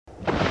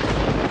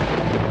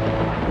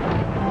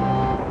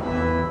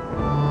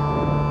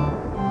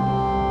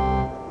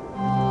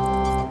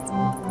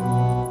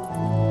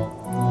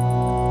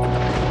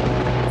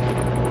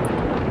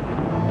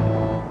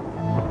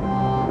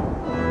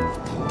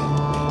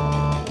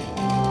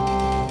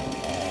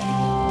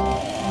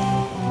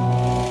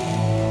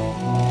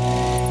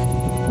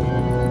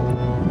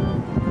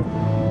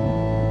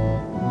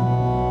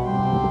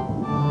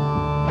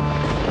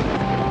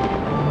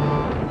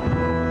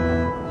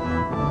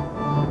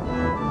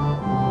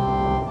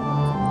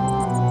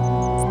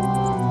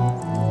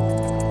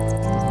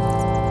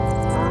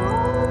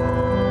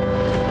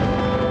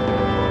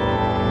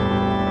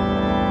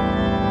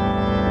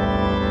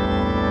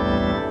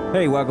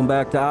Hey, welcome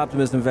back to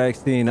Optimism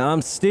Vaccine.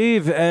 I'm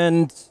Steve,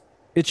 and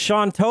it's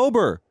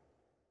Shawntober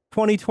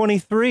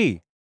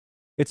 2023.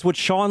 It's what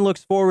Sean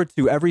looks forward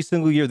to every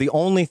single year. The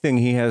only thing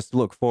he has to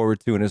look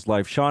forward to in his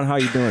life. Sean, how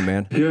you doing,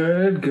 man?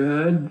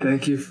 Good.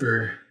 Thank you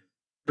for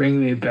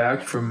bringing me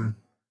back from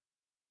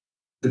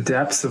the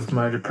depths of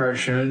my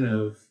depression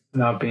of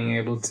not being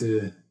able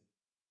to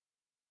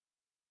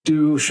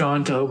do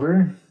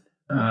Shawntober.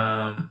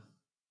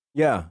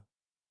 Yeah.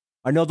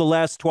 I know the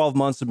last 12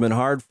 months have been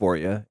hard for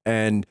you,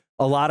 and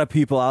a lot of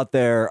people out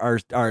there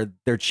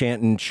they're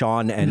chanting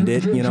Sean end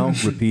it,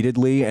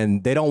 repeatedly,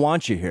 and they don't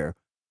want you here.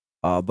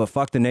 But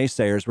fuck the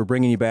naysayers. We're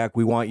bringing you back.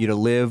 We want you to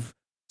live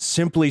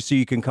simply so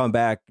you can come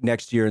back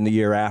next year and the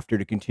year after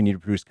to continue to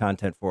produce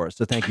content for us.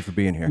 So thank you for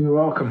being here. You're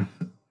welcome.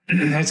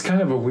 It's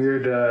kind of a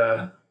weird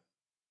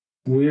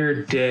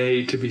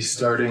day to be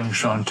starting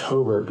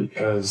Shawntober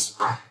because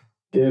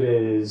it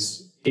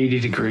is 80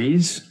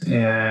 degrees,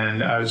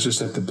 and I was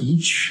just at the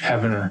beach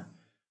having a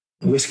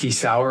whiskey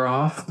sour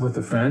off with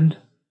a friend,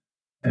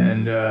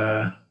 and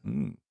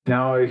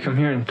now I come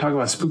here and talk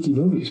about spooky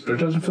movies, but it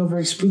doesn't feel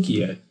very spooky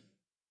yet.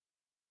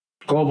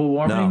 Global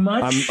warming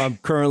much? I'm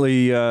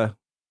currently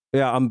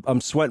I'm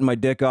sweating my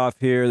dick off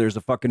here. There's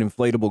a fucking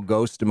inflatable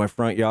ghost in my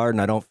front yard,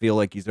 and I don't feel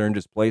like he's earned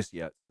his place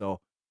yet. So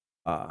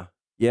the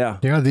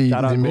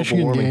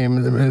Michigan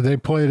game, they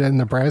played at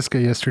Nebraska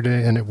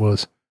yesterday, and it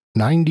was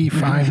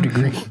 95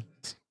 degrees.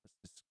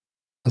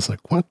 I was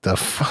like, what the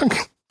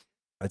fuck?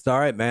 It's all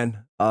right,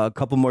 man. A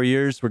couple more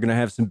years, we're going to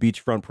have some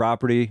beachfront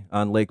property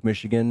on Lake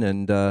Michigan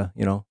and,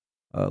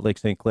 Lake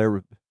St.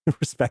 Clair,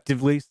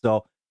 respectively.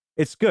 So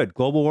it's good.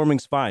 Global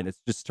warming's fine.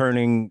 It's just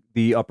turning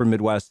the upper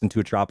Midwest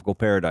into a tropical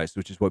paradise,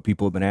 which is what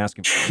people have been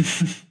asking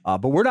for.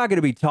 But we're not going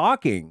to be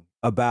talking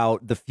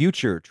about the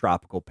future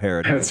tropical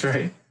paradise. That's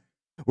right.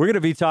 We're going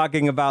to be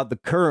talking about the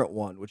current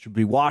one, which will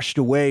be washed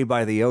away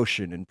by the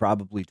ocean in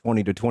probably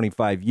 20 to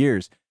 25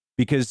 years.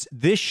 Because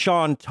this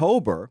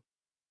Shawntober,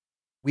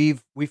 we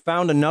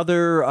found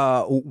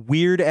another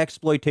weird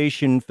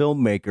exploitation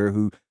filmmaker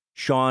who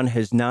Sean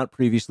has not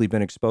previously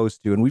been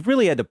exposed to. And we've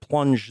really had to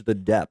plunge the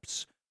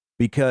depths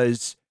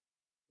because...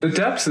 The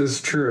depths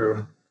is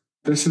true.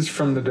 This is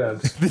from the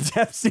depths. The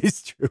depths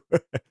is true.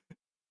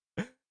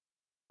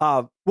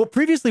 Well,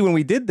 previously when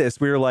we did this,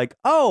 we were like,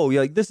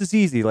 this is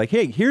easy. Like,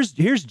 hey, here's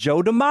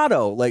Joe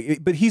D'Amato.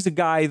 But he's a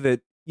guy that,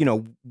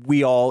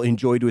 we all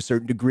enjoy to a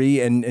certain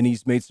degree, and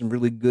he's made some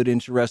really good,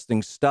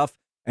 interesting stuff,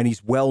 and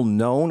he's well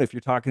known. If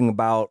you're talking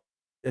about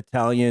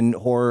Italian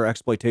horror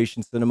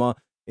exploitation cinema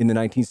in the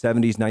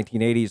 1970s,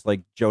 1980s,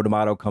 like Joe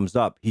D'Amato comes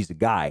up, he's a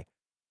guy.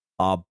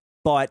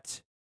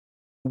 But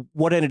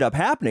what ended up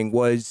happening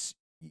was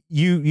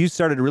you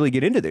started to really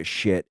get into this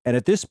shit, and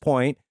at this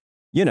point,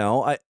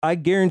 I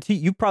guarantee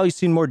you've probably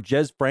seen more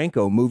Jez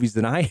Franco movies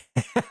than I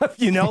have.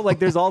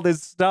 There's all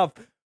this stuff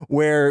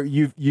where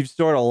you've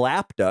sort of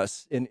lapped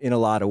us in a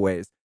lot of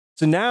ways.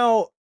 So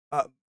now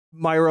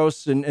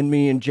Myros and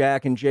me and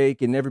Jack and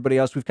Jake and everybody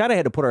else, we've kind of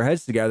had to put our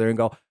heads together and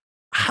go,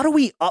 how do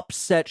we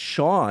upset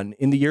Sean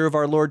in the year of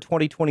our Lord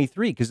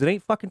 2023? Because it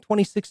ain't fucking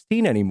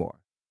 2016 anymore.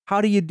 How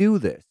do you do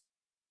this?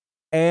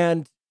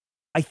 And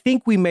I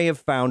think we may have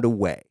found a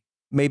way,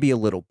 maybe a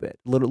little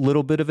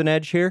bit of an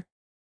edge here.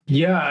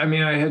 Yeah, I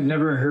mean, I had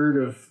never heard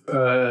of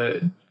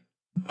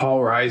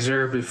Paul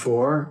Reiser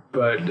before,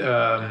 but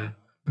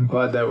I'm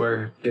glad that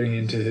we're getting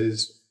into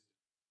his,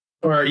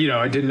 I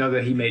didn't know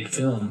that he made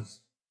films.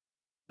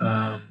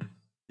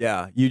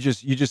 Yeah, you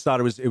just thought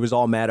it was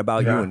all mad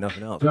about you and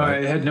nothing else. No,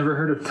 right? I had never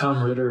heard of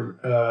Tom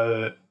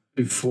Ritter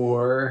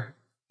before.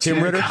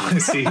 Tim Ritter?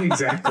 See,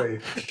 exactly.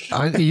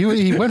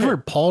 He went for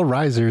Paul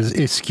Reiser's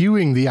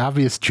eschewing the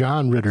obvious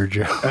John Ritter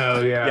joke.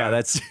 Oh, yeah. Yeah,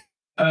 that's...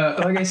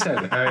 like I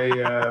said,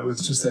 I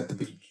was just at the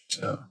beach,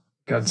 so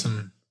got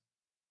some...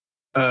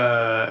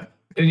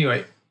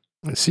 Anyway...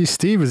 See,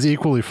 Steve is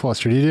equally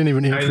flustered. He didn't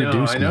even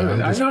introduce me. I'm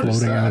just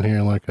floating out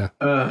here like a...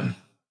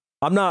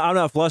 I'm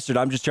not flustered.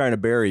 I'm just trying to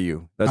bury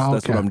you.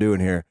 That's what I'm doing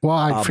here. Well,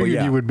 I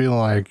figured you would be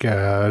like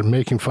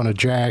making fun of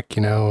Jack,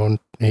 and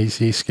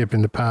he's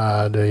skipping the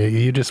pod.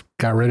 You just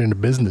got right into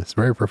business.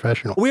 Very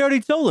professional. We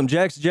already told him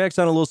Jack's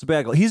on a little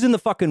sabbatical. He's in the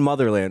fucking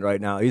motherland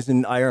right now. He's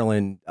in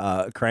Ireland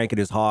cranking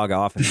his hog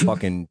off in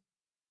fucking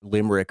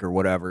Limerick or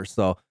whatever.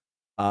 So,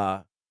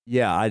 I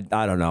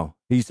don't know.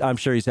 I'm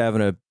sure he's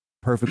having a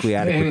perfectly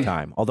adequate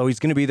time. Although he's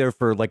going to be there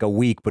for like a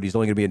week, but he's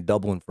only going to be in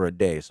Dublin for a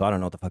day. So I don't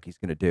know what the fuck he's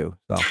going to do.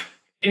 So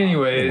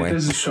anyway,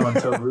 this is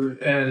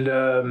Shawntober, and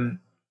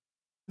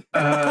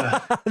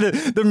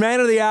the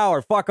man of the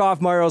hour. Fuck off,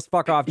 Marios.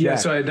 Fuck off, Jack. Yeah,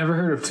 so I had never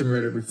heard of Tim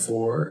Ritter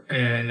before,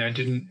 and I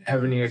didn't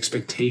have any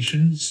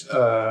expectations.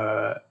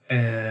 But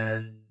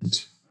I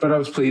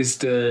was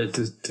pleased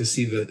to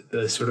see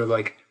the sort of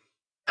like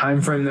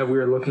time frame that we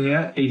were looking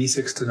at,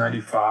 86 to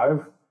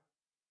 95.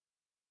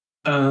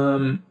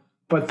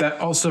 But that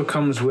also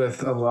comes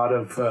with a lot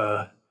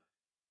of,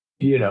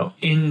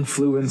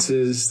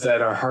 influences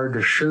that are hard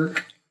to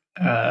shirk,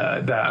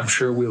 that I'm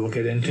sure we will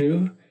get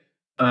into.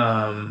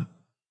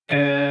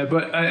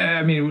 But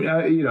I mean,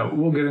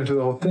 we'll get into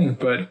the whole thing.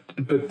 But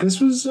this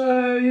was,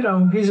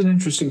 he's an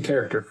interesting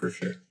character for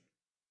sure.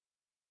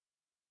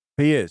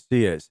 He is.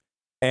 He is.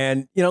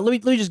 And, let me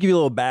just give you a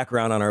little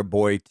background on our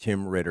boy,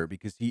 Tim Ritter,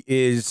 because he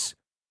is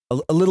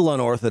a little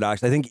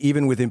unorthodox, I think,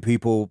 even within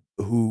people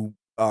who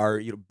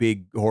are,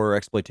 big horror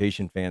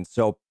exploitation fans.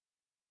 So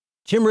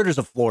Tim Ritter's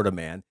a Florida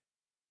man.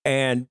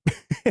 And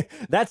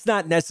that's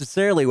not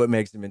necessarily what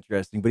makes him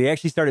interesting, but he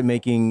actually started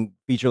making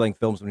feature-length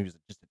films when he was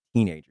just a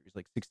teenager. He's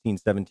like 16,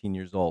 17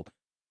 years old.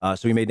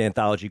 So he made an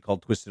anthology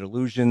called Twisted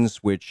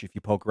Illusions, which if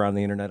you poke around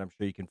the internet, I'm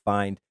sure you can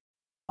find.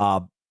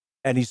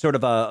 And he's sort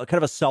of a kind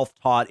of a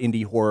self-taught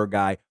indie horror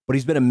guy, but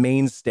he's been a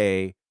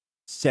mainstay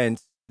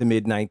since the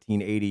mid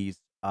 1980s.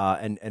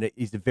 And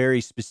he's a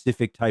very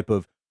specific type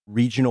of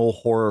regional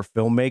horror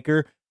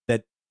filmmaker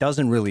that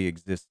doesn't really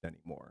exist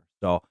anymore.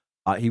 So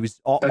he was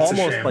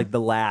almost like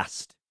the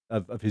last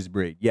of his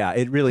breed. Yeah,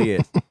 it really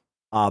is.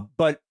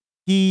 But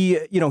he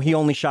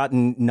only shot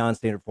in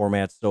non-standard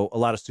formats. So a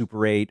lot of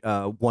Super 8,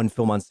 one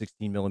film on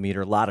 16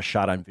 millimeter, a lot of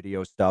shot on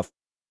video stuff.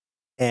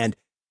 And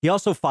he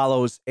also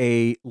follows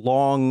a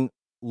long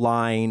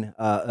line,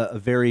 a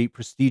very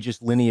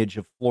prestigious lineage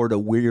of Florida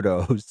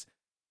weirdos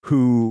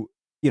who,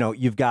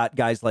 you've got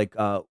guys like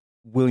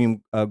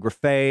William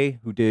Graffet,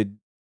 who did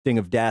Sting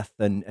of Death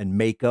and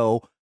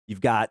Mako.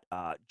 You've got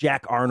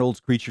Jack Arnold's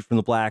Creature from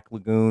the Black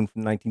Lagoon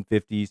from the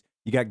 1950s.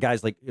 You got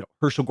guys like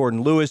Herschel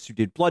Gordon Lewis, who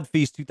did Blood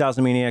Feast,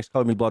 2000 Maniacs,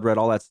 Color Me Blood Red,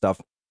 all that stuff.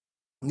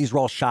 And these were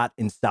all shot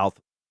in South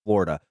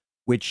Florida,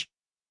 which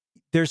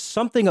there's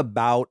something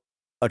about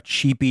a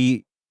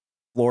cheapy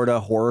Florida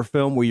horror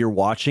film where you're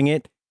watching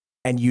it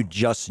and you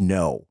just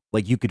know,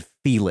 like you could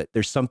feel it.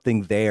 There's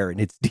something there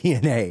in its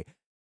DNA.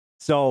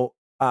 So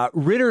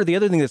Ritter, the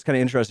other thing that's kind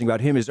of interesting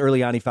about him is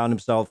early on he found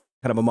himself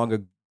kind of among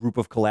a group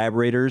of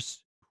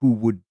collaborators who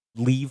would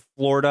leave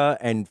Florida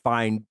and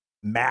find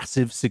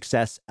massive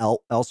success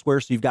elsewhere.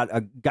 So you've got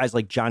guys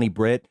like Johnny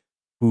Britt,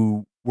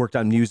 who worked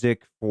on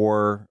music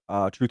for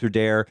Truth or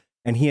Dare,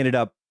 and he ended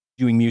up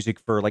doing music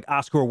for like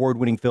Oscar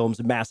award-winning films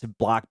and massive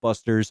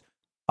blockbusters.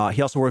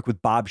 He also worked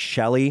with Bob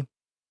Shelley,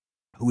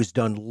 who has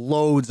done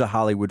loads of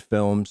Hollywood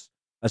films.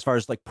 As far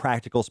as like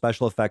practical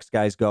special effects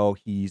guys go,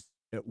 he's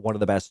one of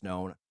the best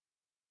known.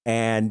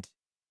 And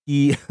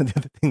the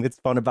other thing that's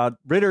fun about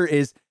Ritter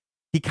is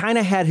he kind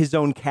of had his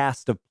own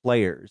cast of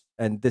players.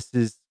 And this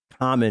is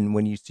common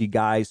when you see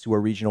guys who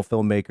are regional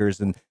filmmakers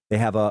and they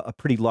have a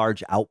pretty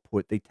large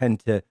output. They tend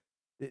to,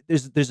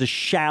 there's a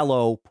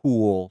shallow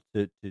pool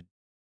to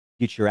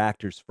get your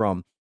actors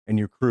from and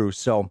your crew.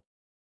 So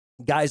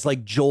guys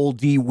like Joel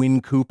D.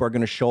 Wincoop are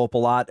going to show up a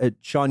lot.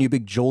 Sean, you a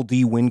big Joel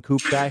D.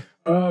 Wincoop guy?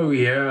 Oh,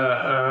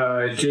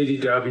 yeah.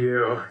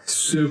 JDW,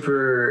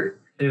 super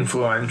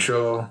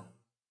influential.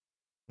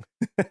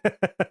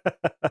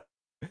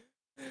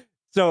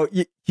 So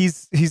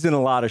he's in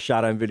a lot of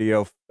shot on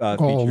video features. A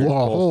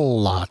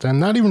whole lot, and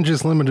not even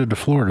just limited to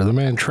Florida. The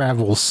man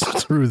travels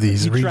through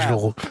these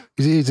regional.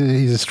 He's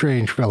a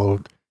strange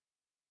fellow.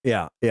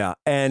 Yeah,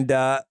 and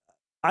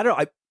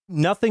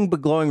nothing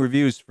but glowing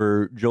reviews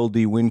for Joel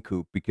D.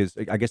 Wincoop, because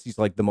I guess he's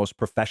like the most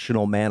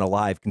professional man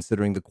alive,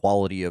 considering the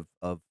quality of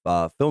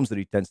films that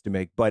he tends to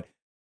make. But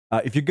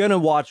if you're gonna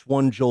watch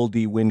one Joel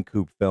D.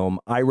 Wincoop film,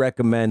 I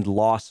recommend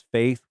Lost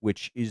Faith,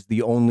 which is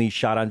the only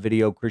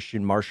shot-on-video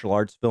Christian martial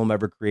arts film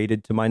ever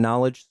created, to my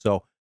knowledge.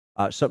 So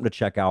something to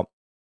check out.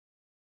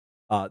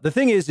 The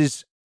thing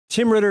is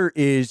Tim Ritter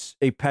is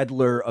a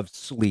peddler of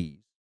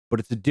sleaze, but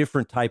it's a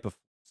different type of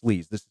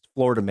sleaze. This is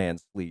Florida man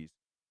sleaze.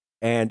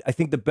 And I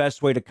think the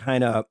best way to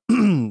kind of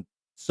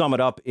sum it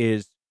up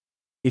is,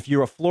 if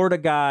you're a Florida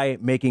guy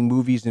making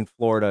movies in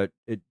Florida,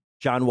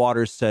 John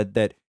Waters said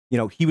that,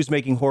 he was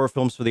making horror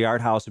films for the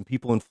art house and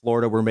people in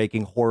Florida were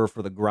making horror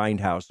for the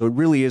grindhouse. So it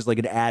really is like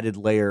an added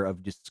layer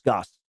of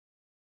disgust.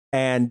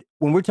 And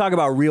when we're talking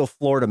about real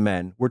Florida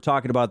men, we're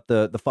talking about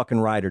the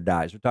fucking ride or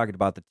dies. We're talking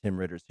about the Tim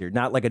Ritters here,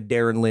 not like a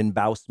Darren Lynn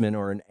Bousman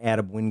or an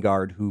Adam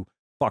Wingard who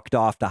fucked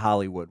off to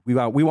Hollywood. We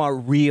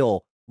want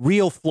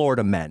real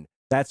Florida men.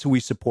 That's who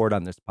we support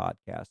on this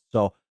podcast.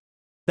 So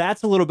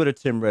that's a little bit of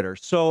Tim Ritter.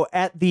 So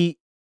at the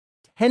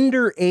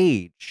tender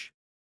age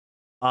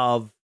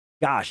of,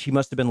 gosh, he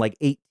must have been like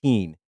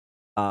 18,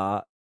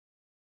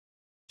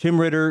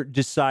 Tim Ritter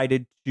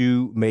decided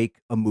to make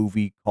a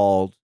movie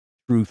called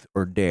Truth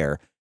or Dare.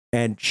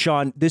 And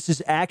Sean, this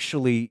is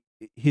actually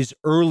his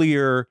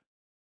earlier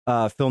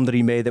film that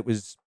he made that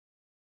was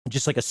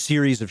just like a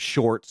series of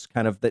shorts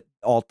kind of that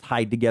all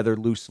tied together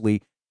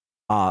loosely.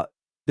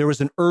 There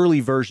was an early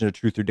version of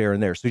Truth or Dare in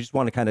there. So I just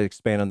want to kind of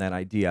expand on that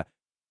idea.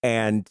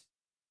 And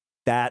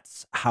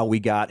that's how we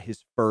got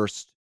his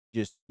first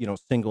just,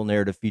 single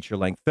narrative feature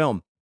length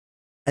film.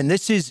 And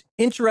this is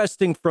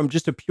interesting from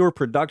just a pure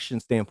production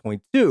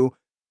standpoint too,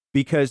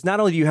 because not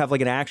only do you have like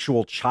an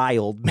actual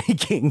child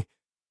making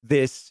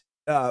this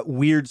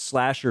weird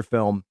slasher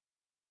film,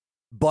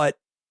 but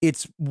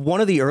it's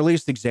one of the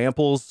earliest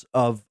examples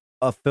of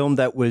a film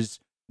that was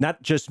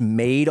not just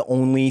made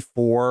only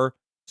for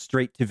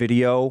straight to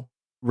video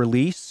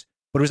release,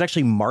 but it was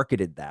actually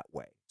marketed that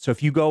way. So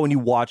if you go and you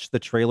watch the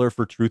trailer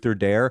for Truth or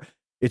Dare,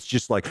 it's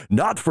just like,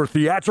 not for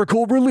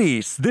theatrical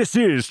release. This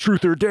is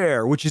Truth or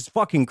Dare, which is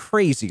fucking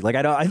crazy. Like,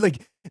 I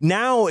like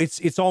now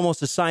it's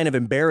almost a sign of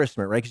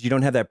embarrassment, right? Because you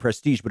don't have that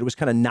prestige, but it was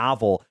kind of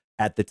novel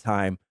at the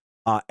time.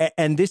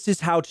 And this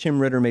is how Tim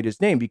Ritter made his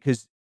name,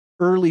 because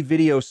early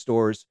video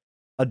stores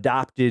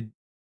adopted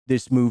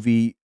this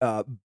movie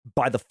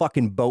by the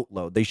fucking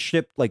boatload. They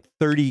shipped like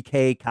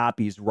 30K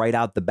copies right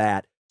out the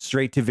bat,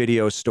 straight to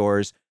video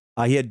stores.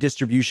 He had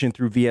distribution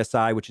through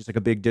VSI, which is like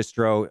a big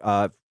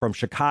distro from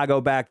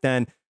Chicago back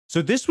then.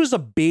 So this was a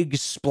big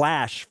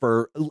splash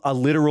for a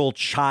literal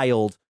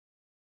child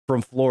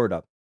from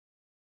Florida.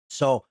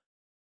 So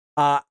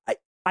I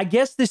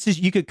guess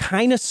you could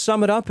kind of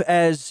sum it up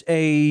as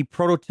a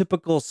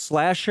prototypical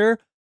slasher.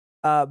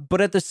 But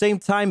at the same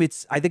time,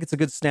 I think it's a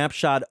good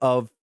snapshot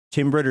of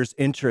Tim Ritter's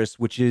interest,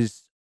 which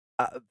is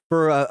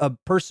for a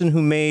person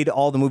who made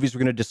all the movies we're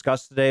going to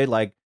discuss today.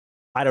 Like,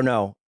 I don't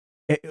know.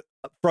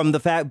 From the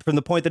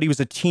point that he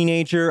was a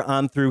teenager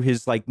on through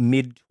his like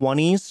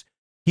mid-20s,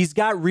 he's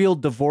got real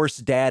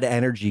divorced dad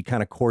energy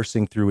kind of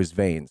coursing through his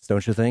veins,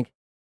 don't you think?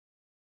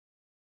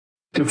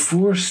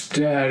 Divorced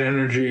dad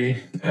energy.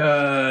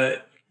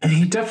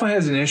 He definitely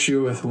has an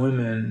issue with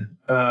women,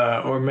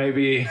 or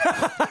maybe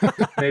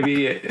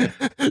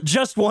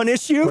just one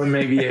issue, or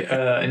maybe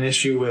an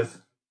issue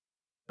with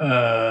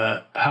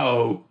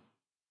how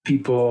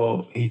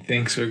people he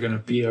thinks are going to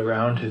be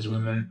around his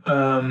women.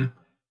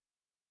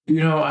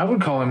 I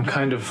would call him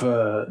kind of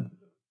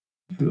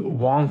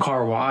Wong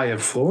Kar-wai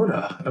of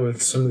Florida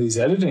with some of these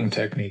editing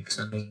techniques.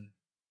 I mean,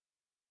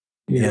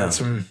 got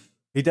some.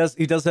 He does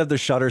have the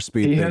shutter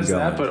speed. He thing has going,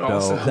 that, but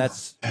also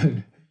that's.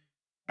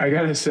 I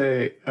gotta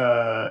say,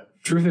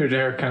 Truth or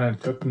Dare kind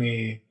of took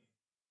me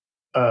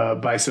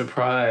by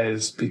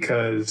surprise,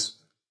 because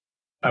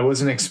I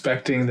wasn't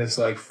expecting this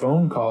like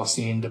phone call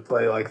scene to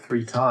play like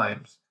 3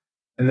 times,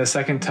 and the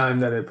second time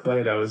that it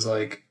played, I was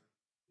like,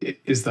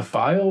 is the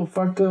file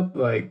fucked up?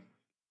 Like,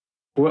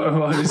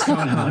 what is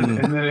going on?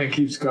 And then it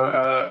keeps going.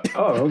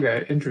 Oh,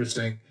 okay,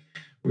 interesting.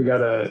 We got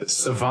a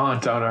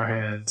savant on our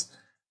hands.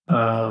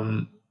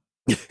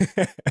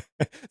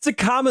 That's a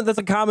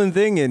common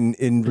thing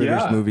in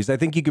Ritter's movies. I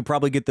think you could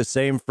probably get the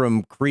same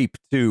from Creep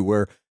too,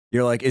 where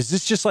you're like, is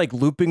this just like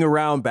looping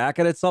around back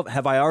at itself?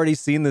 Have I already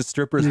seen this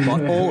stripper's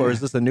butthole, or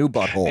is this a new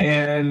butthole?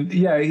 And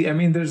yeah, I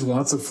mean, there's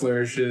lots of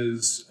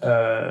flourishes.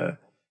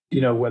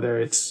 Whether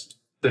it's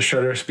the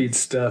shutter speed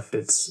stuff,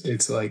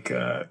 it's like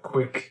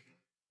quick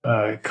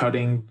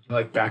cutting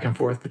like back and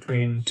forth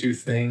between 2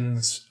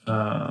 things.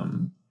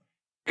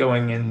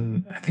 Going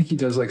in, I think he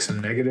does like some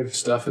negative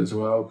stuff as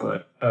well.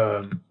 But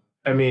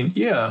I mean,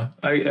 yeah,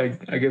 I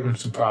give him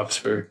some props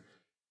for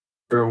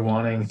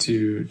wanting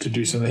to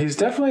do something. He's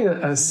definitely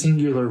a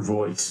singular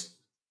voice.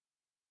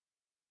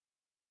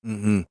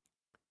 Mm-hmm.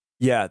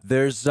 Yeah,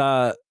 there's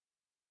not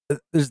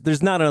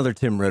another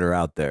Tim Ritter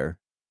out there,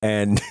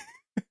 and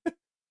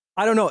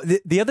I don't know.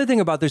 The other thing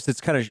about this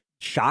that's kind of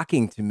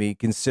shocking to me,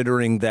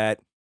 considering that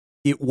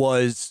it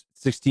was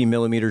 16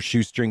 millimeter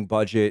shoestring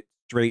budget,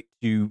 straight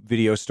to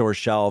video store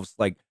shelves.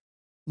 Like,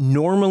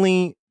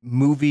 normally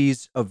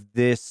movies of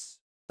this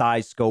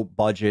size, scope,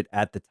 budget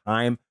at the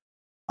time,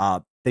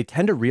 they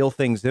tend to reel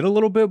things in a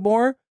little bit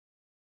more,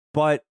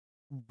 but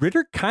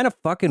Ritter kind of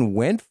fucking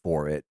went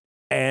for it.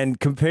 And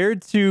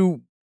compared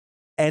to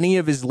any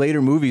of his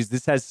later movies,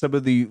 this has some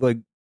of the like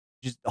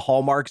just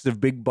hallmarks of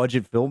big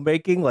budget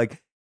filmmaking.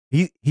 Like,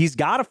 he's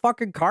got a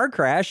fucking car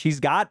crash. He's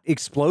got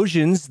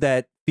explosions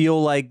that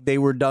feel like they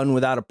were done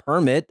without a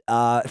permit.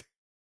 And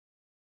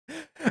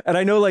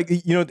I know, like,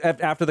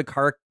 after the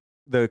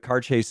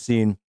car chase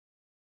scene,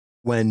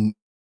 when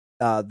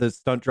the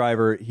stunt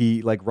driver,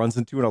 he like runs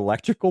into an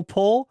electrical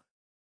pole,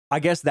 I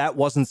guess that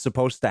wasn't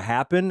supposed to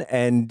happen,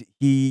 and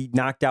he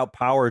knocked out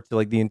power to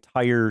like the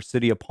entire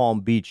city of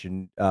Palm Beach,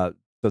 and so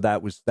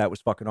that was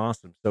fucking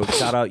awesome. So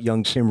shout out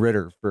young Tim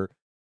Ritter for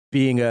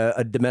being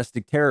a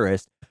domestic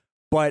terrorist.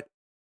 But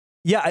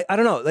yeah, I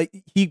don't know,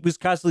 like, he was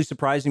constantly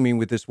surprising me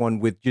with this one,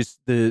 with just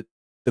the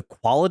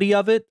quality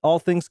of it, all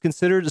things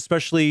considered,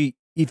 especially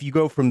if you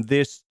go from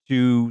this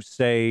to,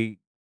 say,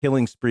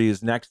 Killing Spree,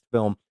 his next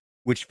film,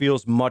 which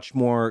feels much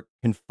more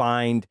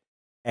confined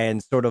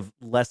and sort of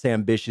less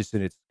ambitious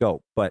in its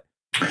scope. But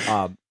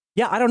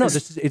yeah, I don't know.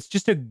 It's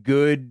just a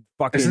good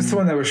fucking. Is this the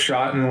one that was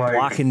shot in like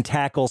block and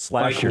tackle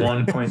slasher,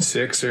 like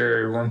 1.6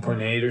 or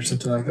 1.8 or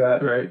something like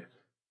that, right?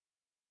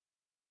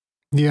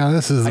 Yeah,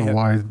 this is the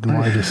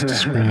widest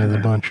screen of the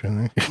bunch,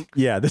 I think.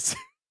 Yeah, this.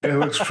 It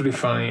looks pretty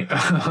funny.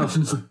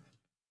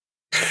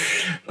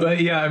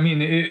 But yeah, I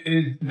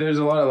mean, there's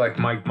a lot of like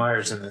Mike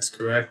Myers in this,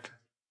 correct?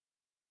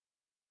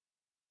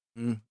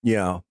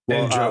 Yeah,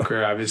 well, and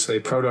Joker, obviously,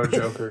 proto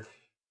Joker,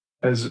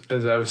 as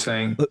I was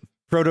saying,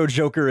 proto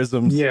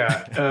Jokerisms.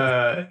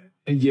 Yeah,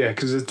 yeah,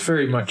 because it's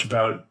very much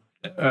about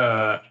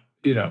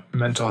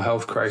mental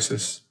health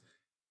crisis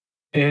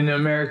in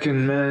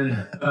American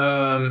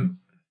men.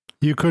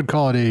 You could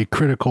call it a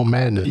critical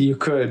madness. You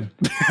could,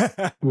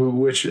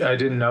 which I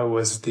didn't know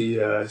was the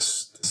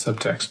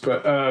subtext.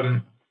 But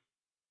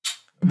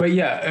But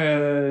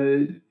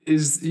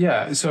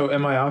so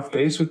am I off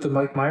base with the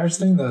Mike Myers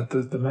thing?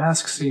 The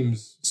mask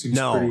seems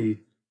No. pretty.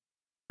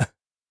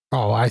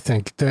 Oh, I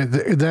think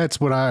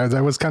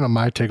that was kind of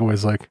my takeaway.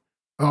 Is like,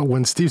 oh,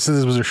 when Steve says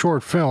this was a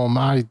short film,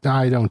 I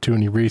don't do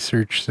any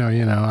research, so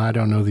I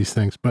don't know these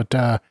things. But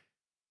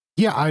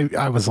yeah,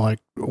 I was like,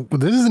 well,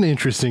 this is an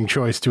interesting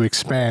choice to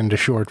expand a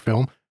short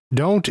film.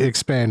 Don't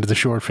expand the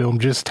short film,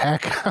 just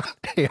tack on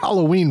a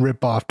Halloween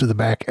ripoff to the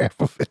back half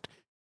of it.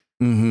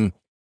 Mm-hmm.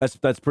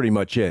 That's pretty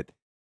much it.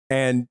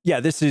 And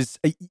yeah,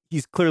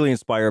 he's clearly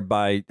inspired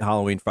by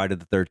Halloween, Friday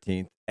the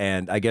 13th.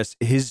 And I guess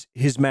his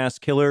mass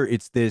killer,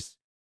 it's this,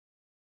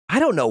 I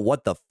don't know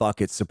what the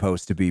fuck it's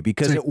supposed to be,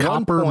 because it's a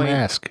copper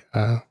mask.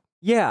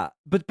 Yeah,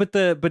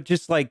 but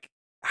just like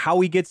how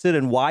he gets it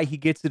and why he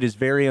gets it is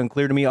very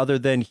unclear to me, other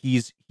than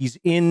he's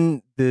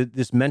in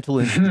this mental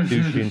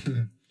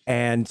institution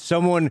and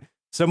someone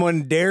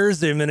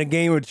dares him in a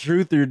game of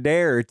truth or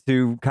dare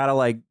to kind of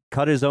like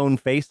cut his own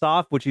face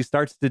off, which he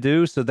starts to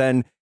do. So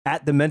then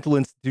at the mental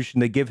institution,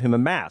 they give him a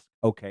mask.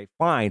 Okay,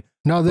 fine.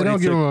 No, they don't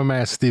give him a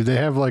mask, Steve. They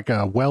have like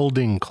a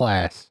welding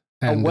class.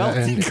 And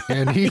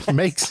he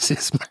makes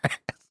his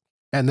mask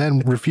and then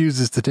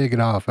refuses to take it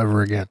off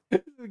ever again.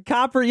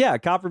 Copper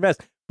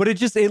mask. But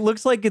it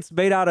looks like it's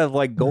made out of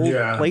like gold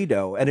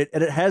Play-Doh, and it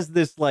has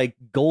this like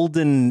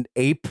golden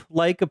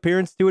ape-like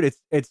appearance to it.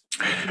 It's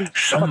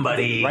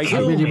somebody. Right?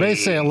 I mean, you may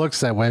say it looks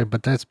that way,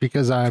 but that's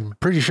because I'm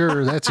pretty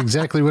sure that's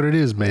exactly what it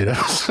is made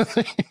of.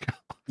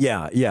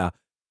 Yeah.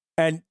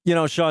 And,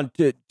 Sean,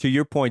 to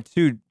your point,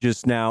 too,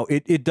 just now,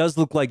 it does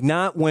look like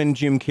not when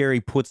Jim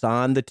Carrey puts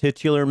on the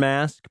titular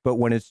mask, but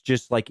when it's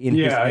just like in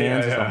his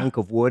hands, it's a hunk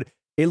of wood.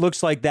 It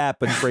looks like that,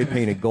 but spray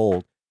painted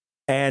gold.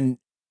 And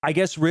I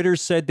guess Ritter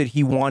said that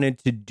he wanted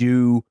to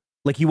do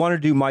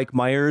Mike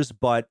Myers,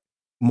 but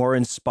more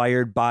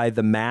inspired by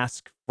the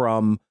mask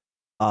from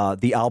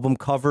the album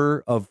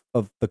cover of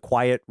the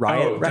Quiet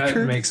Riot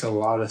record. That makes a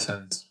lot of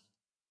sense.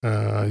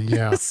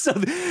 Yeah. So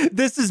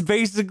this is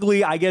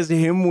basically, I guess,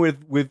 him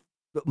with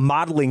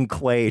modeling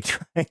clay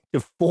trying to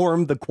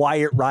form the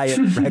Quiet Riot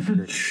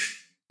record.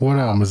 What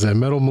album is that?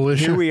 Metal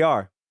Militia? Here we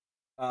are.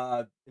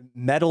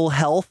 Metal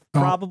Health,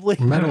 probably.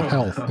 Mental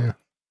Health, yeah.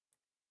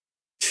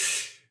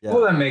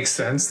 Well, that makes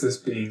sense, this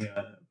being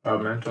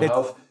about mental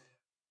health.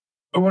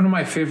 One of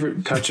my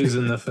favorite touches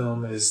in the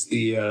film is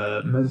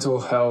the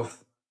mental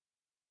health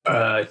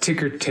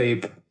ticker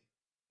tape,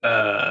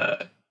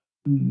 the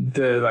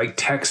like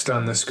text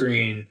on the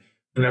screen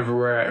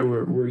whenever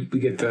we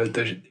get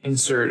the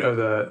insert of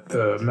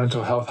the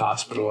mental health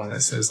hospital, and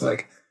it says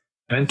like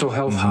mental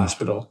health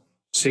hospital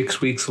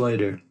 6 weeks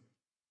later.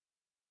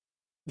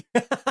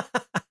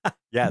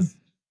 Yes.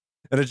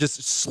 And it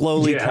just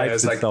slowly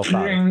types itself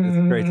out.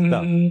 It's great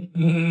stuff.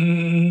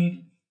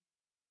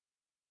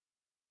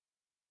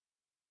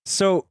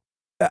 So,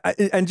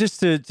 and just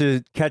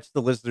to catch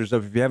the listeners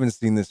up, if you haven't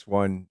seen this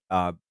one,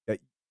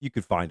 you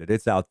could find it.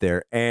 It's out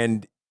there.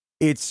 And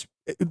it's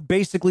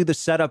basically, the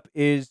setup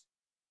is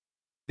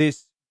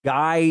this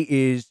guy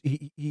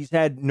he's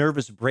had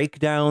nervous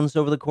breakdowns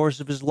over the course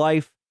of his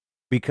life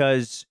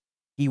because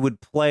he would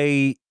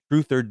play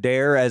Truth or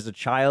Dare as a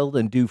child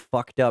and do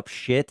fucked up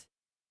shit.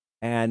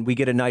 And we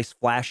get a nice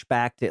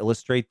flashback to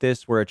illustrate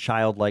this, where a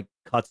child like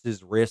cuts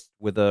his wrist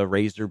with a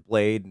razor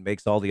blade and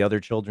makes all the other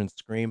children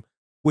scream.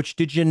 Which,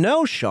 did you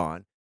know,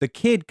 Sean, the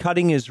kid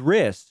cutting his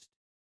wrist,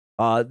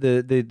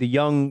 the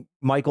young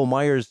Michael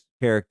Myers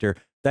character,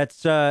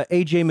 that's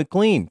AJ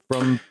McLean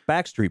from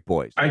Backstreet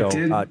Boys.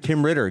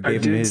 Tim Ritter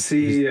gave him his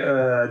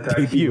that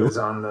debut. He was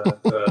on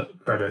the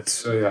credits.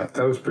 So yeah,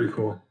 that was pretty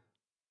cool.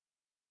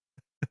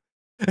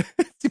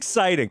 It's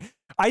exciting.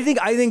 I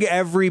think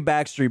every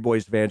Backstreet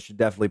Boys fan should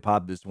definitely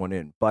pop this one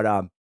in.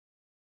 But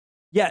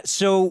yeah.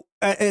 So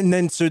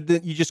then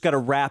you just got to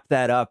wrap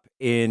that up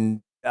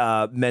in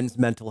men's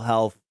mental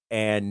health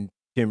and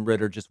Tim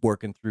Ritter just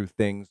working through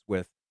things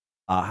with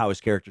how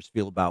his characters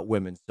feel about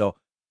women. So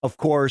of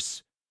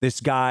course, this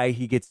guy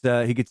he gets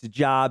a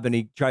job and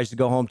he tries to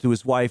go home to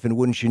his wife, and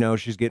wouldn't you know,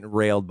 she's getting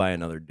railed by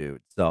another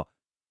dude. So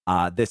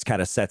this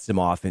kind of sets him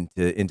off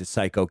into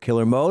psycho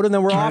killer mode, and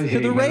then we're off to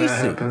the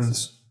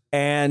races.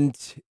 And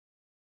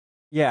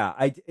yeah,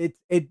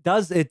 it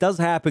does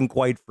happen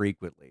quite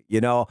frequently,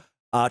 to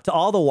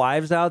all the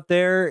wives out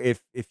there.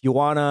 If you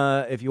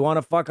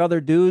wanna fuck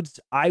other dudes,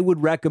 I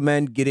would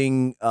recommend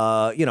getting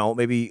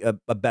maybe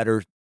a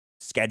better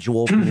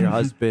schedule from your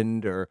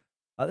husband, or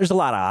there's a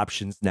lot of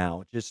options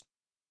now. Just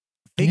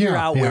figure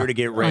out where to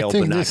get railed. I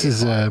think this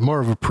is more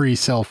of a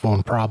pre-cell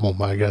phone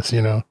problem, I guess.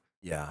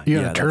 Yeah,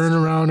 you gotta turn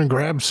around and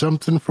grab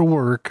something for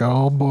work.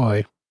 Oh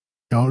boy,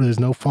 no, there's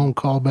no phone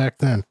call back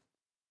then.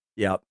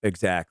 Yep,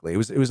 exactly. It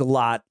was a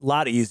lot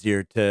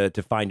easier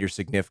to find your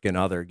significant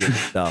other getting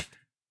stuff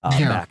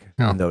back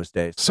in those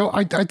days. So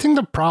I think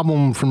the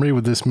problem for me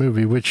with this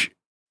movie, which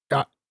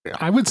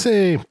I would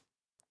say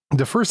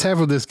the first half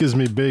of this gives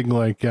me big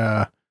like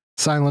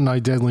Silent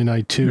Night, Deadly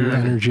Night 2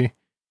 energy.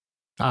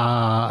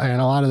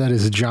 And a lot of that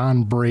is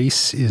John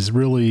Brace is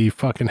really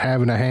fucking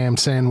having a ham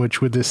sandwich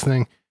with this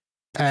thing.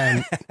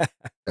 And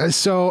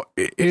so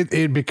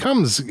it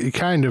becomes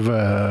kind of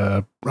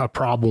a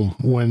problem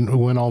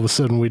when all of a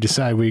sudden we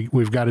decide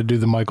we've got to do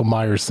the Michael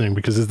Myers thing,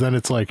 because then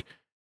it's like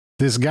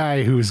this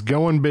guy who's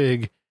going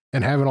big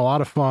and having a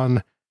lot of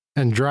fun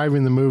and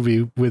driving the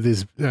movie with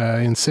his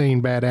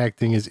insane bad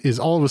acting is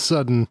all of a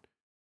sudden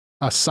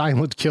a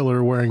silent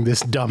killer wearing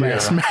this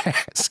dumbass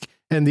mask,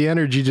 and the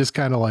energy just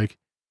kind of like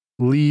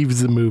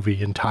leaves the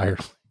movie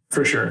entirely.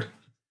 For sure.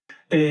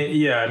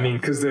 Yeah, I mean,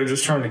 because they're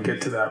just trying to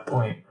get to that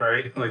point,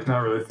 right? Like,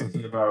 not really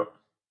thinking about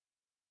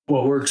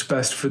what works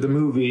best for the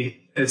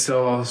movie. It's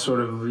all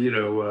sort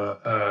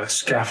of,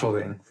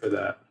 scaffolding for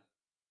that.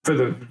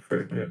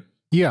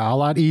 Yeah, a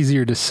lot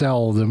easier to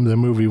sell the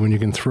movie when you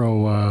can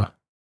throw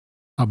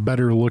a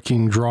better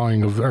looking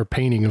drawing of or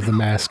painting of the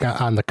mask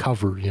on the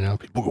cover.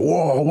 People go,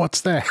 "Whoa,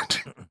 what's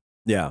that?"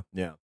 Yeah.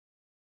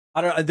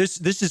 I don't know.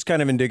 This is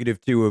kind of indicative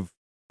too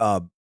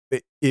of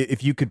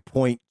if you could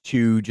point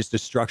to just a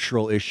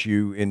structural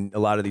issue in a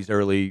lot of these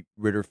early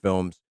Ritter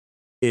films,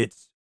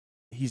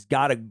 he's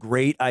got a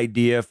great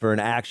idea for an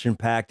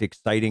action-packed,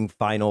 exciting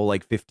final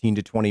like 15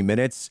 to 20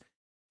 minutes,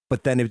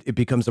 but then it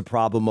becomes a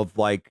problem of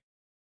like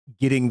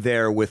getting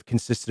there with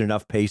consistent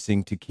enough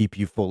pacing to keep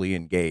you fully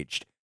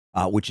engaged,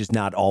 which is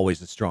not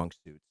always a strong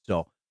suit.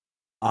 So,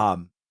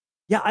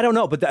 yeah, I don't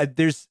know, but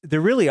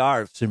there really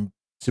are some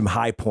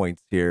high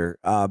points here.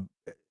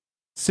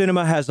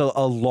 Cinema has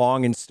a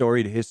long and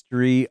storied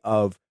history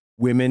of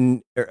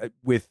women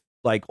with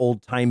like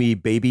old timey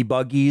baby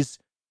buggies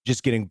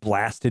just getting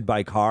blasted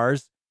by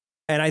cars.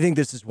 And I think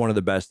this is one of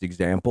the best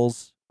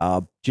examples.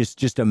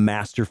 Just a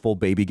masterful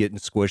baby getting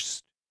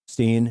squished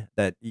scene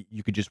that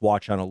you could just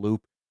watch on a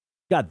loop.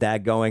 Got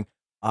that going.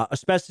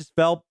 Asbestos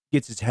Phelps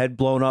gets his head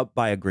blown up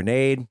by a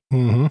grenade.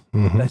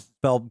 Asbestos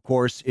Phelps, of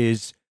course,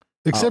 is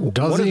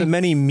one of the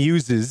many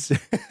muses.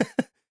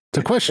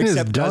 The question is,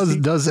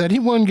 does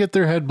anyone get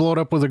their head blown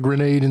up with a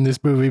grenade in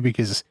this movie?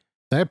 Because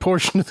that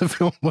portion of the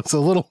film was a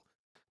little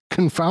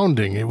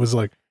confounding. It was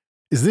like,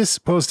 is this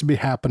supposed to be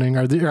happening?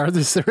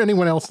 Is there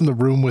anyone else in the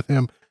room with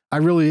him? I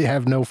really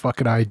have no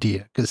fucking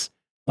idea. Because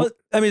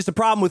it's the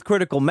problem with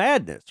critical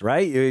madness,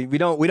 right? We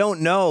don't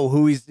know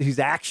who he's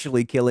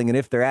actually killing and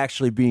if they're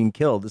actually being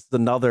killed. This is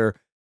another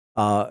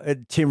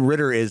Tim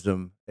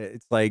Ritterism.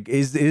 It's like,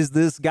 is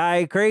this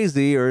guy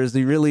crazy or is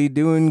he really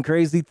doing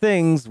crazy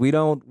things? We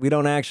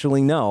don't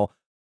actually know.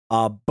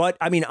 But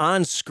I mean,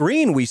 on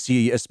screen we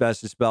see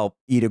Asbestos Phelps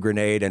eat a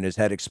grenade and his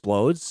head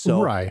explodes.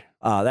 So right,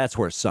 that's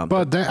worth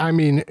something.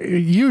 But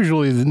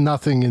usually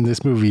nothing in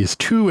this movie is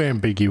too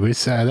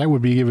ambiguous. That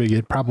would be giving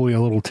it probably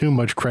a little too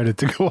much credit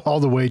to go all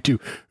the way to,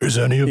 is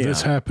any of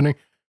this happening?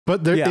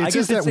 But it's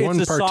just that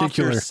one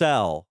particular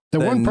cell. The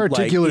one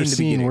particular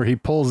scene where he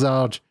pulls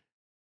out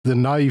the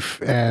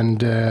knife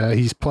and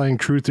he's playing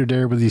truth or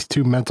dare with these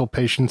two mental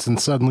patients, and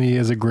suddenly he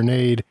has a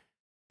grenade.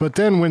 But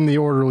then when the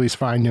orderlies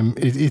find him,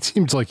 it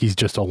seems like he's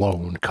just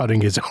alone, cutting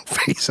his own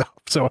face off.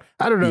 So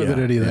I don't know that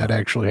any of that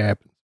actually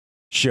happens.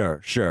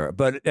 Sure.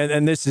 But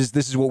and this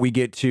is what we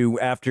get to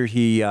after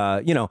he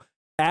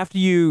after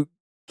you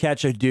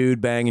catch a dude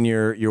banging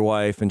your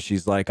wife and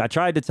she's like, I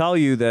tried to tell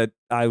you that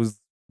I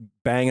was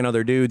banging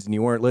other dudes and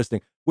you weren't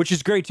listening, which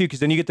is great too, because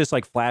then you get this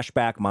like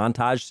flashback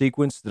montage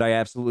sequence that I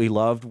absolutely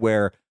loved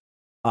where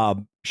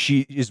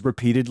she is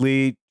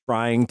repeatedly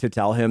trying to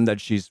tell him that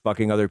she's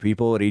fucking other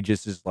people, and he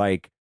just is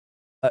like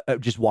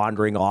just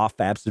wandering off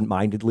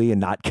absentmindedly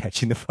and not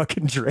catching the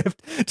fucking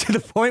drift, to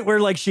the point where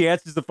like she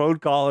answers the phone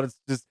call and it's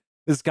just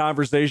this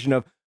conversation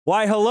of,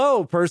 why,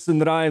 hello, person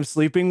that I am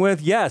sleeping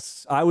with.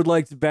 Yes, I would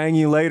like to bang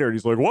you later. And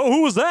he's like, whoa,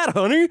 who was that,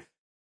 honey?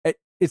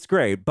 It's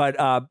great. But,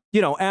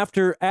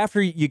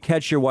 after you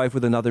catch your wife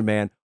with another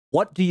man,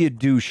 what do you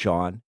do,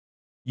 Sean?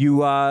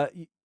 You,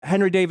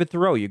 Henry David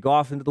Thoreau, you go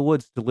off into the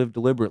woods to live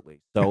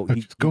deliberately. So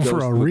he go for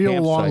a real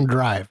long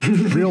drive,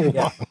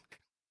 long.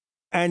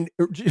 And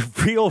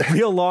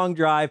real long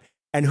drive.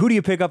 And who do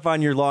you pick up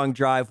on your long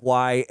drive?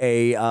 Why,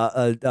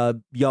 a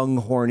young,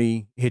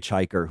 horny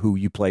hitchhiker who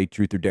you play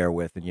truth or dare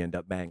with, and you end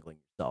up mangling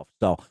yourself.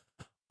 So,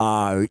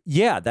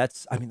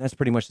 that's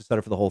pretty much the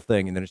setup for the whole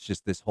thing. And then it's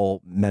just this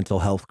whole mental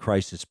health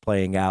crisis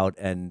playing out,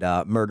 and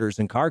murders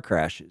and car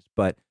crashes.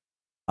 But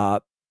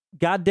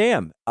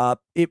goddamn,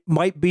 it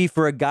might be,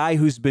 for a guy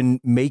who's been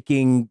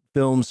making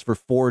films for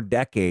 4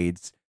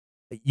 decades,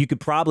 you could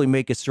probably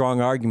make a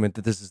strong argument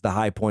that this is the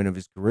high point of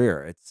his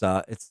career. It's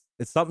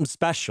something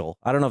special.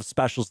 I don't know if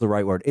special is the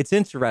right word. It's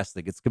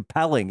interesting. It's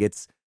compelling.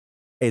 It's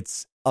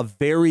a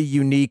very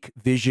unique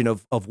vision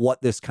of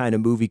what this kind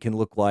of movie can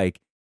look like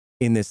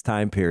in this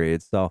time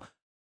period. So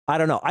I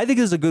don't know. I think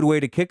this is a good way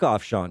to kick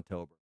off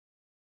Shawntober.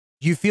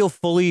 Do you feel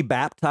fully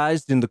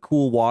baptized in the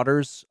cool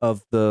waters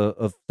of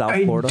South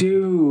Florida? I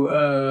do,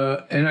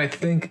 and I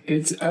think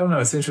I don't know,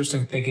 it's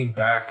interesting thinking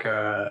back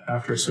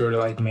after sort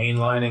of like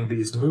mainlining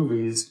these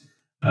movies.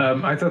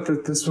 I thought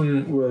that this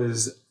one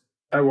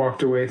I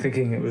walked away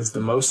thinking it was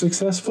the most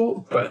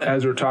successful, but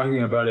as we're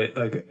talking about it,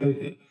 like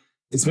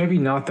it's maybe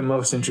not the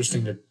most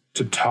interesting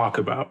to talk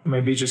about.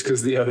 Maybe just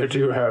because the other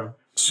two have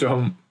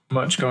so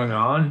much going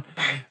on.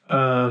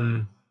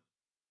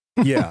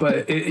 Yeah.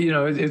 But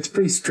it's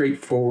pretty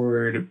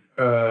straightforward.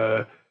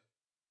 But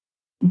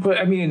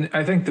I mean,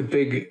 I think the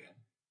big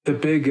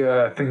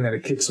thing that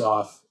it kicks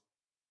off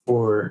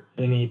for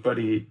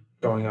anybody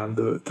going on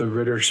the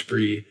Ritter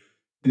spree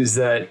is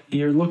that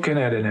you're looking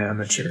at an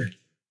amateur.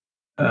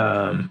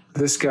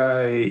 This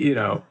guy,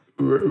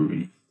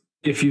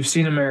 if you've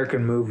seen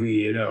American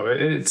movie,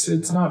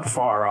 it's not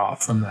far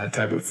off from that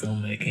type of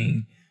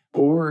filmmaking.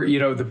 Or,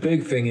 the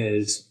big thing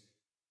is,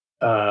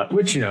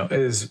 which,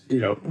 is,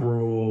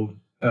 rural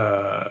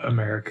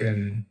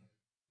American,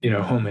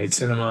 homemade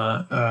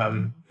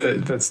cinema.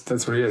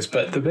 That's what it is.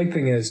 But the big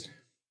thing is,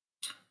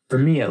 for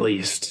me at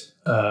least,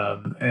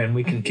 and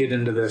we can get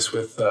into this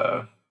with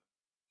the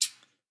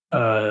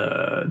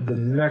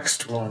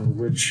next one,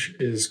 which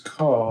is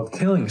called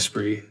Killing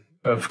Spree,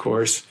 of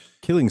course.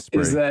 Killing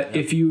Spree. Is that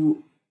if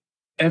you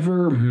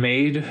ever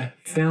made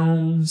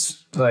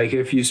films, like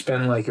if you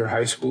spend like your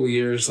high school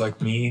years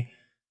like me,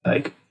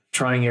 like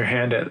trying your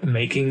hand at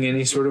making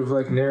any sort of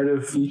like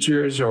narrative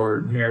features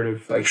or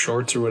narrative like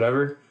shorts or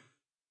whatever,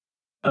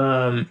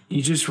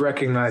 you just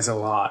recognize a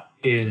lot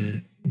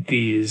in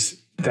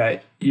these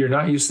that you're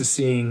not used to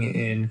seeing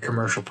in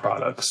commercial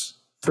products,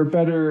 for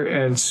better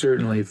and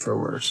certainly for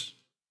worse.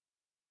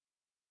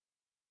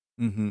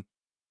 Mm-hmm.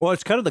 Well,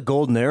 it's kind of the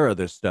golden era of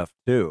this stuff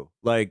too.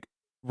 Like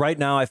right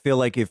now, I feel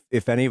like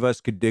if any of us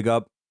could dig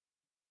up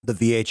the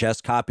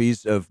VHS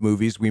copies of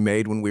movies we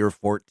made when we were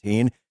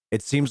 14,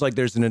 it seems like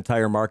there's an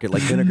entire market.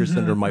 Like Vinegar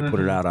Syndrome might put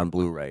it out on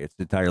Blu-ray. It's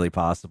entirely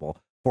possible.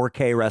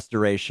 4K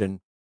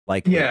restoration,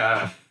 like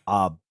yeah.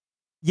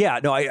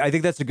 No, I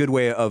think that's a good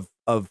way of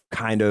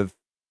kind of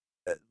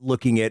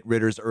looking at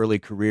Ritter's early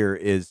career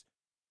is,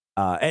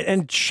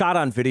 and shot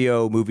on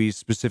video movies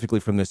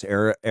specifically from this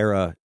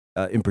era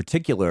in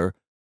particular,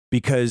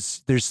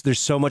 because there's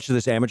so much of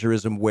this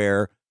amateurism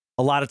where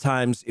a lot of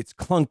times it's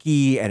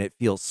clunky and it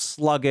feels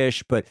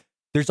sluggish, but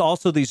there's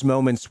also these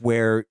moments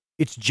where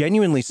it's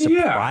genuinely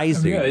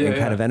surprising and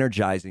kind of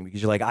energizing,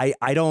 because you're like,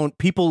 they don't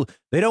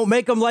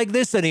make them like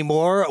this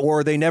anymore,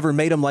 or they never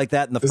made them like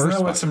that in the first place.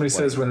 Isn't that what somebody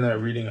says when they're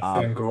reading a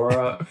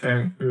Fangoria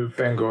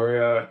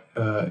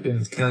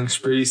in Killing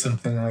Spree,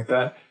 something like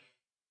that?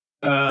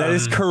 That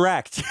is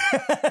correct.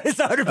 It's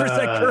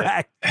 100%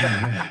 correct.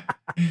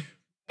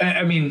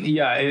 I mean,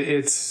 yeah,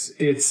 it's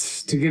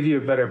to give you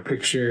a better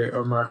picture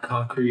or more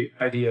concrete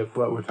idea of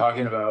what we're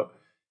talking about.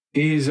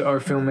 These are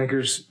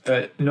filmmakers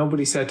that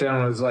nobody sat down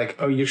and was like,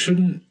 oh, you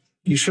shouldn't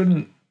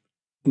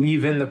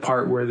leave in the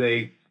part where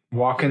they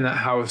walk in that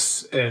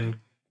house and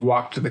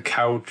walk to the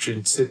couch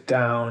and sit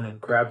down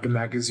and grab the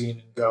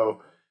magazine and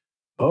go,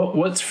 oh,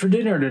 what's for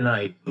dinner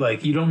tonight?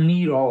 Like, you don't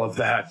need all of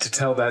that to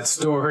tell that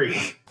story.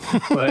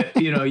 But,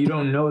 you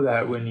don't know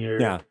that when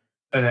you're an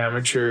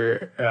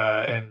amateur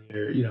and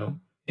you're,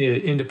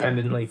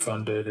 independently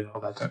funded and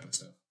all that type of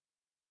stuff.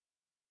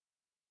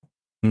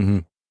 Mm-hmm.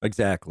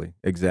 Exactly.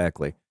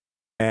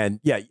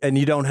 And and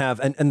you don't have,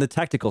 and the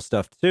technical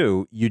stuff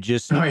too, you're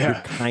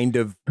kind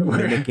of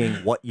mimicking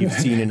what you've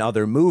seen in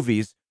other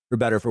movies, for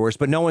better or for worse,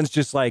 but no one's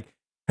just like,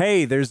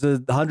 hey, there's a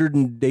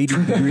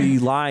 180-degree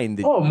line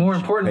that more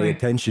importantly, pay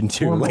attention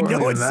to. Like, no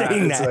one's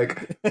saying that.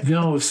 It's like,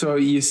 no, so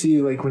you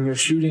see, like, when you're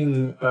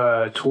shooting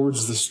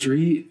towards the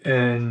street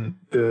and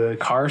the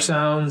car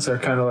sounds are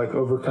kind of like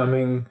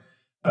overcoming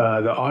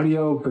the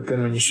audio, but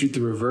then when you shoot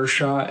the reverse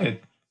shot,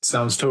 it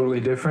sounds totally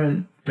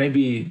different.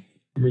 Maybe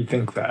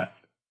rethink that.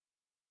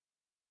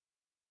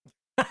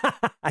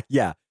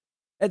 Yeah,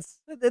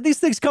 these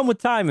things come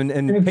with time and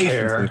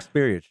patience and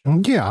experience.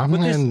 Yeah,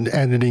 and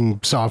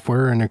editing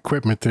software and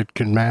equipment that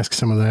can mask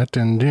some of that,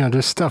 and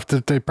just stuff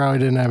that they probably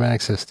didn't have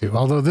access to.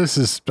 Although this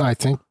is, I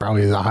think,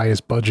 probably the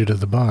highest budget of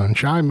the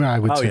bunch. I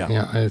would say,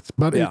 I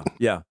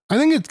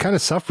think it kind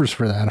of suffers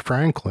for that,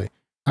 frankly.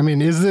 I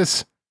mean, is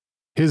this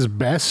his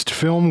best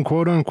film,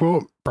 quote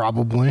unquote?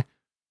 Probably,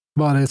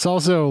 but it's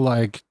also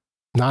like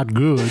not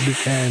good,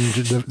 and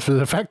for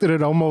the fact that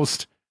it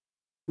almost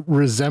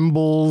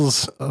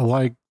resembles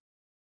like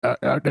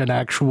an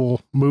actual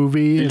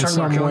movie in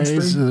some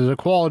ways. The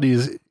quality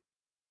is.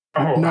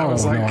 I'm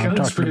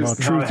talking about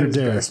Truth or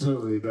Dare.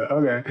 Movie, but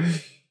okay.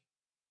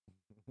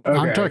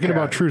 I'm talking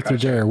about Truth or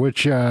Dare,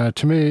 which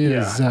to me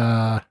is.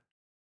 I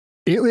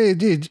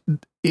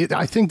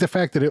think the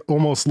fact that it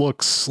almost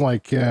looks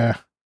like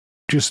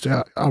just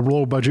a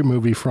low budget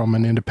movie from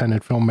an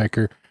independent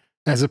filmmaker,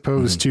 as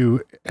opposed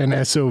to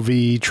an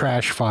SOV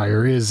trash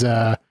fire, is.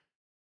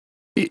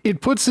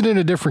 It puts it in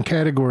a different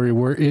category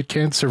where it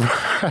can't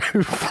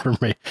survive for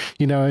me.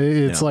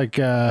 It's like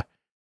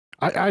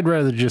I'd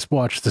rather just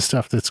watch the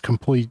stuff that's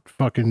complete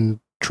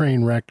fucking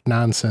train wreck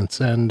nonsense.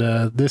 And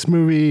this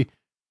movie,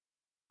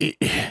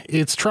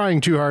 it's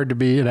trying too hard to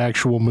be an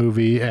actual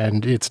movie,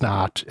 and it's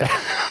not.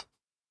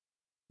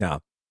 Yeah,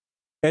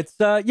 it's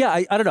I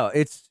don't know.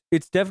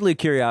 It's definitely a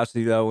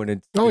curiosity though, and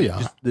it's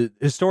just the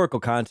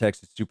historical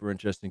context is super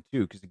interesting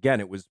too, because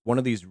again, it was one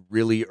of these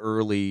really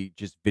early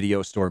just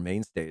video store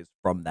mainstays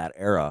from that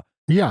era.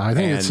 Yeah, I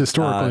think it's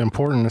historically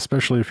important,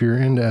 especially if you're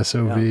into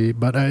SOV. Yeah.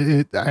 But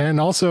and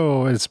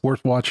also it's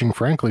worth watching,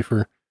 frankly,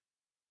 for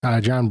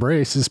John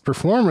Brace's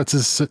performance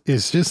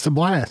is just a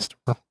blast.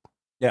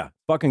 Yeah,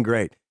 fucking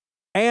great.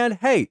 And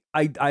hey,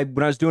 I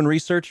when I was doing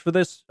research for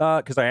this,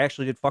 because I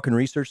actually did fucking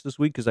research this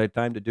week because I had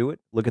time to do it.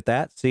 Look at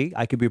that. See,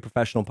 I could be a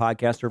professional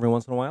podcaster every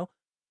once in a while.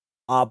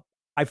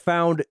 I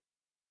found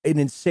an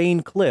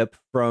insane clip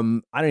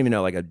from, I don't even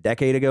know, like a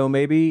decade ago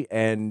maybe,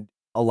 and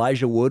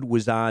Elijah Wood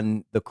was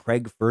on the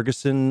Craig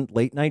Ferguson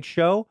late night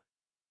show,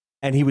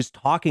 and he was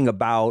talking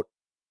about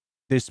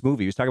this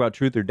movie. He was talking about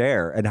Truth or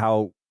Dare and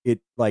how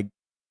it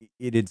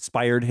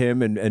inspired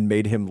him and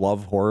made him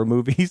love horror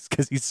movies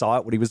because he saw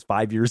it when he was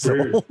 5 years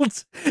Weird.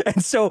 old.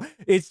 And so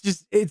it's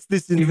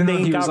this Even though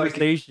insane he was,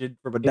 conversation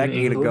from a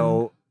decade England?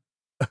 ago.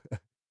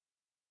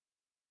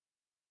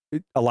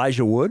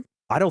 Elijah Wood?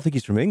 I don't think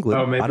he's from England.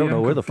 Oh, maybe I don't know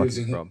I'm where the fuck he's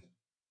confusing from.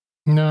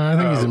 No, I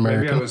think he's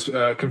American. Maybe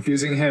I was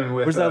confusing him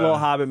with Where's that little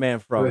Hobbit man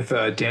from? with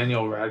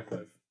Daniel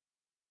Radcliffe.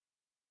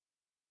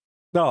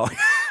 No,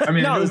 I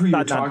mean, I know it's who you're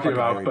not talking fucking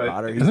about, Harry but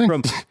Potter. I He's think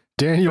from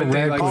Daniel but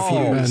they, like,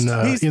 Radcliffe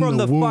fused. he's in from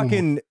the womb.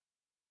 fucking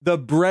the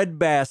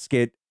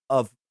breadbasket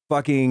of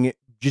fucking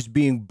just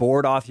being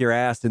bored off your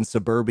ass in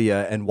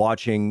suburbia and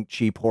watching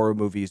cheap horror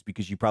movies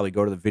because you probably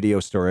go to the video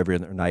store every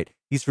other night.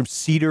 He's from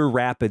Cedar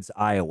Rapids,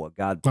 Iowa.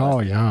 God bless. Oh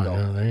him. yeah, So,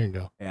 yeah, there you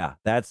go. yeah,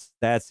 that's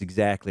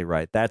exactly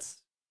right.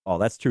 That's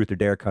Truth or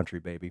Dare country,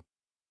 baby.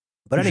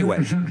 But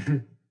anyway,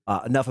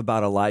 enough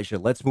about Elijah.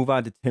 Let's move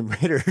on to Tim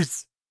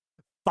Ritter's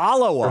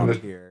follow-up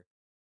here.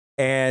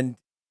 And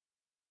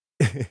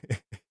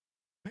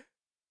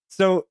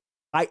so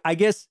I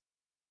guess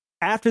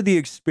after the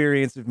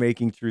experience of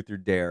making Truth or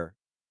Dare,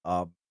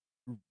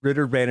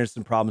 Ritter ran into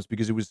some problems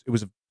because it was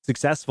a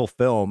successful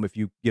film. If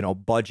you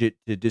budget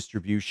to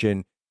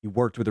distribution, he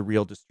worked with a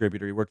real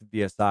distributor. He worked with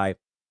VSI,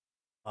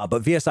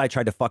 but VSI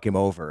tried to fuck him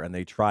over, and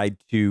they tried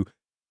to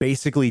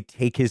basically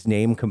take his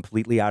name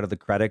completely out of the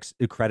credits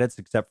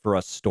except for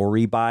a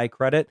story by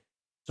credit.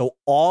 So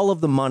all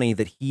of the money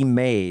that he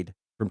made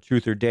from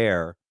Truth or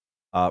Dare,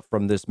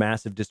 from this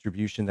massive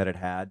distribution that it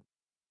had,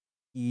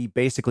 he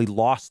basically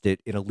lost it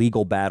in a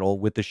legal battle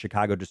with the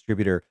Chicago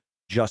distributor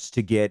just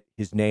to get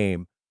his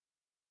name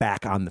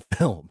back on the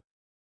film.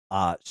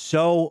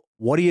 So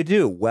what do you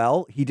do?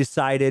 Well, he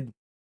decided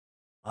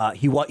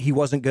he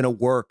wasn't going to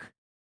work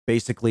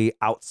basically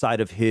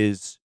outside of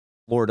his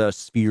Florida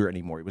sphere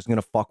anymore. He wasn't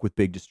going to fuck with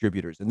big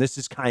distributors. And this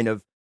is kind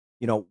of,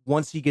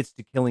 once he gets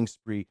to Killing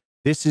Spree,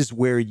 this is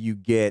where you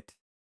get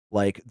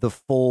like the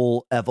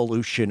full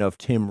evolution of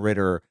Tim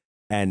Ritter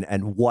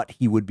and what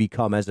he would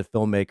become as a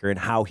filmmaker and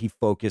how he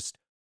focused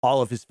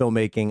all of his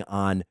filmmaking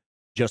on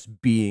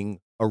just being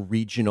a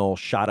regional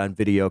shot on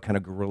video kind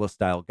of guerrilla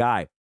style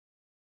guy.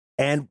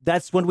 And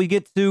that's when we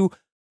get to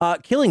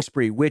Killing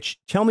Spree, which,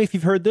 tell me if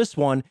you've heard this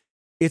one.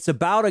 It's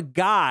about a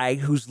guy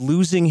who's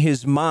losing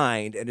his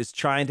mind and is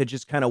trying to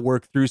just kind of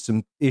work through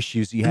some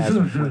issues he has.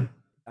 Do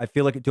I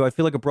feel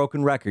like a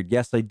broken record?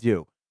 Yes, I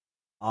do.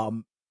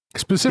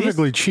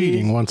 Specifically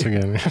cheating once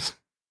again.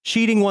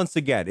 Cheating once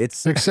again.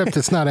 Except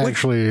it's not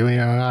actually,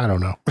 I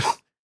don't know.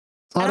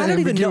 A lot of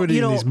ambiguity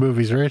in these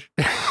movies, right?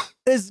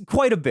 There's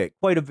quite a bit.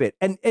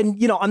 And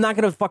I'm not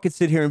going to fucking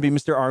sit here and be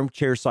Mr.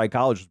 Armchair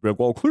Psychologist. Be like,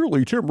 well,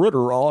 clearly Tim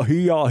Ritter,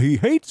 he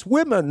hates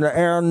women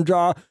and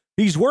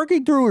he's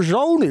working through his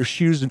own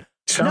issues. And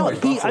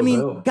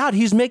God,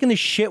 he's making this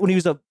shit when he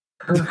was a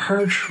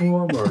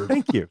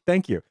Thank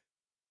you.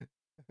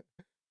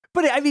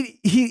 But I mean,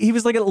 he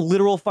was like a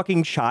literal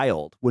fucking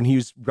child when he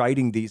was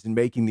writing these and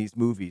making these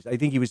movies. I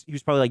think he was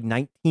probably like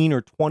 19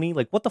 or 20.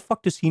 Like, what the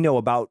fuck does he know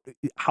about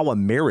how a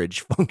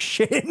marriage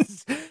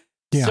functions?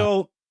 Yeah.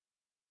 So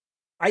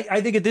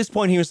I think at this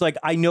point he was like,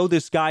 I know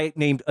this guy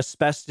named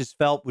Asbestos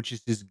Felt, which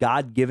is his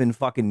God-given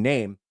fucking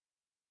name,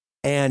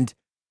 and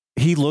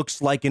he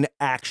looks like an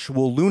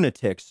actual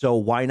lunatic. So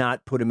why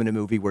not put him in a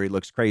movie where he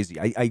looks crazy?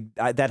 I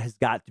that has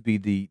got to be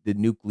the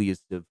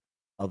nucleus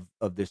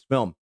of this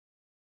film.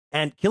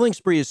 And Killing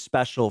Spree is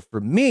special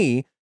for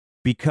me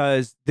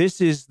because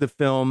this is the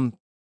film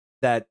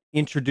that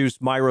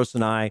introduced Myros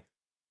and I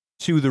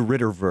to the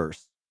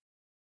Ritterverse.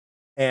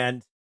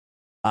 And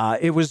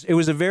it was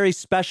a very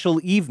special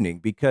evening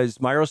because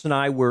Myros and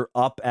I were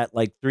up at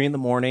like 3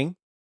 a.m.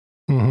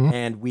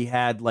 And we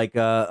had like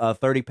a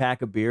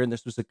 30-pack of beer, and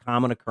this was a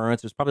common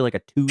occurrence. It was probably like a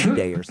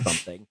Tuesday or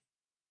something.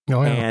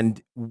 Oh, yeah.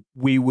 And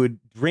we would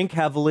drink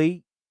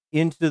heavily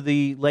into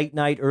the late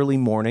night, early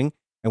morning,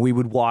 and we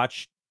would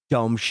watch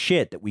dumb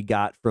shit that we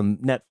got from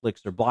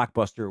Netflix or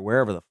Blockbuster or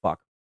wherever the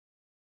fuck.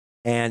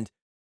 And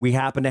we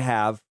happened to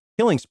have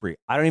Killing Spree.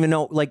 I don't even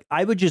know, like,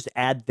 I would just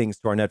add things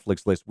to our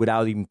Netflix list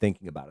without even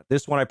thinking about it.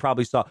 This one I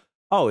probably saw,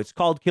 oh, it's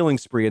called Killing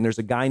Spree, and there's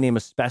a guy named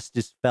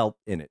Asbestos Felt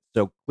in it.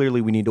 So clearly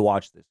we need to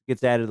watch this. It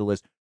gets added to the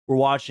list. We're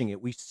watching it.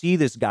 We see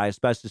this guy,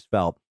 Asbestos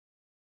Felt,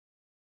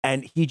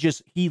 and he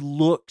is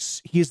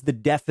the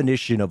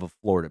definition of a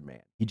Florida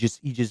man. He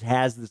just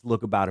has this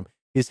look about him.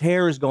 His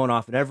hair is going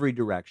off in every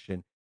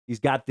direction. He's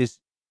got this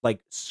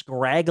like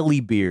scraggly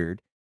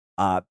beard.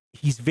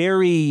 He's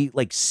very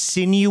like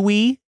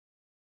sinewy.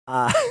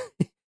 I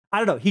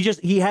don't know.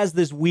 He has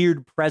this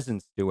weird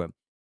presence to him.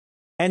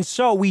 And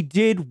so we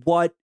did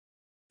what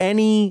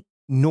any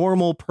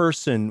normal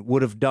person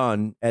would have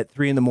done at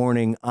 3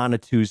 a.m. on a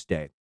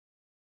Tuesday.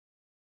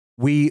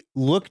 We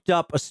looked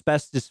up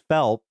asbestos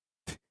felt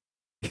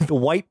in the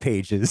white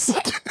pages.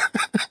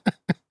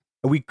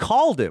 And we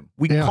called him.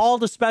 We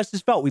called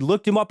asbestos felt. We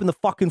looked him up in the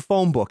fucking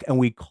phone book and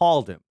we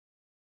called him.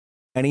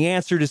 And he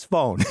answered his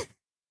phone.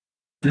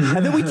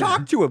 And then we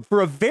talked to him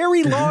for a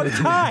very long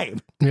time.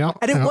 Yeah.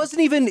 And it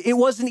wasn't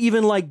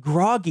even like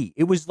groggy.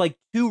 It was like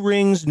 2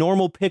 rings,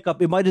 normal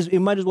pickup. It might as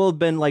well have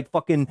been like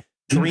fucking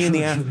 3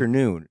 p.m.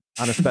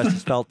 on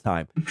asbestos felt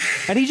time.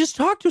 And he just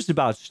talked to us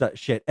about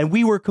shit. And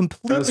we were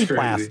completely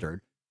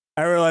plastered.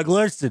 And we're like,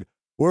 listen,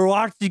 we're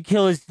watching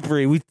Killing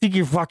Spree. We think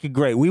you're fucking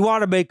great. We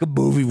want to make a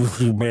movie with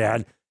you,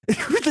 man.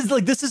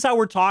 This is how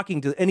we're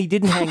talking to, and he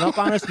didn't hang up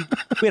on us.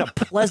 We had a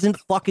pleasant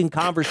fucking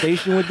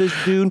conversation with this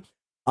dude.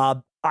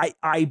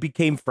 I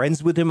became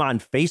friends with him on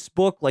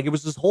Facebook. Like, it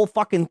was this whole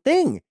fucking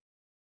thing.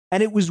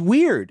 And it was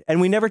weird. And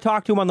we never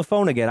talked to him on the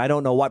phone again. I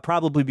don't know why.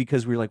 Probably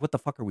because we were like, what the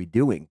fuck are we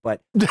doing?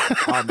 But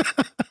but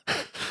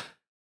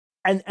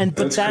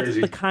that's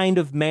the kind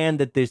of man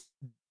that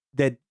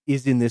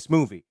is in this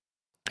movie.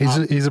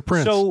 He's a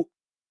prince. So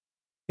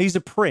he's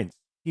a prince.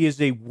 He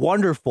is a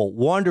wonderful,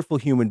 wonderful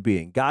human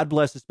being. God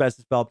bless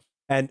Asbestos Felt.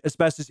 And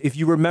Asbestos, if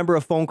you remember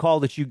a phone call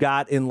that you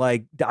got in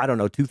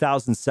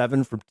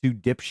 2007 from 2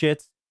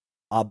 dipshits,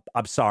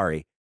 I'm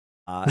sorry.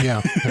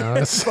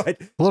 It's a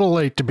little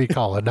late to be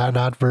calling.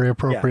 Not very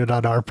appropriate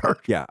on our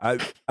part. Yeah,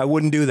 I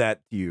wouldn't do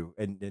that to you.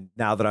 And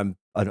now that I'm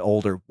an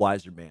older,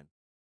 wiser man.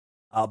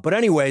 But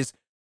anyways,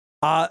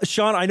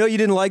 Sean, I know you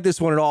didn't like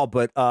this one at all,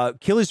 but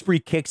Killing Spree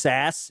kicks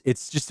ass.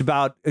 It's just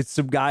about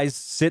some guys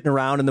sitting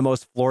around in the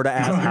most Florida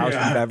ass house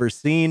you've ever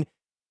seen,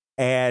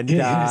 and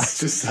it's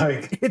just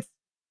like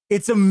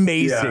it's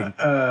amazing.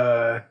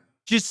 Yeah.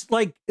 Just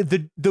like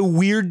the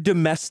weird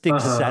domestic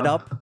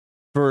setup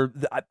for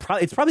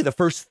it's probably the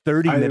first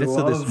 30 minutes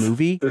of this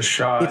movie. The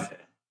shot,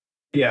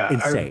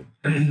 insane.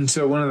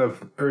 So one of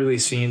the early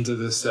scenes of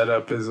this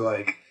setup is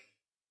like,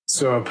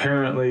 so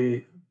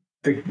apparently.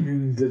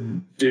 The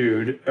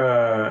dude,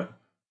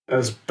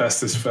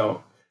 Asbestos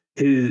Felt,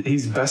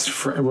 he's best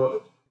friend.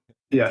 Well,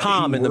 yeah,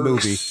 Tom in the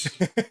movie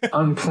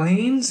on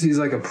planes. He's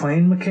like a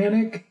plane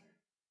mechanic,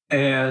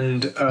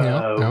 and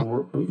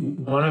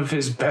one of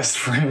his best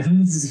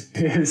friends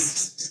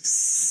is.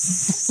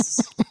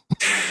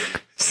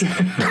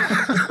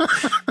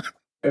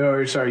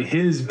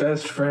 His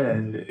best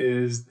friend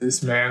is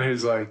this man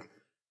who's like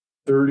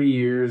 30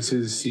 years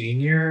his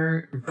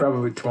senior,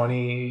 probably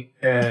 20,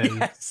 and.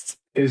 Yes.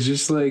 It's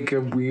just like a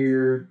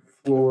weird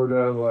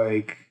Florida,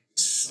 like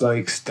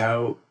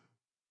stout,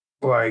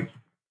 like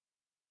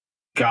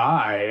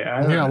guy.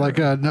 I don't know.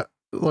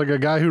 like a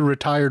guy who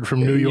retired from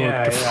New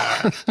York.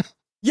 Yeah.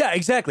 Yeah,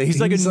 exactly.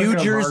 He's like a New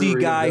Jersey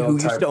guy who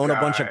used to own a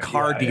bunch of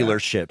car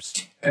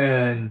dealerships.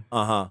 And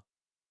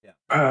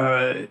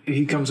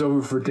he comes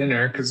over for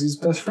dinner because he's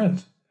best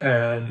friends,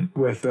 and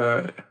with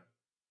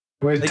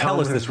they tell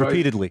us this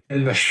repeatedly.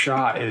 And the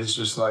shot is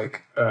just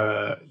like,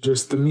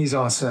 just the mise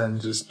en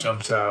scène just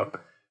jumps out.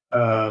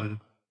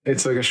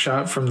 It's like a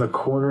shot from the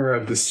corner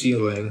of the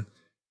ceiling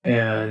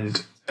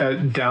and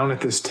down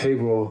at this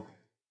table.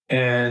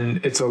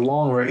 And it's a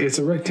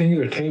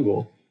rectangular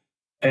table.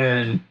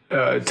 And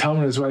Tom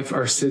and his wife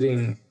are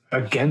sitting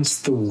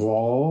against the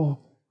wall,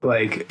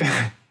 like,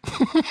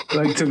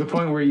 like to the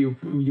point where you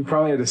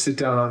probably had to sit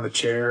down on the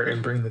chair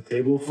and bring the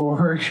table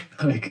forward.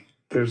 Like,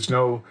 there's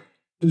no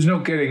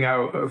getting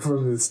out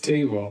from this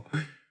table.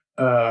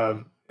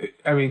 I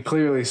mean,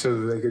 clearly so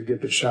that they could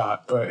get the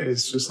shot, but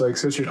it's just like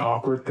such an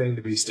awkward thing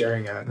to be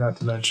staring at, not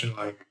to mention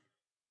like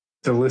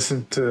to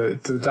listen to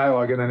the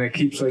dialogue. And then it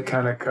keeps like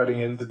kind of cutting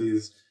into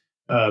these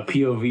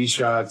POV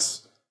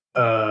shots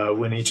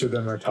when each of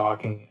them are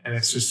talking. And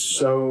it's just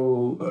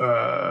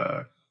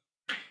so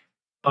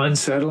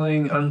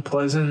unsettling,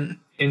 unpleasant,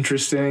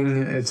 interesting.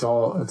 It's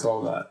all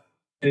that.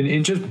 And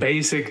in just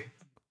basic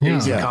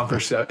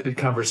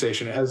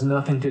conversation. It has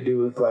nothing to do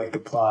with like the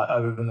plot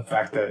other than the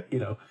fact that,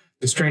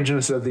 the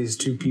strangeness of these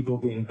 2 people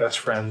being best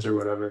friends or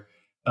whatever.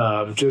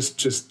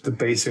 Just the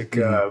basic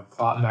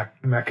plot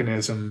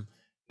mechanism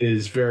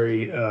is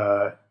very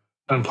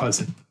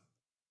unpleasant.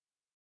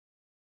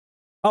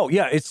 Oh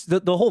yeah, it's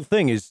the whole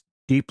thing is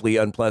deeply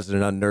unpleasant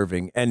and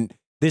unnerving. And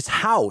this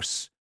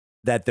house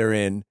that they're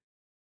in,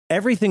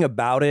 everything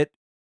about it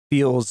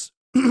feels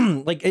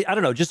like, I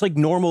don't know, just like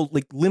normal,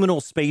 like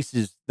liminal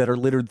spaces that are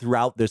littered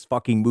throughout this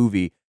fucking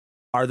movie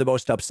are the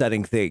most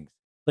upsetting things.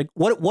 Like,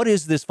 what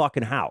is this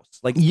fucking house?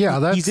 Like,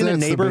 he's in a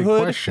neighborhood, the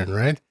big question,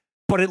 right?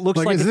 But it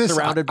looks like it's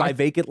surrounded by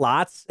vacant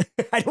lots.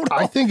 I don't know.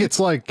 I think it's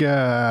like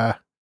a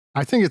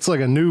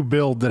new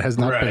build that has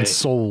not been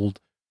sold.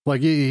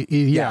 Like,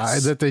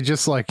 that they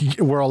just like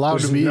were allowed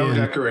to be in.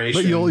 Decoration.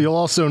 But you'll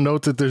also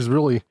note that there's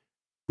really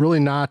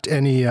not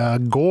any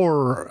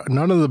gore.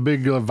 None of the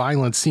big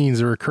violent scenes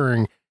are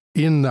occurring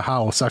in the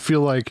house. I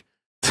feel like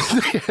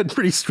they had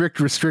pretty strict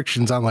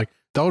restrictions on like,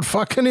 don't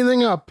fuck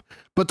anything up.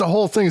 But the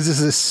whole thing is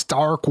this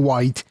stark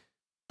white,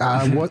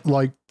 what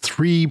like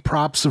 3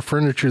 props of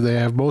furniture they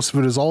have. Most of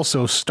it is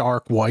also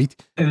stark white.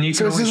 And you can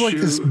so it's only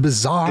like this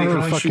bizarre they can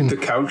only fucking shoot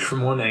the couch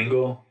from one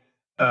angle.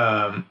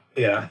 Yeah.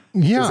 Yeah.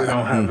 Because they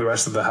don't have the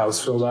rest of the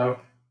house filled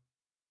out.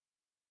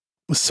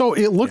 So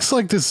it looks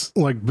like this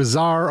like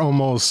bizarre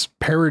almost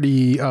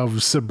parody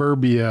of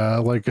Suburbia,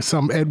 like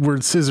some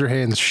Edward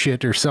Scissorhands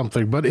shit or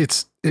something, but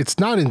it's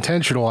not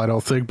intentional, I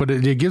don't think, but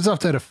it gives off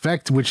that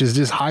effect, which is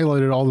just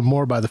highlighted all the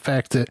more by the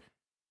fact that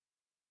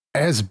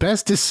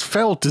Asbestos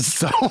Felt is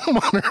the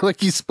homeowner. Like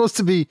he's supposed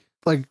to be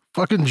like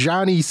fucking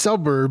Johnny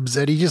Suburbs,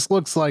 and he just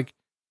looks like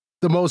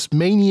the most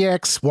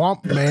maniac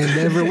swamp man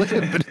to ever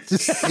live. But it's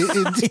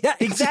just, yeah,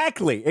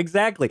 exactly.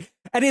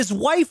 And his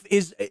wife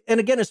is, and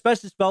again,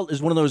 Asbestos Felt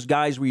is one of those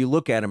guys where you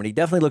look at him and he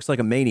definitely looks like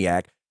a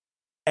maniac,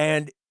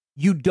 and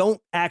you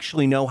don't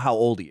actually know how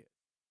old he is.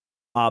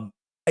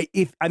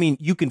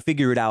 You can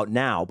figure it out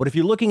now, but if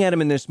you're looking at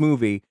him in this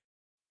movie,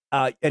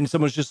 and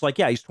someone's just like,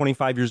 yeah, he's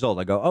 25 years old,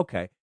 I go,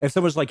 okay. If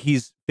someone's like,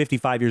 he's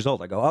 55 years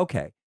old, I go,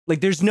 okay.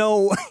 Like, there's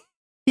no,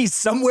 he's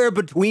somewhere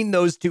between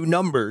those two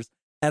numbers,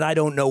 and I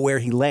don't know where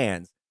he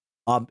lands.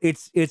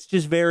 It's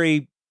just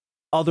very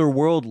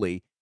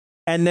otherworldly.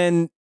 And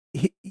then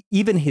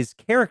even his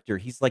character,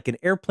 he's like an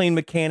airplane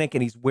mechanic,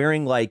 and he's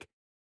wearing like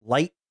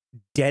light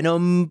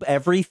denim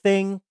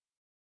everything.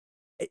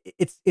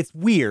 It's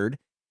weird.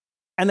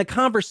 And the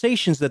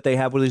conversations that they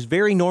have with his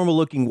very normal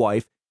looking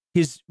wife,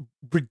 his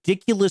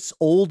ridiculous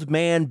old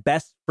man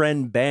best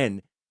friend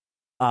Ben,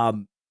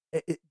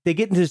 they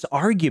get into this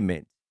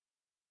argument,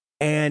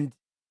 and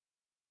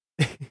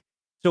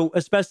so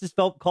Asbestos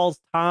Felt calls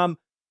Tom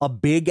a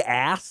big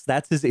ass.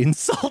 That's his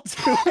insult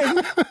to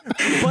him.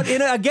 But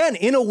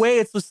in a way,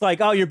 it's just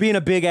like, oh, you're being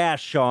a big ass,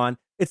 Sean.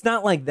 It's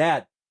not like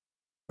that.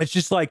 It's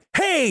just like,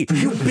 hey,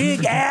 you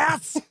big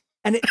ass.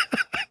 And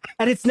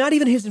it's not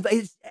even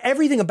it's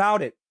everything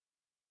about it.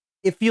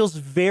 It feels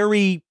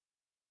very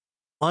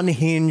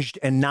unhinged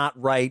and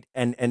not right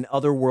and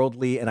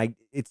otherworldly, and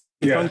it's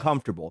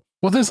uncomfortable.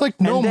 Well, there's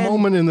like no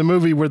moment in the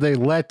movie where they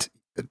let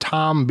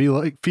Tom be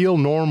like feel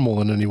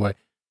normal in any way.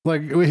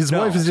 Like his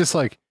wife is just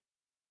like,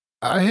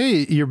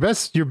 hey, your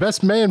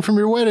best man from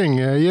your wedding.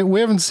 We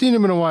haven't seen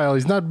him in a while.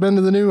 He's not been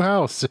to the new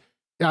house.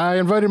 I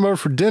invited him over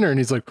for dinner, and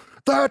he's like,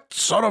 that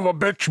son of a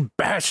bitch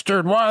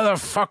bastard. Why the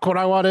fuck would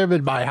I want him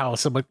in my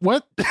house? I'm like,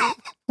 what?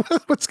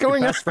 What's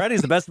going on? Best friend,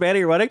 he's the best man at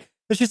your wedding.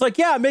 And she's like,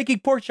 yeah, I'm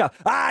making pork chop.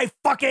 I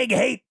fucking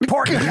hate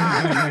pork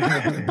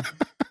chop.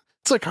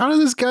 It's like, how did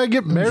this guy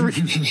get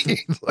married?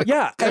 Like,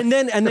 yeah, and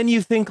then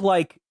you think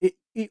like,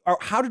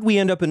 how did we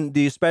end up in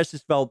the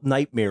Asbestos Felt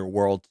nightmare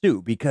world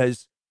too?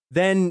 Because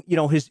then, you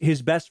know,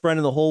 his best friend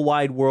in the whole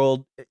wide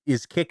world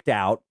is kicked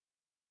out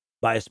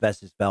by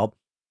Asbestos Felt,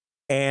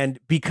 and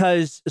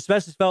because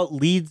Asbestos Felt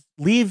leaves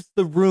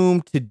the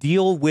room to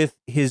deal with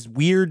his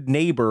weird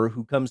neighbor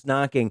who comes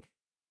knocking,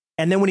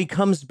 and then when he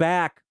comes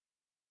back,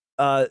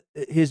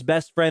 his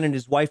best friend and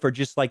his wife are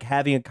just like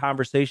having a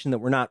conversation that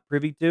we're not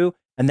privy to.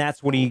 And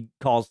that's when he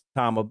calls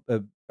Tom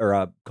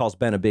calls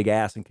Ben a big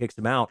ass and kicks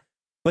him out.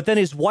 But then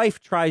his wife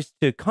tries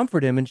to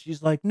comfort him, and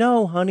she's like,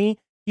 no, honey,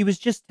 he was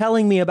just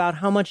telling me about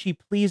how much he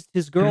pleased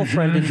his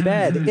girlfriend in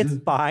bed. It's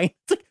fine.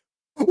 It's like,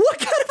 what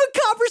kind of a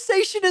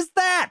conversation is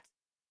that?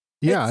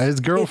 Yeah, his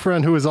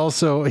girlfriend, who is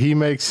also, he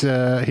makes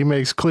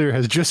clear,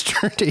 has just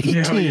turned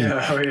 18.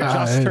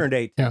 Just turned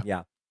 18,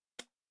 yeah.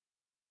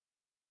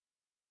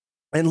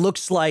 And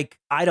looks like,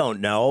 I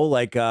don't know,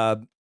 like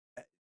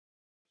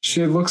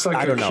she looks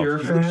like a Cure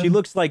fan. She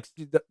looks like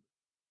I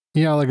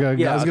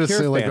was gonna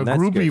say like a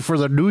groupie good. for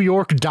the New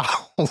York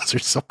Dolls or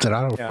something.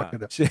 I don't fucking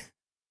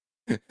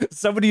know.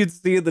 Somebody you'd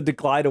see in the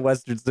decline of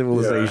Western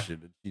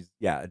civilization.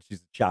 Yeah. And she's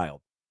a child.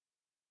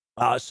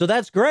 So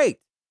that's great.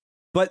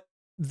 But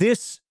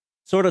this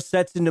sort of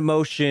sets into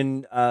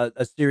motion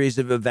a series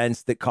of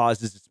events that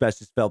causes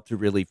Asbestos Felt to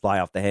really fly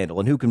off the handle.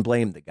 And who can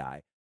blame the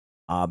guy?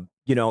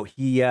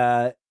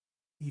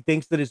 He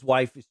thinks that his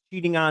wife is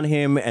cheating on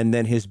him, and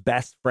then his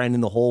best friend in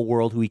the whole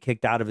world, who he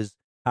kicked out of his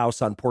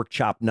house on pork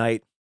chop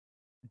night,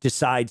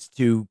 decides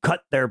to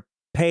cut their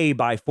pay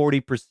by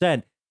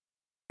 40%.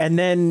 And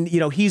then,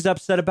 he's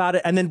upset about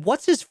it. And then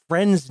what's his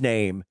friend's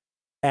name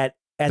at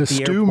the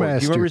Stew airport? Master.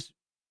 Do you remember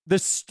the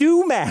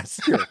Stew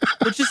Master?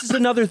 Which this is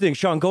another thing,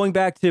 Sean, going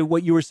back to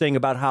what you were saying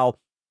about how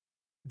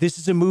this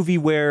is a movie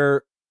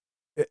where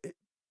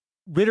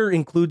Ritter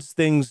includes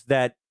things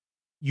that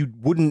you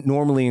wouldn't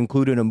normally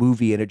include in a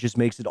movie, and it just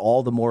makes it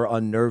all the more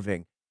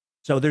unnerving.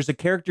 So there's a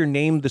character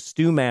named the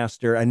Stew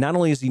Master, and not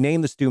only is he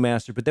named the Stew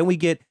Master, but then we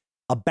get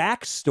a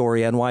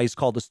backstory on why he's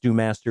called the Stew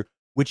Master,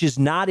 which is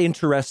not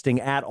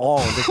interesting at all.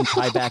 It doesn't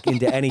tie back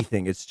into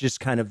anything. It's just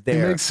kind of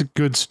there. He makes a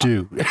good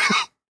stew.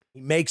 He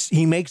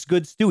makes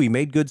good stew. He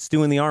made good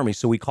stew in the army,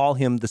 so we call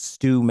him the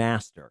Stew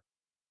Master.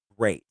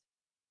 Great.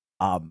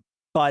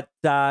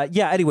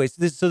 Anyways,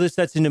 this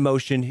sets into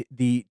motion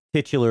the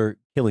titular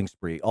killing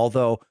spree.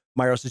 Although,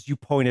 Myros, as you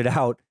pointed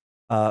out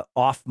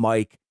off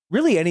mic,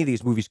 really any of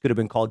these movies could have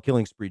been called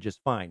Killing Spree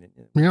just fine.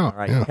 Yeah, all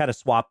right, you kind of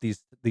swap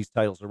these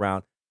titles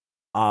around.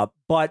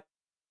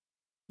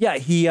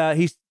 He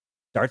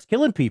starts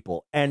killing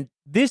people. And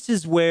this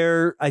is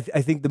where I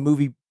think the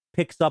movie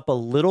picks up a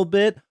little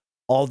bit,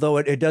 although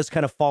it does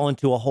kind of fall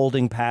into a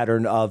holding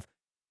pattern of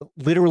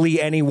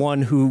literally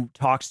anyone who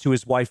talks to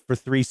his wife for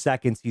 3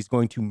 seconds, he's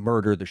going to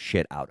murder the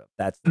shit out of.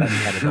 That's kind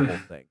of the whole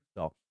thing.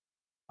 So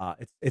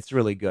it's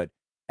really good.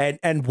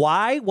 And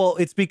why? Well,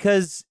 it's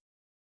because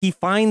he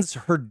finds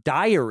her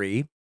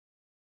diary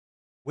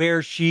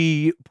where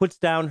she puts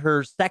down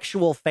her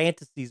sexual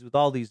fantasies with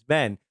all these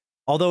men.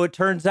 Although it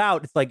turns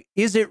out it's like,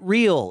 is it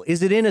real?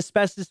 Is it in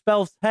Asbestos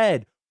Phelps'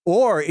 head?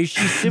 Or is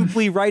she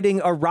simply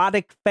writing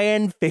erotic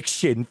fan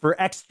fiction for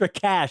extra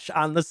cash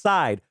on the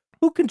side?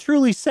 Who can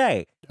truly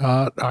say?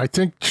 I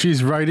think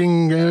she's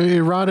writing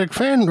erotic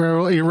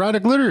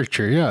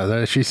literature. Yeah,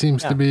 that she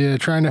seems to be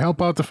trying to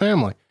help out the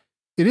family.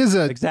 It is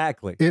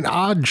exactly an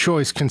odd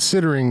choice,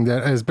 considering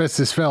that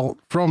Asbestos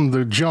Phelps from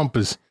the jump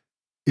is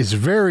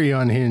very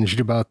unhinged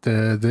about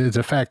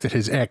the fact that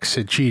his ex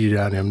had cheated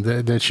on him.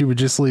 That she would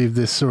just leave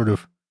this sort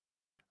of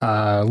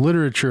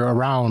literature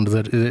around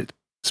that it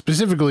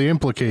specifically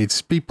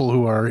implicates people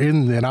who are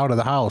in and out of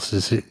the house.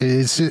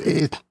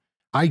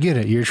 I get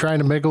it. You're trying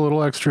to make a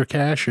little extra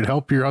cash and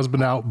help your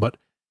husband out, but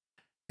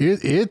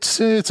it's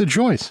a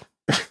choice.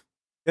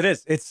 It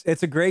is.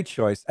 It's a great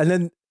choice. And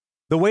then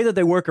the way that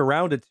they work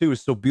around it too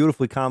is so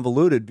beautifully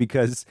convoluted,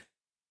 because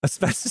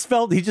Asbestos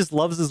Phelps, he just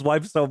loves his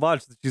wife so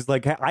much that she's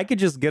like, hey, I could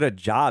just get a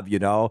job, you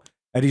know?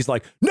 And he's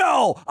like,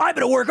 no, I'm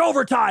going to work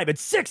overtime and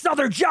 6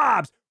 other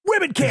jobs.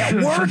 Women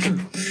can't work.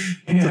 So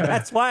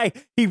that's why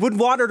he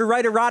wouldn't want her to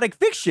write erotic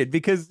fiction,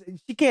 because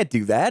she can't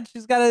do that.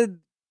 She's got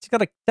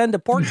to tend a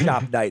pork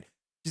chop night.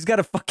 She's got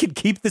to fucking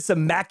keep this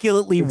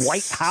immaculately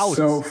white house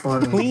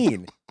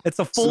clean. It's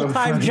a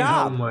full-time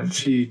job. How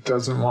much he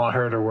doesn't want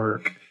her to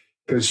work,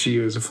 because she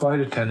was a flight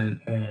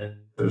attendant, and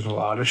there's a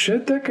lot of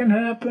shit that can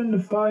happen to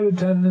flight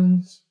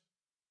attendants.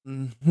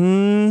 And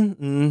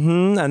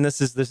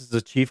this is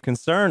a chief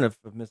concern of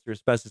Mr.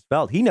 Asbestos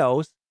Phelps. He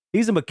knows.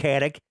 He's a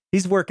mechanic.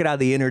 He's working out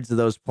the innards of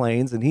those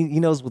planes, and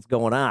he knows what's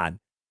going on.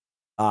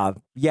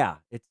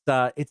 It's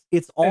all.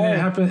 And it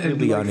happened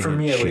really, for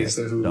me at least,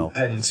 who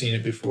hadn't seen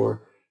it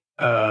before.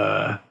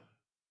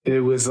 It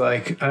was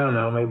like, I don't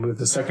know, maybe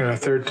the second or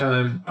third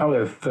time, probably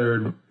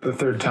the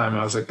third time,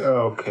 I was like,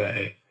 oh,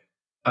 okay.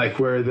 Like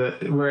where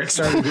it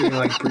started getting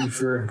like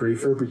briefer and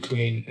briefer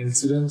between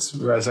incidents,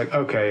 where I was like,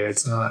 okay,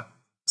 it's not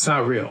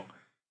real.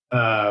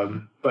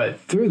 But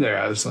through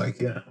there, I was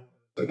like,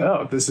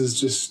 oh, is this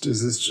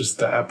just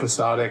the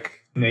episodic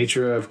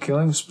nature of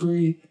Killing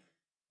Spree?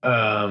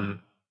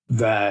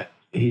 That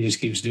he just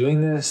keeps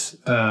doing this.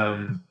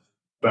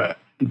 But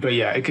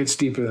yeah, it gets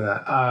deeper than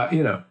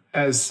that.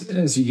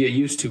 As you get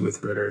used to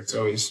with Ritter, it's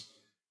always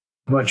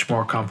much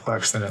more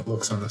complex than it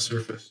looks on the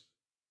surface.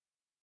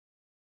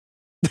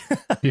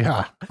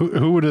 Yeah.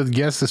 Who would have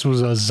guessed this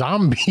was a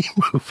zombie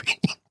movie?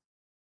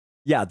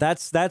 Yeah,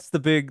 that's the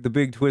big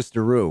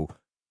twisteroo.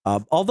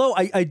 Although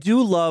I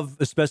do love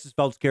Asbestos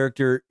Phelps'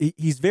 character.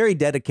 He's very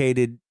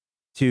dedicated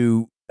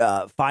to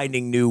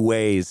finding new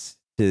ways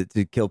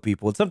to kill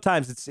people. And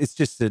sometimes it's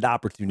just an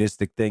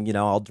opportunistic thing. You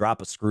know, I'll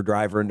drop a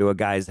screwdriver into a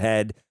guy's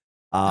head.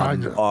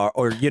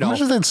 Or you know,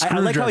 I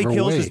like how he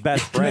kills his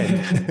best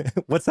friend.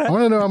 What's that? I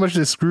want to know how much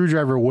the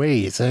screwdriver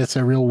weighs. That's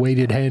a real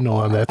weighted handle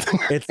on that thing.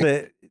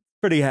 It's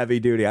pretty heavy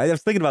duty. I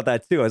was thinking about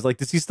that too. I was like,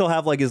 does he still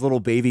have like his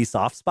little baby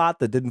soft spot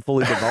that didn't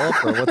fully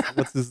develop, or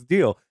what's his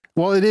deal?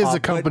 Well, it is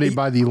accompanied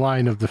by the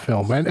line of the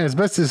film, and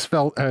Asbestos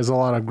Phelps has a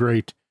lot of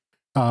great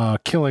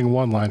killing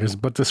one-liners,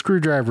 but the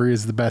screwdriver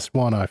is the best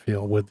one, I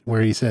feel,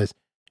 where he says,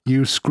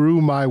 "You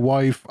screw my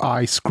wife,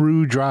 I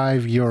screw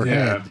drive your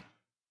head."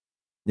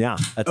 Yeah,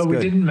 that's good. We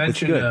didn't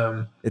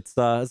mention it's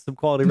some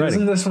quality writing.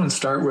 Doesn't this one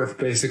start with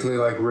basically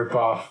like rip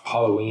off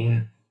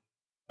Halloween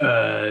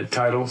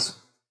titles?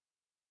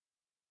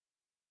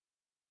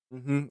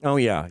 Mm-hmm. Oh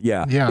yeah.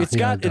 It's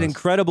got an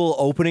incredible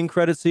opening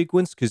credit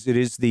sequence, because it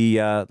is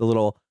the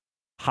little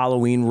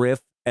Halloween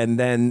riff, and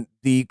then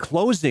the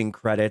closing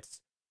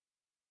credits.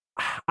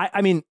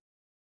 I mean,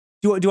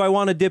 do I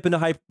want to dip into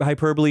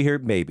hyperbole here?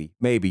 Maybe,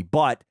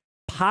 but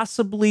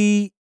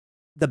possibly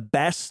the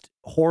best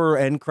horror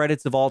end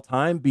credits of all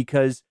time,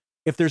 because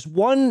if there's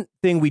one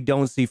thing we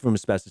don't see from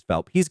Asbestos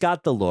Phelps, he's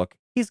got the look,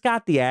 he's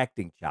got the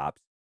acting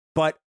chops.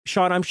 But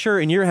Sean, I'm sure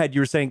in your head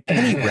you were saying,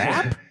 can he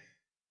rap?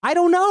 I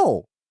don't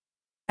know.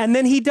 And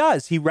then he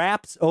does. He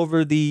raps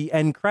over the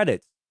end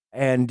credits,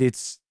 and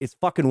it's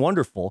fucking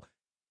wonderful.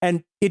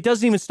 And it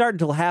doesn't even start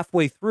until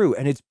halfway through,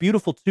 and it's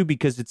beautiful too,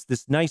 because it's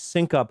this nice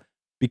sync up.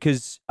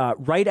 Because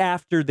right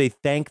after they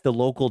thank the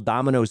local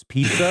Domino's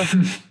Pizza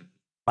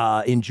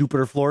in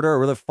Jupiter, Florida, or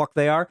where the fuck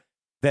they are,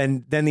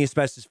 then the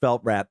Asbestos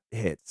Phelps rap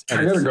hits.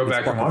 I gotta go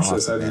back and watch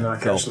this. I did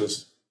not catch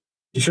this.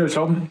 You should have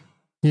told me.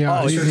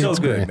 Yeah, it's so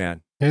good, great.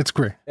 man. It's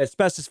great.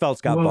 Asbestos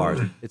Phelps got bars.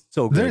 It's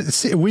so good.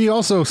 We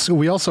also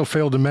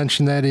failed to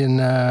mention that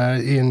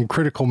in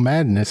Critical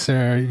Madness,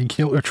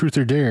 Truth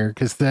or Dare,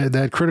 because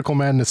that Critical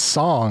Madness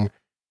song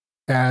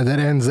that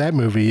ends that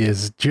movie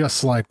is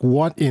just like,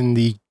 what in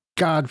the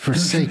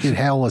godforsaken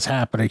hell is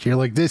happening here?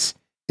 Like this,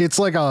 it's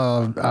like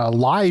a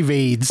Live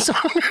Aid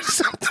song or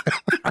something.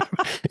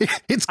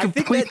 It's I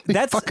think completely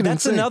that's fucking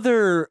insane.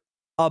 another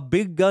a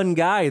big gun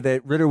guy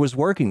that Ritter was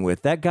working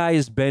with. That guy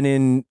has been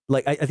in,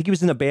 like, I think he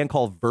was in a band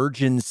called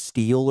Virgin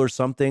Steel or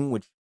something,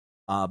 which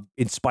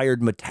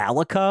inspired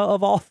Metallica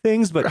of all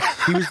things. But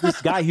he was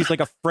this guy. He's like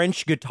a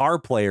French guitar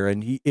player,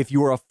 and if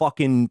you were a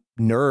fucking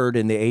nerd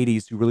in the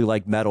 '80s who really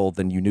liked metal,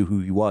 then you knew who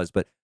he was.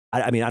 But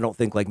I mean, I don't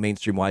think like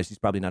mainstream wise, he's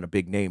probably not a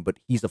big name, but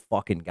he's a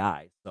fucking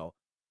guy. So,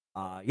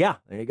 yeah,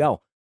 there you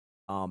go.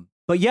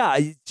 But yeah,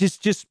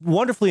 just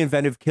wonderfully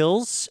inventive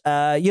kills.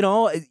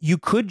 You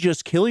could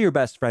just kill your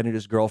best friend and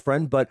his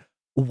girlfriend, but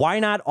why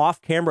not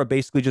off camera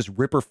basically just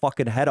rip her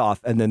fucking head off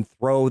and then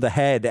throw the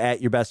head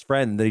at your best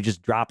friend and then he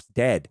just drops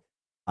dead?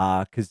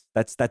 Because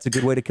that's a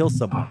good way to kill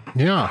someone.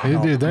 Yeah,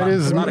 that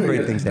is a lot of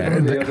great things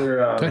happen. The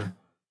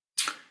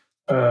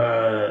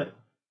other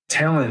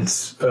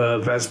talents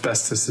of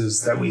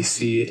asbestos's that we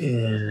see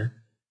in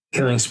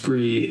Killing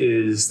Spree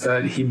is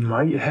that he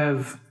might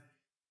have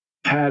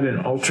had an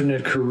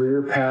alternate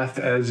career path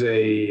as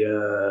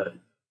a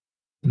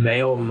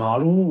male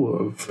model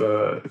of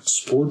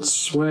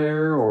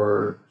sportswear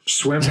or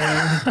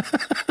swimwear.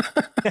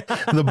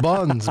 The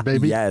buns,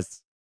 baby.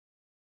 Yes.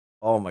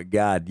 Oh my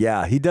God.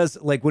 Yeah. He does,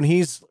 like when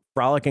he's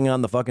frolicking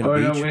on the fucking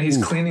beach. No, when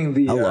he's cleaning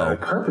the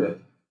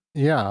carpet.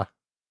 Yeah.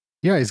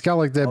 Yeah, he's got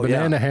like that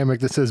banana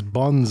hammock that says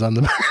buns on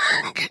the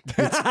back.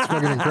 It's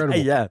fucking incredible.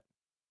 Yeah.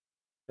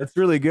 That's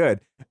really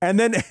good. And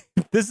then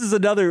this is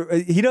another,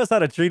 he knows how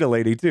to treat a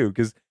lady too,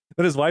 because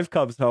when his wife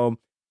comes home,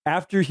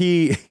 after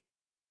he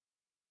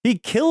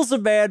kills a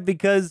man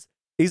because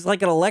he's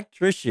like an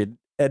electrician,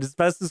 and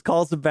Asbestos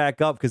calls him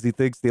back up because he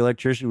thinks the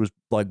electrician was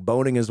like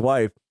boning his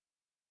wife.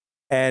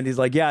 And he's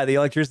like, yeah, the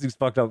electricity's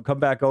fucked up. Come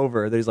back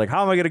over. And he's like,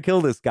 how am I going to kill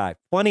this guy?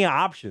 Plenty of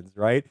options,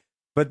 right?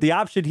 But the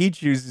option he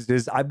chooses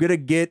is I'm going to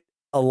get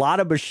a lot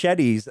of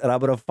machetes and I'm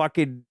going to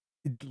fucking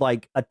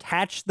like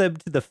attach them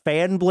to the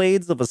fan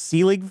blades of a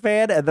ceiling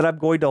fan. And then I'm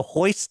going to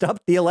hoist up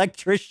the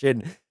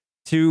electrician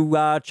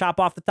to chop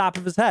off the top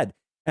of his head.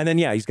 And then,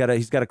 yeah, he's got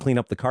to clean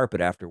up the carpet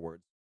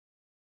afterwards.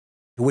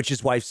 To which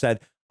his wife said,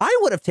 I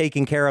would have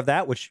taken care of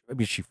that, which, I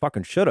mean, she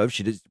fucking should have.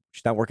 She's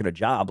not working a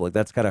job. Like,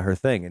 that's kind of her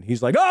thing. And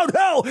he's like, oh,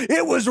 no,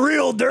 it was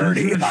real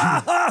dirty.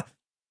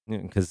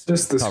 Because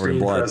just the screen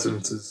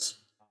presence is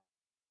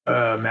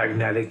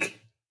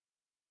magnetic.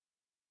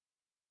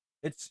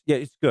 It's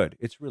good.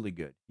 It's really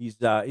good. He's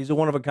a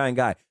one-of-a-kind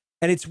guy.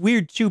 And it's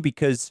weird, too,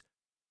 because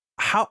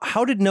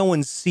how did no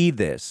one see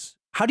this?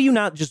 How do you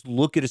not just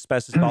look at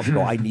Asbestos Pulp and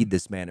go, I need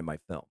this man in my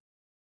film?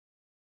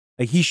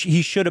 Like, he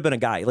should have been a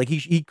guy. Like,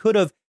 he could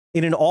have,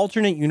 in an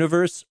alternate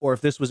universe, or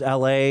if this was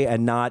L.A.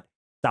 and not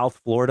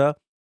South Florida,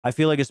 I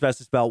feel like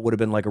Asbestos Belt would have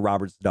been like a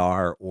Robert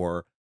Starr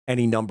or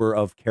any number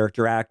of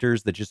character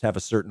actors that just have a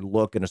certain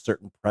look and a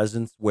certain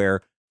presence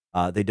where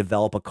they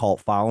develop a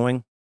cult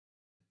following.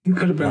 You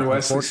could have been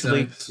Wesley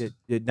Snipes.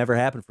 It never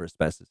happened for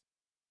Asbestos.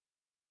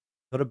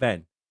 Could have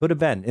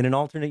been in an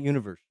alternate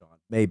universe, Sean.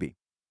 Maybe.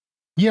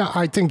 Yeah,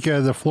 I think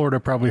the Florida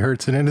probably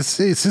hurts it, and it's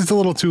just a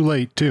little too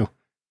late too.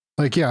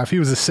 Like, yeah, if he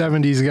was a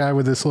 '70s guy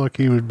with this look,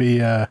 he would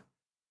be.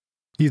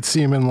 You'd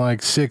see him in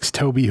like 6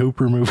 Toby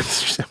Hooper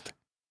movies or something.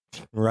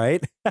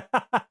 Right?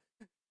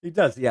 He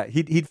does. Yeah,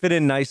 he'd fit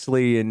in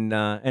nicely in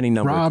any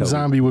number. Rob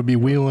Zombie would be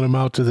wheeling him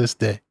out to this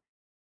day.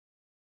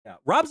 Yeah,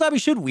 Rob Zombie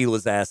should wheel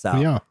his ass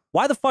out. Yeah.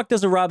 Why the fuck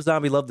doesn't Rob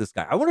Zombie love this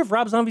guy? I wonder if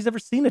Rob Zombie's ever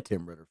seen a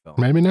Tim Ritter film.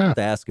 Maybe not. I have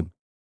to ask him.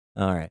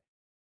 All right.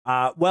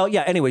 Well,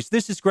 yeah. Anyways,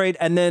 this is great,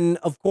 and then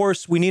of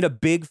course we need a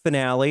big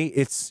finale.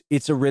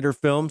 It's a Ritter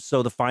film,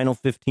 so the final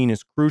 15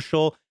 is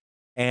crucial.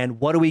 And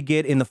what do we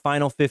get in the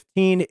final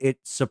 15?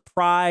 It's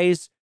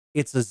surprise.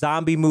 It's a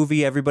zombie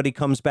movie. Everybody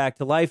comes back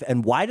to life.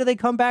 And why do they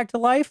come back to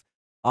life?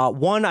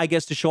 One, I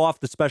guess, to show off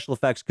the special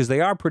effects, because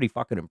they are pretty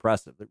fucking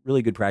impressive. They're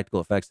really good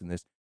practical effects in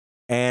this.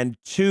 And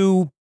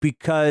two,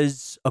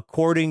 because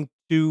according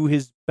to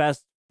his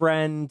best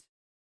friend,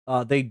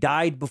 they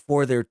died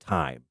before their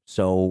time.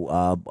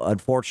 So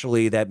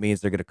unfortunately, that means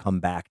they're going to come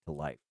back to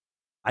life.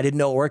 I didn't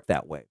know it worked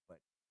that way. But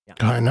yeah.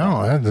 I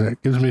know.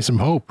 That gives me some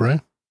hope,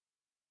 right?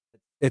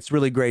 It's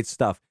really great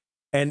stuff.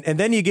 And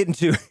then you get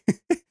into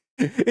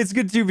it's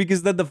good too,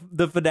 because then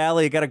the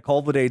finale kind of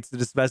culminates to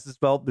Asbestos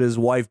Belt and his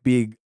wife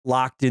being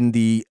locked in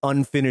the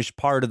unfinished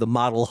part of the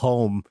model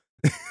home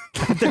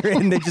that they're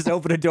in. They just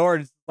open a door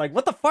and it's like,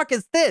 what the fuck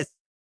is this?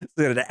 Is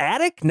it an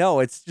attic?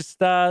 No, it's just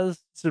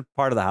it's a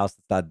part of the house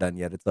that's not done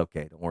yet. It's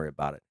okay. Don't worry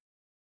about it.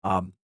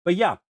 But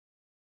yeah,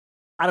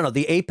 I don't know.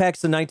 The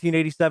apex of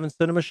 1987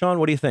 cinema, Sean,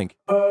 what do you think?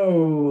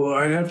 Oh,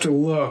 I'd have to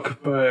look,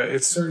 but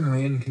it's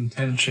certainly in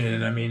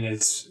contention. I mean,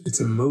 it's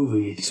a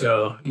movie,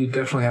 so you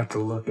definitely have to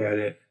look at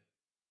it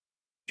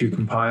if you're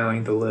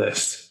compiling the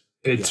list.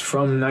 It's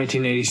from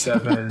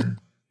 1987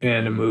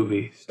 and a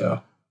movie,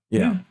 so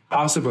yeah,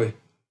 possibly.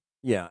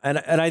 Yeah, and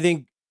I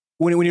think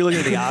when you're looking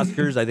at the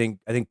Oscars, I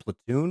think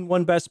Platoon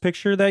won Best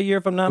Picture that year,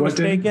 if I'm not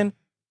mistaken.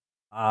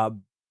 I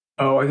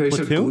thought you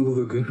said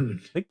Blue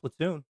Lagoon. I think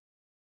Platoon.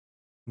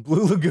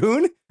 Blue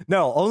Lagoon?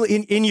 No, only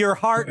in your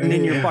heart and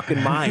in your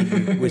fucking mind,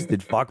 you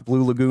twisted fuck.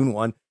 Blue Lagoon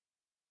won.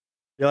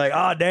 You're like,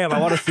 oh damn, I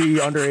want to see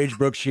underage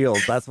Brooke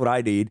Shields. That's what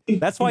I need.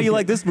 That's why you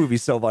like this movie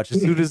so much.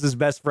 As soon as his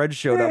best friend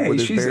showed up Hey, with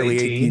his she's barely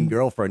 18. 18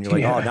 girlfriend, you're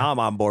like, Yeah. oh, now I'm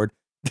on board.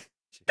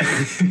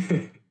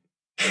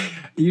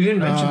 You didn't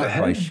mention the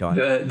head, Christ, Sean.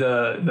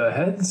 the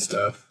head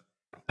stuff.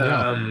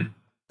 Yeah.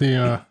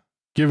 The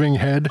giving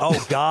head.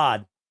 Oh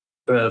God.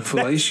 The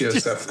fellatio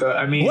just- stuff.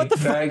 I mean, what the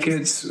that fuck?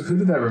 gets. Who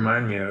did that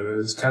remind me of? It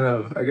was kind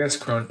of, I guess,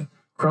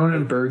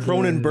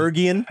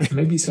 Cronenbergian.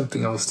 Maybe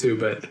something else too,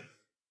 but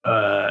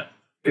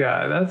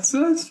yeah, that's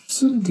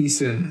some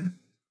decent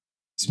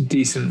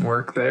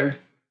work there.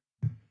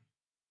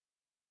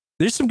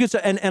 There's some good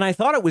stuff, and I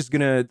thought it was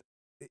gonna.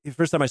 The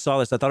first time I saw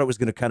this, I thought it was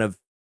gonna kind of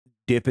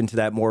dip into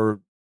that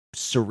more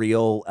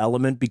surreal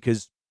element,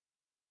 because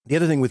the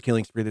other thing with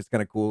Killing Spree that's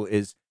kind of cool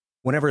is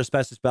whenever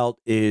Asbestos Belt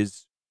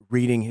is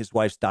reading his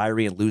wife's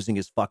diary and losing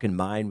his fucking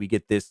mind, we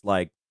get this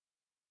like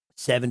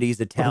 70s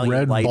Italian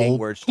red lighting bulb.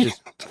 where it's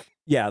just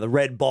yeah, the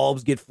red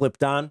bulbs get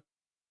flipped on.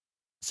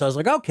 So I was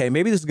like, okay,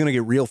 maybe this is gonna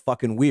get real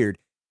fucking weird.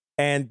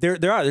 And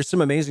there's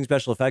some amazing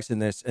special effects in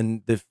this,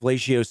 and the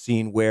fellatio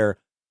scene where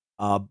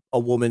a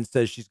woman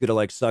says she's gonna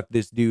like suck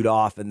this dude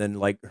off, and then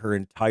like her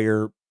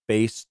entire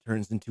face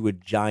turns into a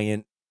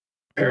giant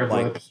Pair of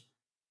like lips.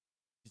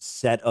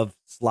 set of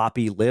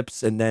sloppy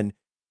lips, and then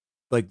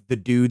like the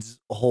dude's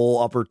whole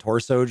upper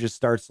torso just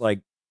starts like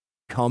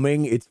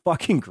coming. It's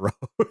fucking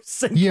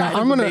gross. and Yeah, kind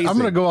of I'm gonna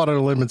amazing. go out on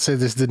a limb and say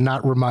this did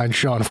not remind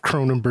Sean of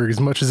Cronenberg as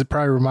much as it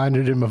probably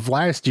reminded him of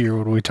last year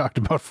when we talked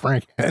about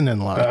Frank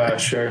Henenlotter.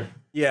 Sure.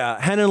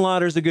 Yeah,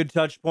 Henenlotter's a good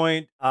touch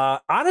point.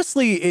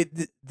 Honestly,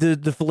 the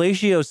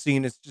fellatio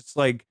scene is just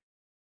like,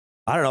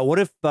 I don't know. What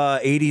if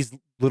 80s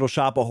Little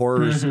Shop of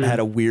Horrors Mhm. had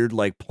a weird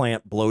like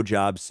plant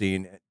blowjob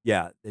scene?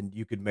 Yeah, then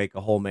you could make a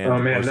whole man. Oh,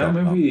 to man, blow that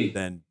something up. movie-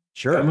 Then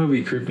sure. That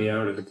movie creeped me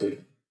out as a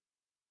kid.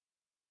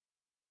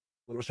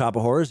 Little Shop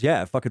of Horrors,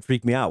 yeah, it fucking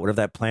freaked me out. What if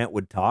that plant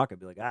would talk? I'd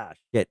be like, ah,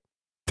 shit.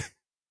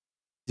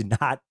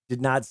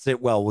 did not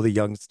sit well with a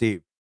young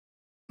Steve.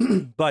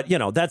 But you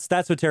know, that's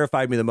what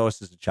terrified me the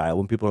most as a child.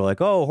 When people are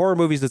like, "Oh, horror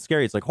movies that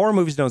scary," it's like horror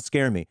movies don't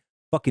scare me.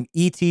 Fucking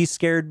E.T.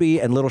 scared me,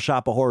 and Little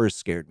Shop of Horrors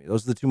scared me.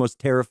 Those are the two most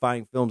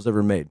terrifying films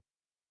ever made.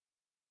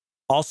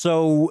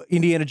 Also,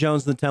 Indiana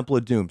Jones and the Temple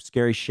of Doom,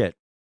 scary shit.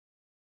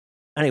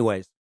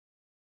 Anyways,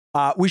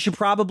 we should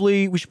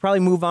probably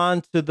move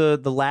on to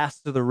the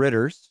last of the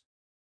Ritters.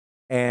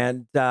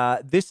 And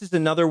this is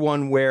another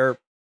one where,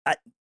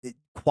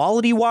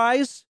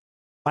 quality-wise,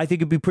 I think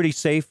it'd be pretty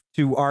safe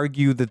to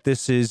argue that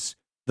this is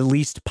the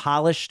least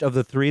polished of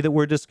the three that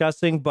we're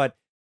discussing. But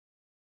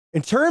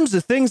in terms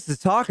of things to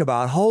talk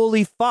about,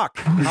 holy fuck,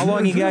 how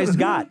long you guys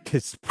got?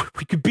 Because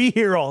we could be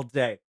here all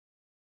day.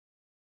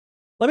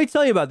 Let me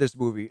tell you about this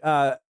movie.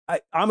 I'm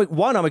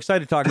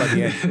excited to talk about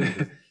the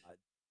end.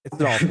 It's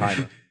an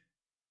all-timer.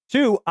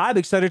 Two, I'm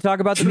excited to talk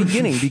about the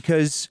beginning,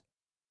 because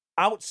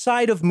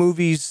outside of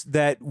movies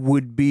that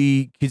would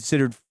be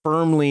considered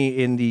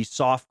firmly in the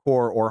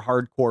softcore or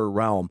hardcore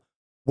realm,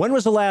 when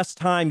was the last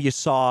time you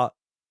saw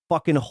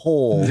fucking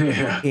hole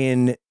Yeah.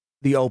 in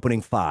the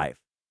opening 5?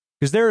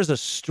 Because there is a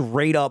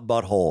straight up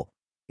butthole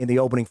in the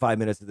opening 5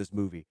 minutes of this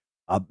movie.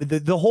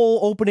 The whole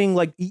opening,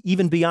 like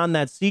even beyond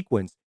that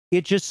sequence,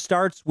 it just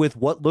starts with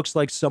what looks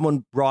like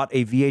someone brought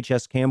a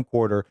VHS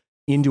camcorder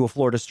into a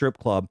Florida strip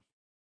club.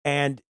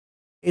 And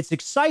it's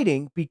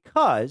exciting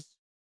because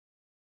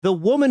the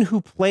woman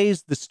who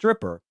plays the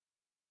stripper,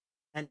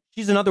 and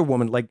she's another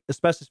woman, like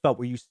Asbestos Belt,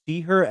 where you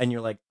see her and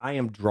you're like, I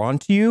am drawn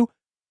to you.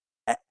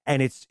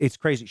 And it's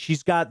crazy.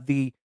 She's got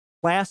the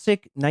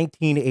classic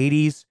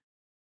 1980s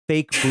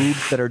fake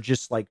boobs that are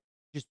just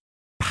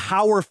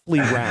powerfully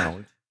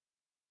round.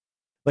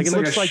 Like It's it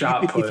like looks a like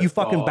shot if you put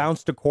fucking ball.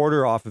 bounced a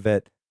quarter off of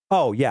it.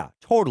 Oh yeah,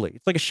 totally.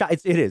 It's like a shot.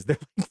 It is. They're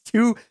like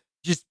too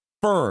just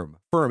firm.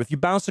 If you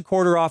bounce a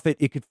quarter off it,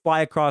 it could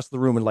fly across the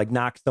room and like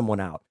knock someone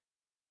out.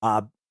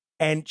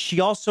 And she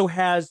also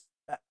has,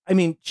 I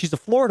mean, she's a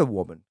Florida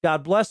woman.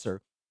 God bless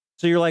her.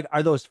 So you're like,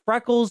 are those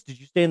freckles? Did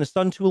you stay in the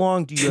sun too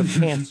long? Do you have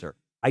cancer?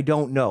 I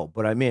don't know,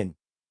 but I'm in.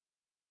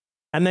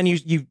 And then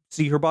you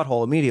see her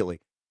butthole immediately.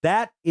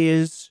 That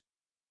is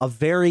a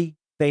very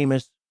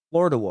famous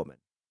Florida woman,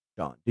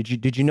 John.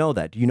 Did you know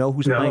that? Do you know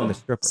who's playing the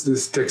stripper? Is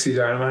this Dixie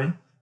Dynamite?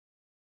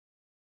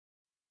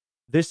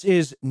 This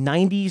is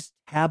 90s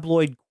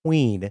tabloid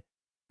queen,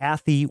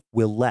 Kathy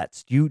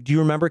Willette. Do you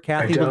remember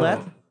Kathy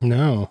Willette?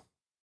 No.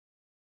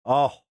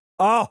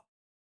 Oh,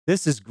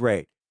 this is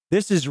great.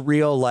 This is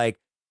real, like,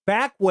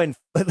 back when,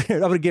 I'm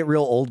going to get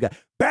real old guy.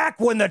 Back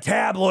when the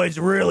tabloids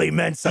really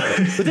meant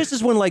something. But this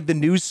is when, like, the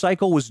news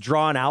cycle was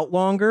drawn out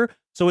longer.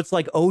 So it's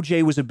like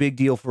OJ was a big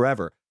deal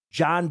forever.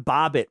 John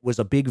Bobbitt was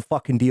a big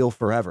fucking deal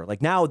forever.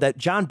 Like, now that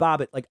John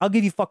Bobbitt, like, I'll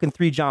give you fucking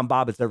 3 John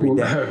Bobbitts every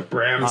day.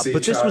 Ramsey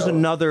But this was child.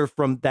 another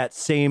from that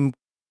same,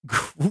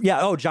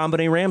 John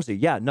Benet Ramsey.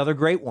 Yeah, another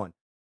great one.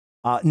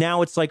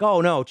 Now it's like,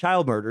 oh no,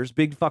 child murders,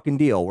 big fucking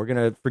deal. We're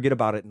going to forget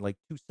about it in like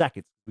 2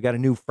 seconds. We got a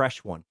new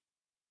fresh one.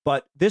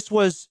 But this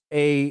was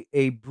a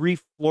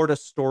brief Florida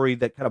story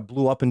that kind of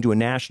blew up into a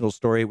national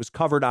story. It was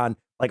covered on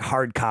like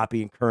Hard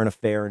Copy and Current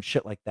Affair and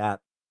shit like that.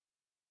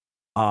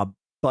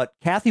 But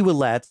Kathy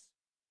Willette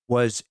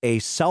was a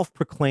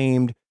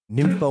self-proclaimed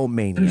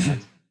nymphomaniac.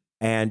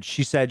 And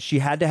she said she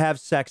had to have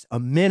sex a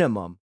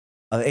minimum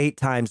of 8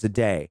 times a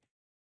day.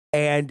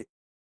 And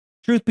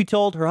truth be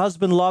told, her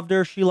husband loved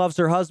her. She loves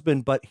her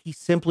husband, but he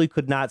simply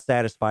could not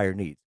satisfy her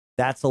needs.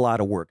 That's a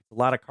lot of work. It's a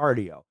lot of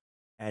cardio.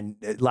 And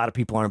a lot of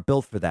people aren't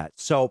built for that.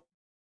 So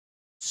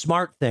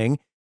smart thing,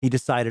 he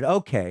decided,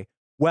 okay,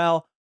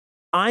 well,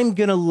 I'm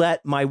going to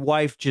let my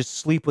wife just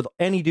sleep with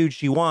any dude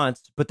she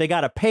wants, but they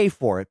got to pay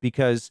for it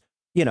because,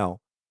 you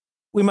know,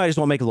 we might as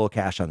well make a little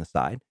cash on the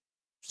side.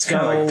 It's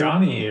kind of like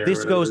Donnie.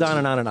 This goes on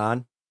and on and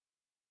on.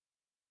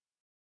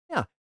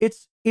 Yeah,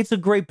 it's a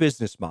great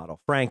business model,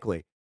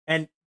 frankly.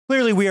 And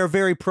clearly we are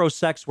very pro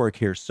sex work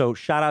here. So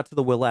shout out to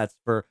the Willettes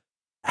for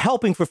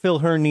helping fulfill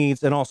her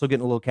needs and also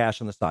getting a little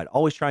cash on the side.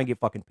 Always try and get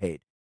fucking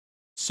paid.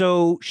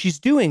 So she's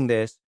doing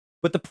this.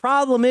 But the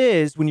problem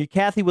is when you're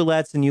Kathy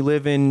Willettes and you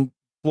live in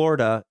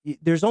Florida,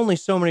 there's only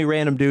so many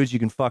random dudes you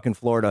can fuck in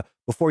Florida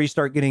before you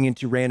start getting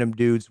into random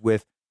dudes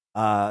with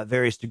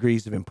various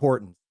degrees of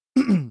importance.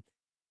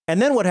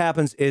 And then what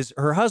happens is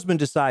her husband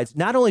decides,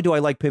 not only do I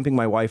like pimping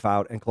my wife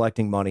out and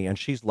collecting money, and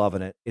she's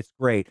loving it, it's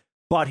great,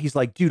 but he's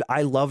like, dude,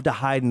 I love to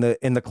hide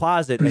in the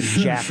closet and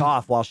jack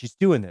off while she's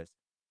doing this.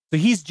 So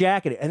he's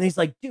jacking it, and he's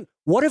like, dude,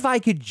 what if I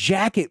could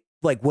jack it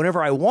like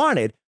whenever I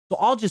wanted? So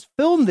I'll just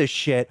film this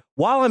shit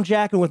while I'm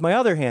jacking with my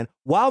other hand,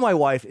 while my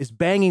wife is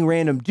banging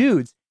random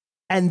dudes.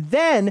 And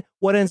then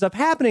what ends up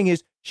happening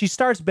is she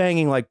starts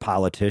banging like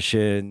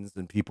politicians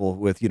and people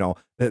with, you know,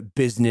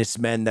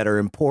 businessmen that are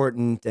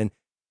important.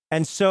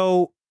 And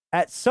so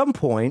at some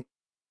point,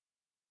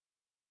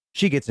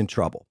 she gets in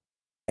trouble.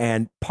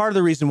 And part of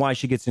the reason why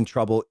she gets in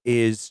trouble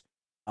is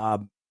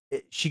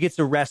she gets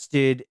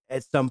arrested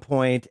at some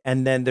point,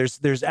 and then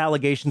there's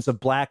allegations of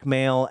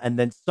blackmail, and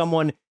then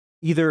someone,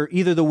 either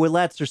the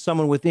Willettes or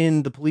someone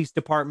within the police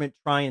department,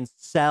 try and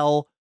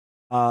sell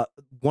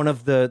one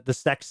of the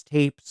sex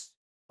tapes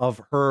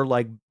of her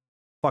like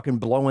fucking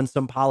blowing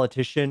some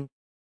politician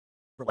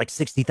for like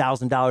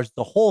 $60,000.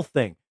 The whole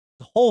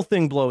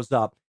thing blows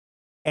up.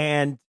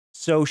 And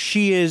so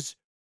she is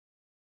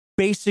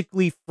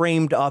basically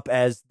framed up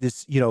as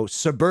this, you know,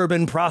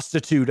 suburban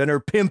prostitute and her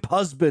pimp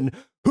husband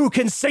who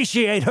can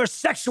satiate her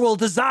sexual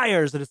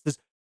desires. And it's this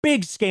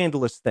big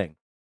scandalous thing.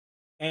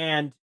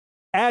 And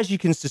as you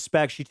can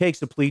suspect, she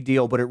takes a plea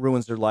deal, but it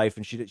ruins her life.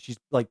 And she's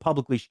like,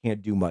 publicly, she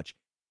can't do much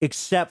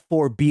except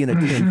for be in a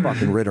Tim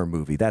fucking Ritter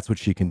movie. That's what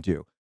she can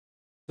do.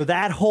 So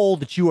that hole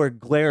that you are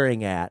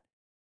glaring at,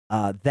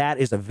 that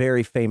is a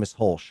very famous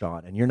hole,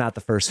 Sean, and you're not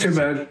the first. It's too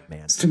bad,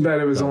 man. It's too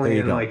bad it was so only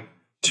in like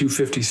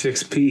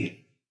 256p.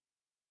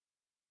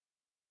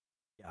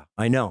 Yeah,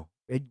 I know.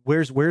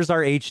 Where's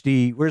our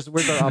HD? Where's our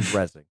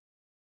up-resing?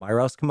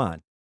 Myros, come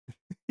on.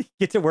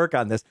 Get to work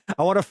on this.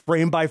 I want a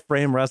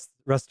frame-by-frame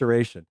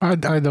restoration. I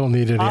don't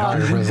need any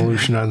higher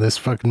resolution on this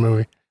fucking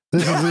movie.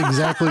 This is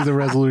exactly the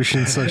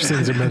resolution such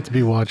things are meant to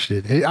be watched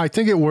in. I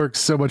think it works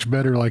so much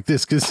better like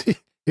this because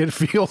it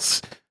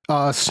feels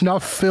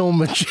snuff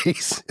film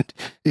adjacent.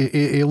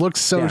 It looks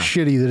so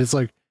shitty that it's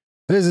like,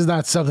 this is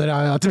not something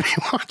I ought to be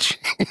watching.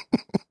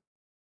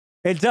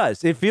 It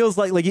does. It feels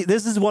like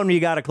this is one where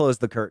you got to close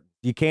the curtain.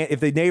 You can't, if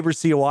the neighbors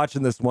see you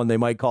watching this one, they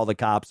might call the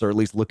cops or at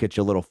least look at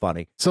you a little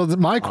funny. So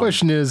my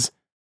question is,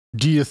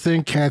 do you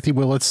think Kathy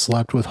Willett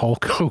slept with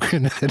Hulk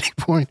Hogan at any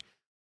point?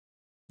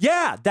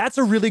 Yeah, that's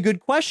a really good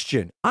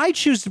question. I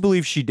choose to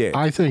believe she did.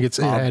 I think it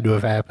had to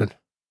have happened.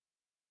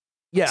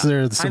 Yeah. So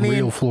there's some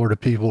real Florida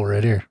people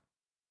right here.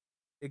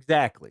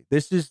 Exactly.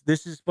 This is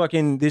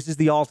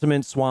the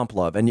ultimate swamp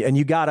love. And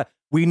you gotta,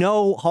 we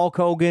know Hulk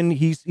Hogan,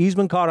 he's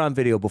been caught on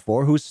video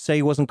before. Who's to say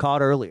he wasn't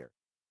caught earlier?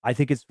 I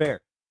think it's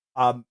fair.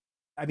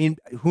 I mean,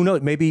 who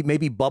knows? Maybe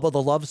Bubba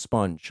the Love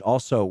Sponge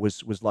also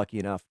was lucky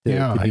enough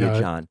to be a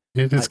John.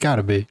 It's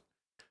gotta be.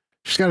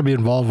 She's gotta be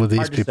involved with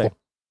these people.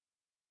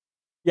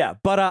 Yeah,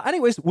 but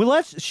anyways,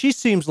 she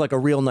seems like a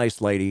real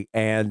nice lady,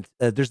 and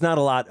there's not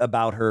a lot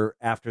about her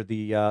after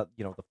the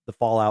the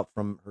fallout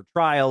from her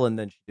trial, and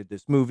then she did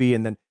this movie,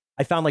 and then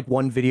I found like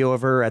one video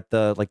of her at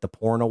the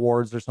porn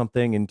awards or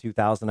something in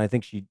 2000. I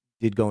think she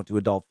did go into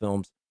adult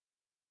films.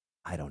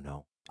 I don't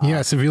know.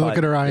 Yes, if you look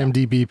at her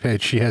IMDb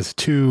page, she has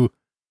 2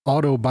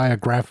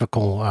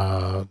 autobiographical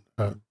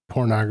hardcore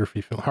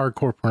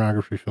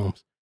pornography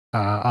films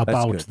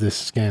about this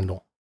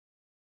scandal.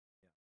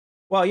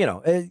 Well, you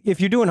know, if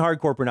you're doing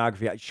hardcore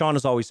pornography, Sean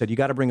has always said you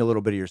got to bring a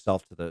little bit of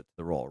yourself to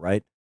the role,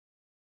 right?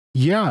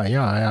 Yeah.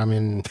 I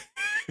mean,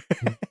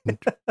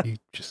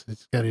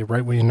 it's got to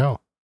write what you know.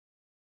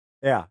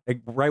 Yeah,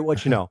 write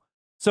what you know.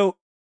 So,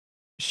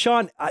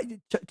 Sean,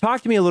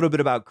 talk to me a little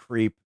bit about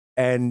Creep,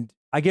 and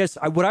I guess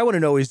what I want to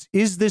know is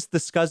this the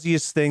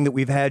scuzziest thing that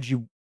we've had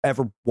you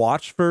ever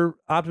watch for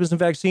Optimism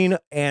Vaccine,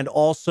 and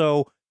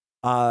also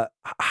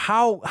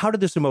how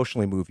did this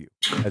emotionally move you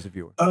as a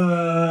viewer?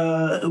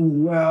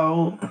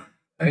 Well,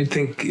 I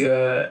think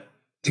to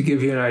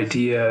give you an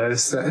idea, to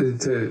set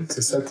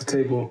the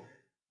table,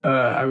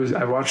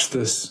 I watched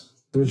the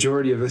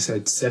majority of this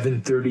at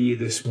 7:30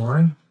 this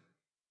morning.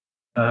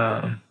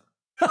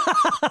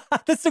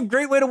 That's a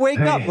great way to wake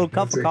up. A little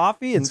cup of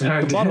coffee and the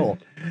butthole.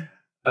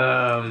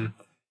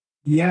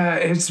 Yeah,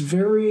 it's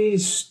very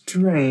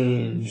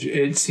strange.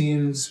 It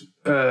seems,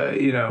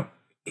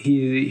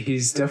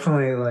 he's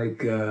definitely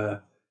like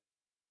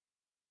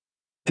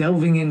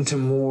delving into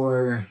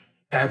more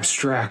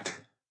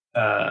abstract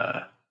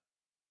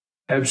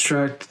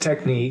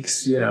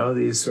techniques,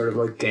 these sort of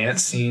like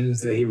dance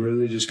scenes that he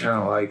really just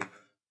kind of like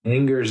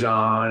lingers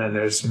on, and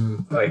there's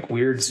some like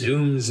weird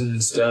zooms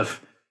and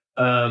stuff,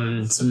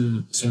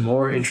 some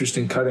more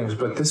interesting cuttings,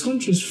 but this one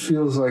just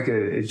feels like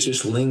it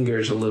just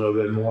lingers a little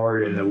bit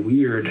more in the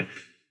weird,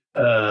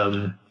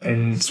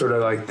 and sort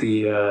of like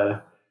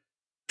the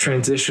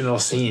transitional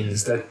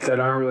scenes that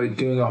aren't really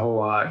doing a whole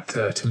lot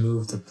to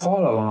move the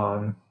plot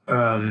along.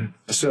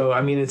 So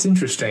I mean, it's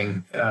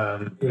interesting.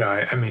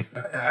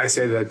 I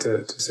say that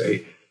to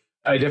say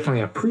I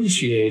definitely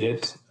appreciate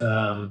it,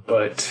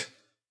 but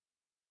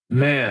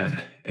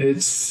man,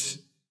 it's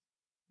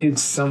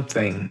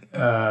something.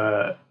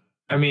 Yeah.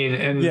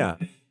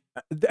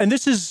 And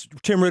this is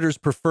Tim Ritter's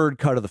preferred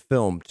cut of the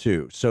film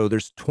too. So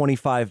there's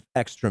 25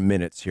 extra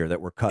minutes here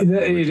that were cut.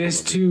 It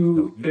is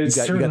too. So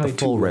it's you got the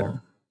full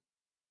Ritter.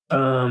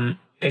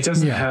 It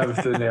doesn't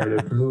have the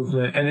narrative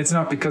movement, and it's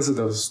not because of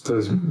those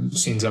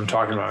scenes I'm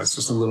talking about. It's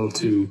just a little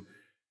too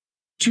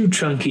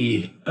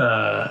chunky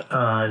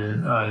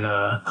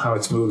on how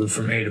it's moving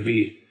from A to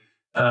B.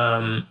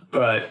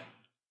 But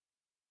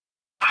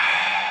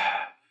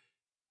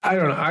I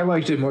don't know. I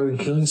liked it more than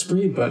Killing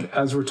Spree, but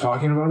as we're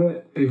talking about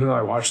it, even though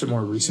I watched it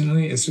more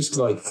recently, it's just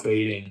like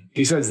fading.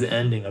 Besides the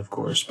ending, of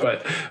course.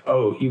 But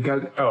you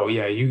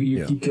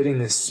keep getting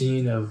this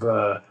scene of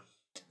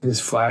this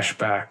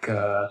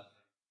flashback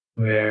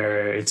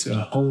where it's a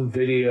home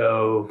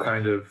video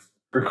kind of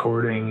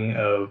recording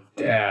of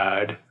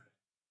Dad,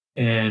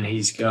 and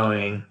he's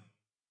going,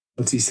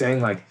 what's he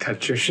saying? Like,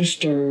 touch your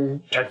sister,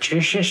 touch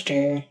your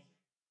sister.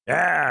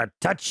 Yeah,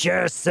 touch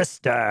your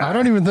sister. I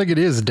don't even think it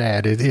is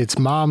Dad. It's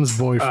Mom's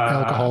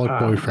alcoholic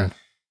boyfriend.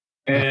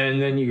 And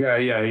then you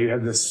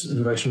have this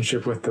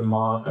relationship with the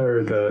mom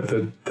or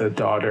the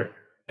daughter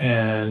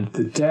and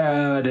the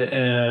dad,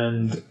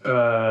 and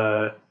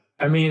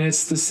I mean,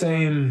 it's the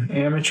same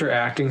amateur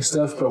acting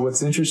stuff, but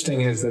what's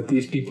interesting is that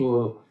these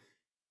people,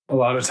 a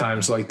lot of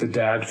times, like the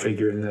dad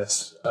figure in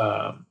this,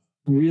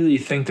 really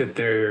think that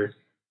they're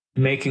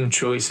making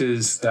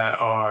choices that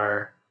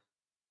are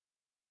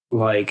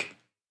like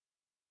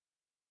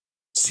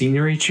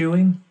scenery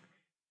chewing.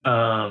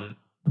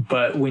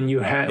 But when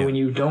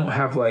you don't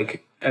have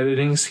like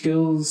editing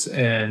skills,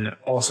 and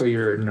also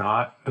you're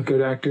not a good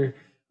actor,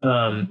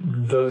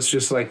 those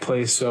just like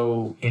play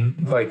so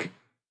in like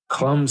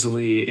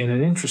clumsily in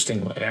an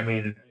interesting way. I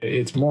mean,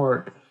 it's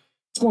more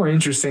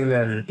interesting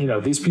than,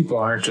 these people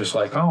aren't just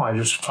like, oh, I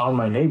just found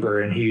my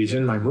neighbor and he's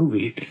in my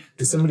movie.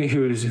 It's somebody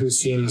who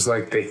seems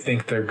like they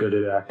think they're good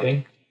at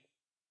acting.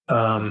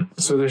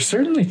 So there's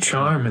certainly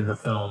charm in the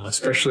film,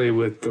 especially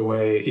with the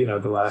way,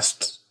 the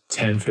last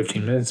 10,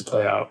 15 minutes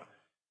play out.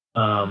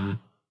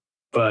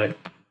 But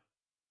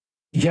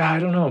yeah, I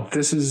don't know.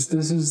 This is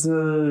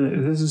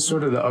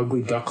sort of the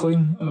ugly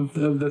duckling of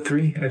the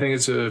three. I think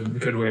it's a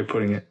good way of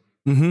putting it.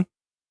 Mm-hmm.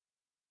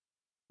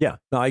 Yeah,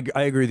 no,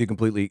 I agree with you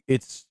completely.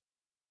 It's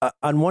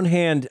on one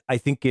hand, I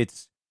think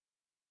it's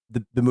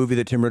the movie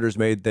that Tim Ritter's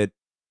made that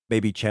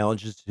maybe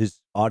challenges his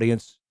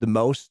audience the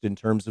most in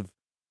terms of,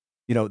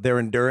 their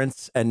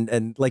endurance,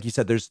 and like you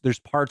said, there's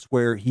parts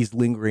where he's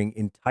lingering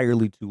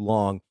entirely too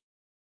long.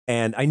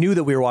 And I knew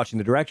that we were watching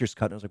the director's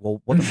cut, and I was like,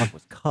 well, what the fuck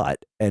was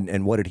cut,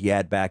 and what did he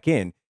add back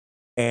in?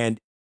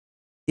 And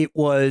it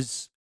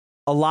was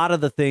a lot of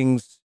the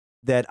things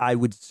that I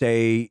would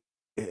say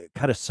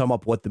kind of sum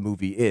up what the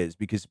movie is,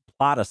 because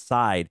plot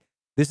aside,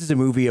 this is a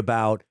movie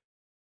about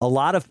a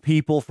lot of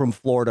people from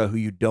Florida who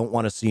you don't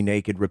want to see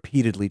naked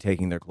repeatedly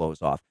taking their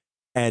clothes off.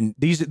 And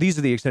these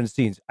are the extended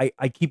scenes.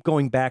 I keep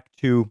going back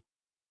to,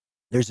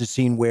 there's a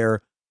scene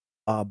where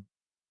a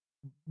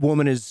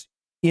woman is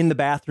in the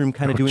bathroom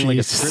kind of doing like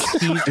a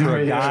striptease for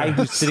a guy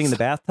who's sitting in the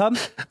bathtub.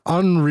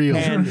 Unreal.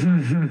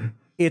 And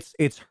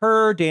it's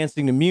her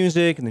dancing to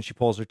music, and then she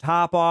pulls her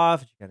top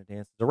off, she kind of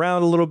dances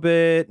around a little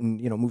bit and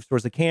moves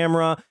towards the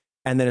camera,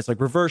 and then it's like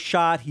reverse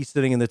shot, he's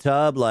sitting in the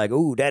tub like,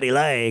 ooh, daddy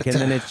like, and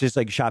then it's just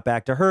like shot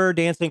back to her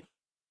dancing.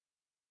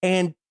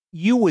 And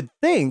you would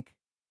think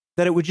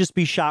that it would just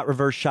be shot,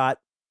 reverse shot,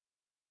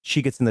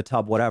 she gets in the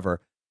tub,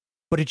 whatever,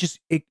 but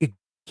it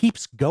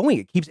keeps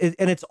going.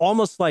 And it's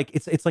almost like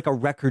it's like a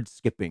record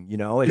skipping,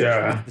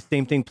 it's the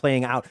same thing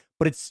playing out,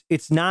 but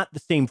it's not the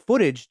same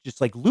footage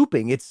just like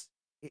looping. It's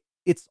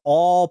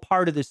all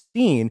part of this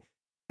scene,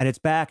 and it's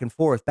back and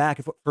forth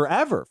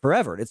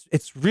forever.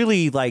 It's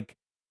really like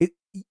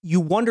you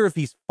wonder if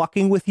he's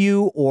fucking with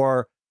you,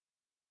 or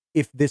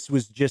if this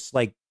was just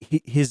like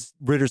his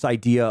Ritter's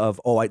idea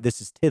of,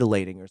 this is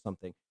titillating or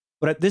something.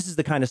 But this is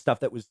the kind of stuff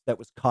that was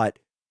cut.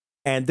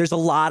 And there's a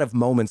lot of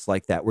moments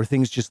like that where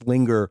things just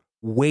linger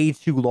way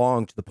too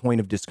long to the point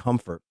of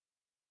discomfort.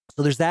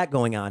 So there's that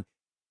going on.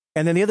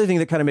 And then the other thing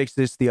that kind of makes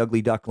this the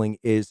ugly duckling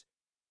is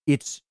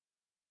it's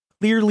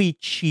clearly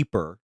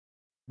cheaper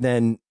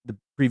than the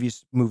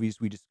previous movies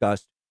we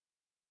discussed,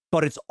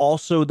 but it's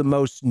also the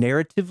most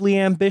narratively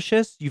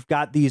ambitious. You've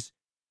got these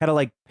kind of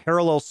like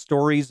parallel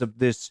stories of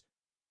this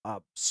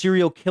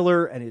serial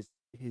killer and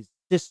his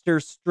sister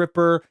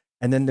stripper,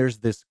 and then there's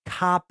this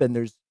cop, and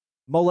there's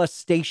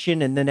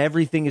molestation, and then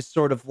everything is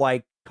sort of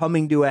like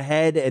coming to a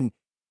head, and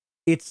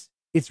it's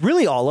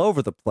really all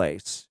over the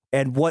place.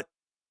 And what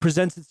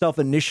presents itself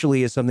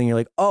initially as something you're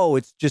like, oh,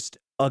 it's just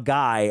a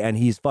guy and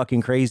he's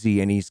fucking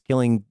crazy and he's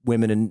killing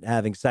women and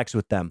having sex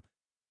with them.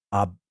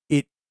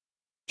 It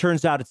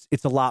turns out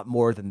it's a lot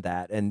more than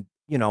that. And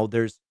you know,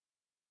 there's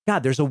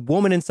a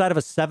woman inside of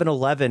a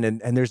 7-Eleven,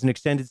 and there's an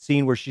extended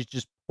scene where she's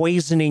just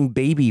poisoning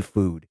baby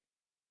food.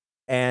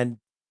 And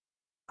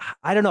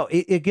I don't know,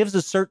 it gives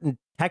a certain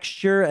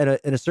texture and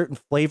a certain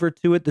flavor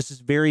to it. This is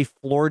very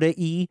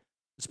Florida-y,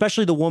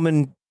 especially the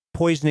woman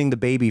poisoning the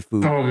baby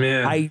food. Oh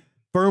man. I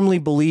firmly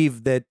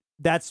believe that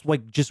that's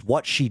like just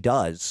what she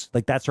does.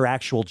 Like that's her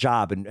actual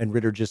job. And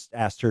Ritter just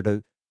asked her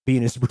to be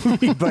in his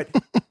movie. But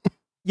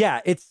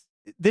yeah,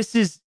 this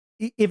is,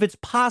 if it's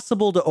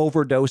possible to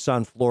overdose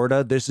on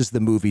Florida, this is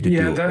the movie to do.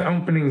 Yeah, that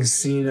opening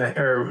scene,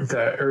 or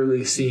the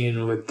early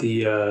scene with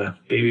the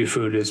baby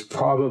food, is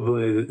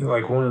probably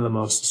like one of the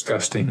most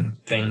disgusting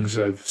things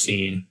I've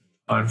seen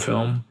on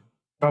film.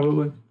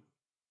 Probably.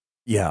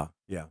 Yeah.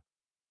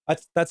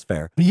 That's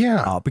fair.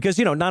 Yeah. Because,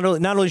 you know, not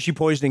only is she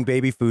poisoning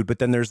baby food, but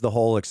then there's the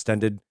whole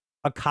extended,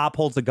 a cop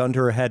holds a gun to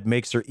her head,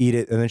 makes her eat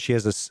it, and then she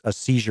has a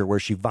seizure where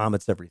she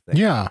vomits everything.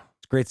 Yeah.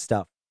 It's great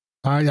stuff.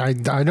 I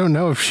don't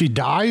know if she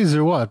dies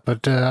or what,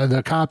 but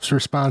the cop's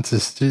response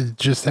is to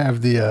just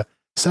have the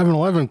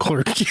 7-Eleven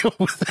clerk deal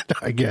with it,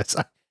 I guess.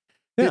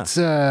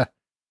 Yeah.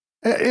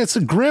 It's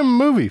a grim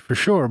movie for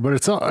sure, but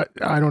it's I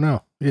don't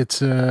know.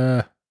 It's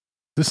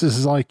this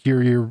is like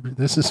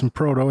this is some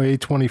proto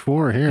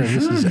A24 here.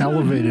 This is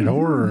elevated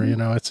horror, you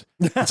know. It's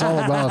all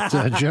about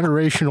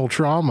generational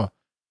trauma.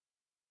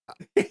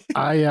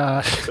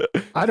 I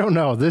don't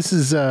know. This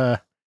is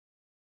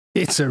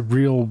it's a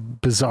real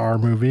bizarre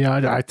movie.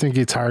 I think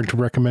it's hard to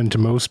recommend to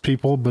most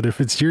people, but if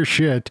it's your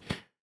shit,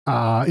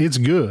 it's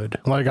good.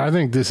 Like, I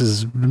think this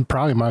is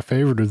probably my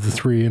favorite of the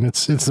three, and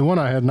it's the one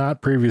I had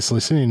not previously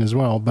seen as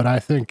well. But I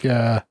think,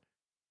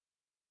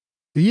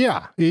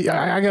 yeah,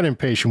 I got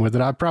impatient with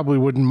it. I probably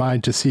wouldn't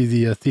mind to see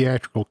the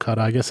theatrical cut.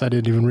 I guess I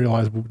didn't even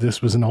realize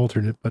this was an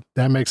alternate, but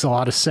that makes a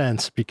lot of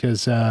sense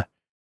because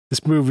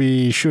this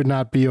movie should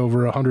not be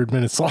over 100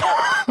 minutes long.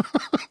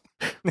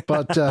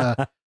 But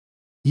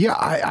yeah,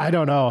 I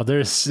don't know.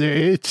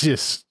 It's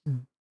just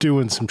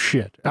doing some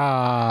shit. There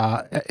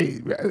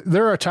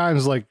are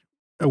times like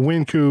a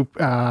Wind Coop.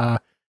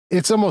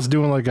 It's almost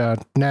doing like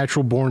a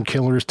Natural Born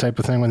Killers type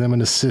of thing with him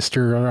and his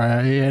sister.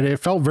 And it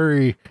felt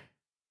very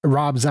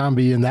Rob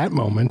Zombie in that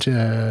moment,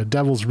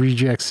 Devil's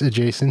Rejects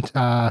adjacent,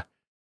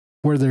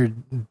 where they're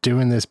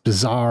doing this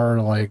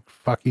bizarre, like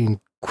fucking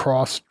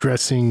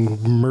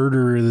cross-dressing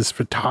murder of this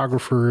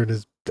photographer.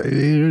 And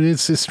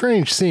it's a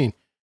strange scene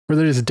where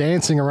they're just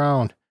dancing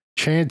around,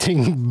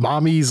 chanting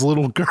Mommy's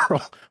Little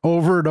Girl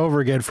over and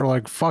over again for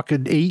like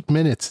fucking 8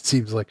 minutes, it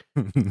seems like.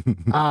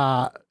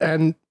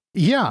 And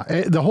yeah,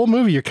 the whole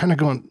movie, you're kind of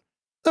going,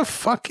 the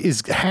fuck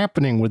is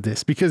happening with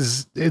this?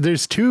 Because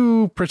there's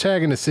two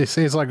protagonists. They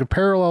say it's like a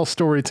parallel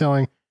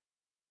storytelling,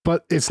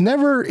 but it's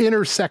never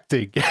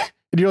intersecting.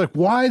 And you're like,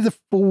 why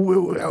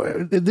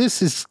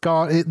this is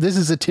gone? This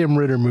is a Tim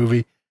Ritter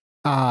movie.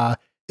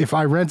 If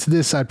I rent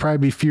this, I'd probably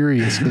be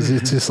furious because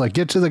it's just like,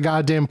 get to the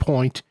goddamn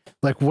point.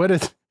 Like, when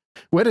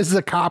is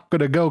the cop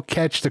gonna go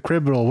catch the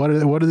criminal?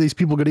 What are these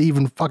people gonna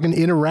even fucking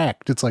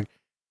interact? It's like,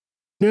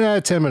 yeah,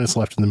 10 minutes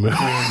left in the movie.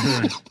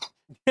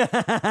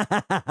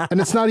 And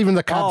it's not even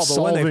the cops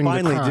solving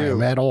the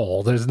crime at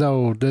all. There's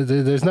no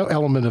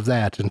element of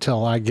that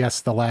until I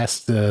guess the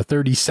last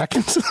 30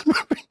 seconds of the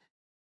movie.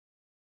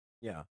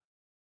 Yeah,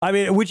 I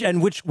mean,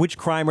 which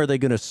crime are they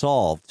going to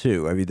solve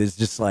too? I mean, there's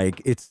just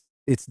like it's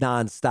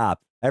nonstop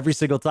every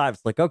single time.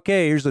 It's like,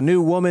 okay, here's a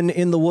new woman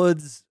in the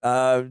woods.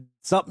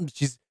 Something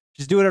she's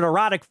doing an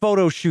erotic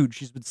photo shoot.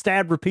 She's been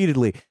stabbed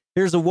repeatedly.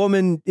 Here's a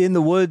woman in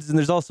the woods, and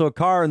there's also a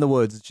car in the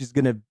woods. She's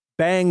gonna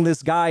bang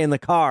this guy in the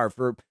car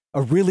for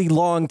a really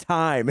long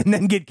time and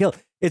then get killed.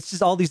 It's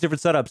just all these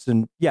different setups.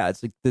 And yeah,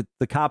 it's like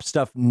the cop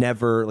stuff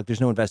never, like, there's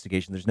no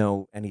investigation. There's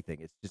no anything.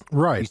 It's just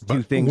right. These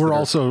two things we're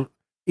also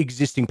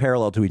existing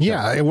parallel to each other.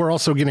 Yeah. And we're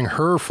also getting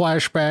her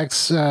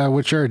flashbacks,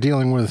 which are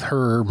dealing with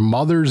her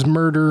mother's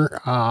murder.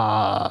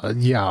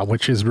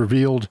 Which is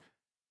revealed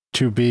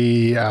to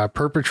be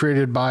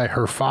perpetrated by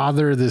her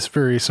father, this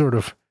very sort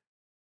of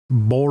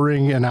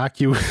boring,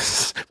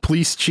 innocuous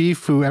police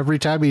chief who every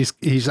time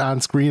he's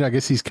on screen, I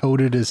guess he's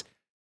coded as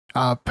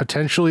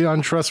potentially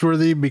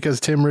untrustworthy because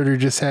Tim Ritter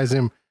just has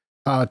him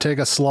take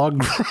a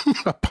slug from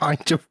a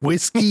pint of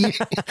whiskey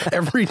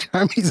every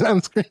time he's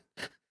on screen.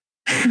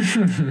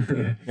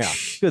 Yeah,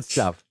 good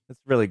stuff. That's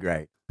really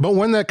great. But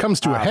when that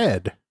comes to a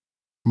head,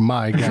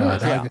 my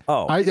God, yeah.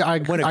 I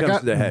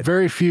got to the head,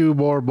 very few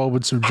more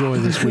moments of joy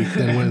this week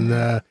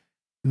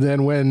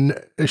than when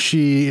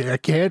she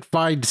can't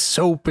find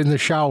soap in the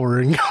shower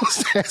and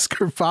goes to ask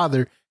her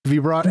father, if he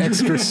brought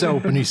extra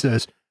soap and he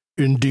says,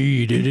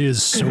 "Indeed, it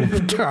is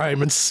soap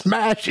time," and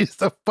smashes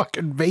the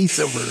fucking vase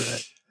over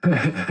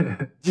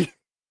it.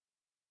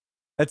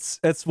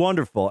 That's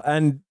wonderful.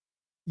 And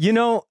you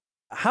know,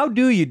 how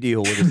do you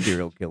deal with a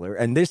serial killer?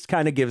 And this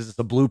kind of gives us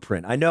a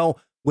blueprint. I know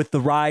with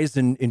the rise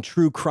in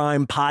true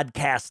crime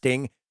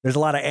podcasting, there's a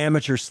lot of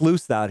amateur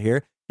sleuths out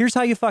here. Here's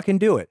how you fucking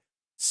do it.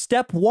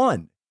 Step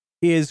 1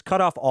 is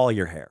cut off all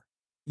your hair.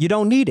 You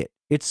don't need it.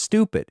 It's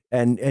stupid.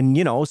 And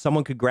you know,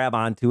 someone could grab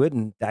onto it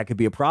and that could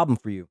be a problem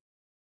for you.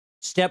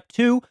 Step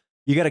 2,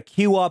 you got to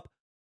cue up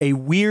a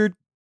weird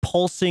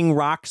pulsing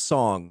rock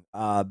song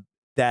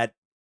that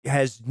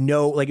has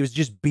no, like it was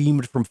just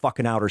beamed from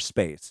fucking outer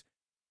space.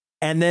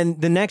 And then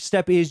the next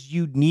step is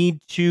you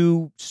need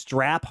to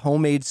strap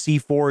homemade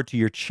C4 to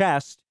your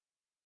chest,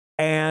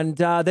 and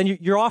then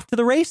you're off to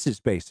the races,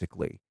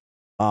 basically.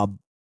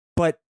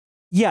 But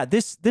yeah,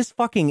 this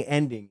fucking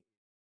ending is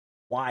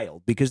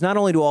wild, because not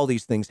only do all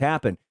these things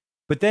happen,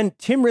 but then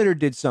Tim Ritter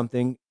did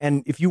something,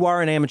 and if you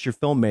are an amateur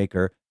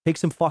filmmaker, take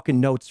some fucking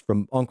notes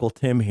from Uncle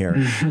Tim here.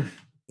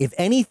 If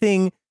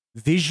anything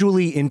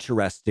visually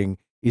interesting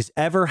is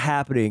ever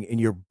happening in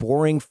your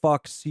boring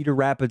fuck Cedar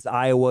Rapids,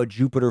 Iowa,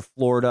 Jupiter,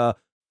 Florida,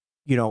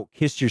 you know,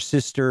 Kiss Your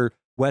Sister,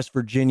 West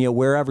Virginia,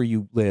 wherever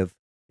you live,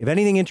 if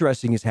anything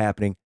interesting is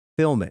happening,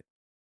 film it.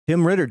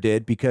 Tim Ritter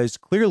did, because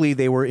clearly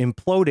they were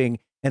imploding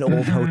an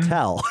old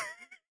hotel.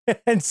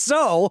 And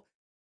so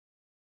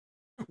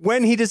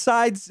when he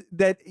decides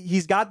that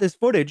he's got this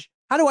footage,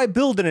 how do I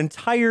build an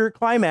entire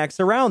climax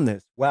around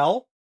this?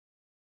 Well,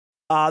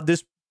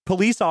 this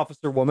police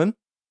officer woman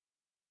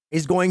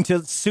is going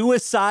to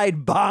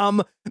suicide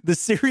bomb the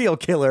serial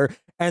killer,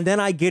 and then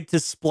I get to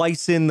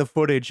splice in the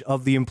footage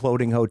of the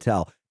imploding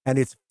hotel, and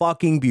it's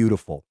fucking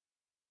beautiful.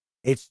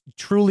 It's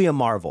truly a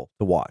marvel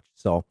to watch.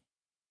 So,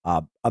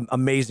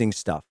 amazing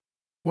stuff.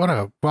 What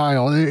a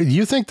while.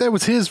 You think that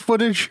was his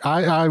footage?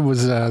 I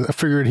was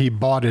figured he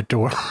bought it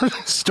or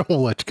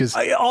stole it. Because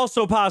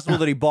also possible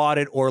that he bought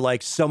it, or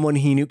like someone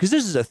he knew. Because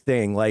this is a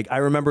thing. Like, I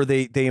remember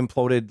they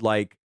imploded,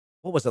 like,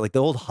 what was it? Like the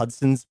old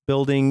Hudson's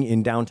building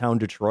in downtown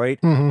Detroit.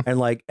 Mhm. And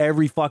like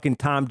every fucking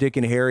Tom, Dick,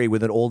 and Harry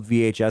with an old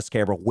VHS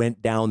camera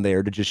went down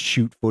there to just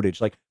shoot footage.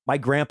 Like my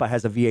grandpa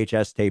has a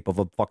VHS tape of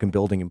a fucking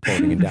building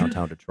imploding in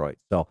downtown Detroit.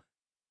 So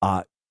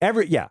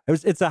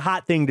it's a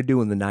hot thing to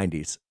do in the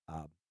 90s.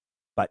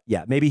 But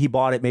yeah, maybe he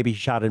bought it. Maybe he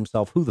shot it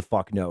himself. Who the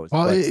fuck knows?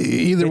 Well, But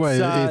either way,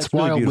 it's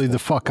really wildly beautiful. the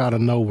fuck out of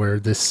nowhere.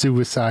 This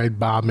suicide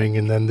bombing,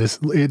 and then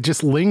it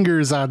just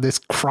lingers on this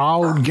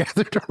crowd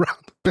gathered around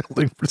the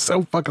building for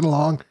so fucking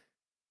long.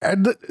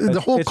 And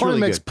the whole it's really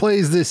climax good.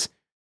 plays this,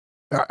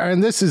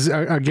 and this is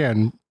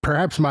again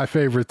perhaps my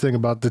favorite thing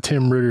about the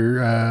Tim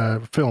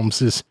Ritter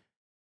films is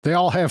they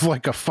all have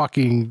like a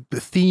fucking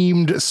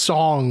themed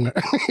song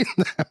in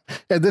them.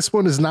 And this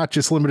one is not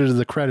just limited to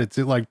the credits.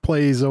 It like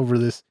plays over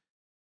this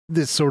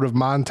sort of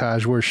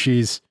montage where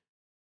she's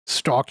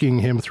stalking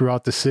him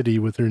throughout the city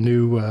with her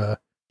new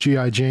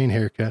G.I. Jane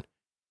haircut.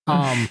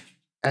 And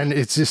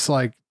it's just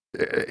like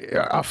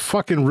a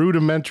fucking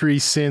rudimentary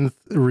synth,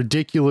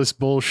 ridiculous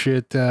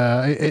bullshit.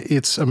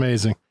 It's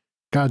amazing.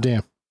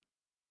 Goddamn.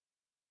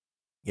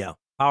 Yeah.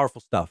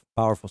 Powerful stuff.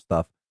 Powerful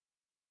stuff.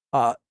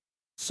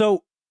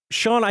 So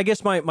Sean, I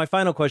guess my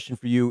final question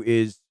for you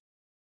is,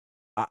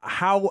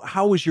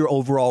 how was your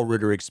overall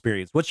Ritter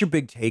experience? What's your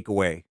big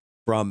takeaway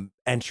from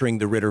entering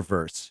the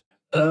Ritterverse?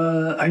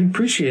 I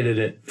appreciated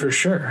it for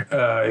sure.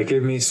 It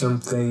gave me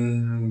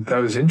something that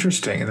was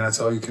interesting, and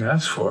that's all you can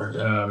ask for.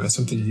 It's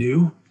something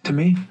new to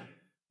me.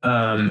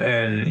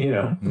 And you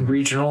know,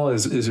 regional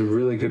is a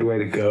really good way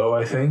to go,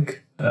 I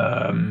think,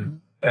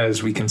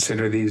 as we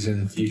consider these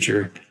in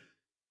future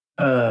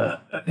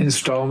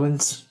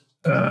installments.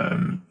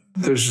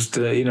 There's just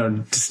a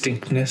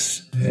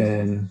distinctness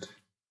and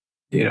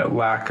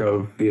lack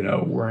of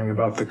worrying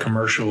about the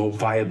commercial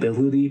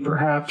viability,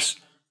 perhaps.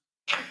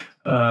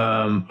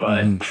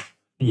 But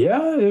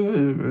yeah,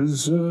 it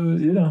was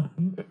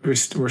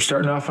we're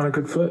starting off on a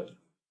good foot.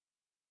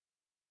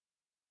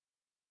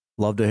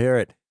 Love to hear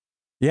it.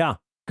 Yeah,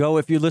 go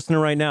if you're listening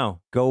right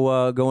now.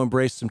 Go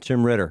embrace some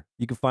Tim Ritter.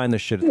 You can find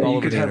this shit. It's all You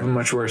over could the have a internet.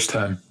 much worse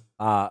time.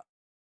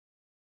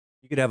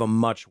 You could have a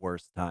much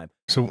worse time.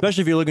 So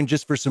Especially if you're looking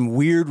just for some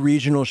weird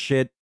regional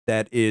shit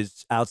that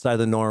is outside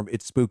the norm.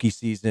 It's spooky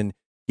season.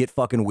 Get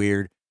fucking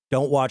weird.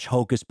 Don't watch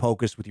Hocus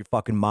Pocus with your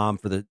fucking mom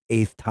for the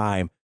 8th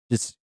time.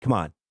 Just come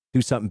on,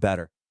 do something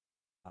better.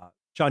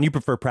 Sean, you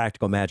prefer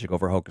Practical Magic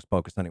over Hocus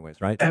Pocus anyways,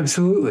 right?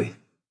 Absolutely.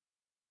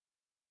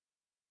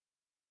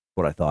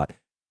 What I thought.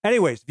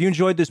 Anyways, if you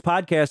enjoyed this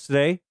podcast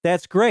today,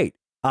 that's great.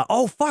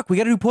 Oh, fuck, we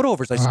got to do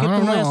putovers. I skipped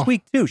them last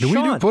week, too. Do Sean,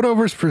 we do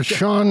putovers for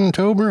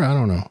Shawntober? I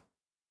don't know.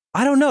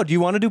 I don't know. Do you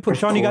want to do put? Of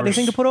Sean, you got course.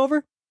 anything to put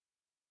over?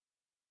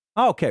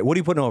 Oh, okay, what are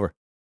you putting over?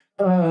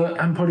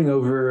 I'm putting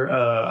over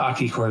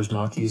Aki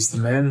Kaurismäki's The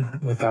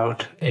Man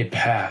Without a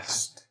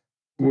Past,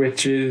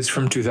 which is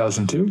from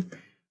 2002,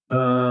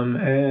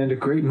 and a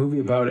great movie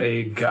about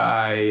a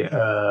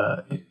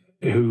guy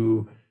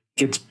who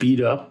gets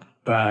beat up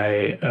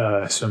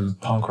by some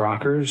punk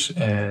rockers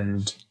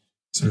and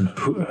some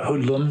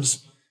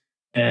hoodlums,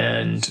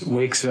 and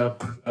wakes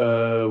up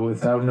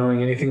without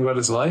knowing anything about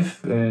his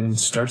life and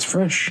starts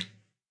fresh.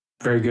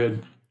 Very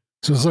good.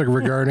 So it's like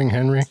regarding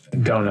Henry.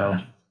 Don't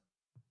know.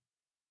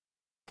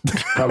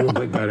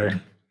 Probably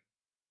better.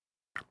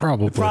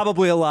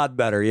 Probably a lot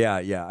better.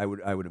 Yeah, I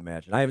would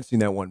imagine. I haven't seen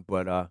that one,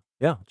 but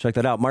yeah, check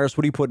that out. Marius,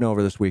 what are you putting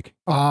over this week?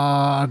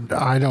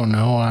 I don't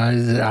know.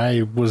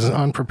 I was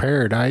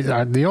unprepared.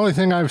 The only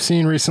thing I've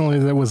seen recently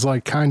that was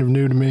like kind of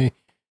new to me,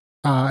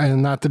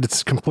 and not that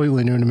it's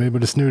completely new to me,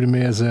 but it's new to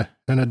me as an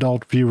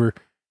adult viewer,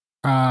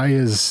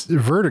 is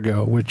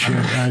Vertigo, which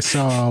I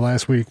saw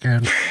last week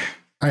and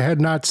I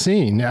had not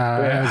seen. You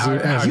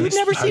had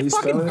never seen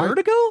fucking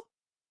Vertigo?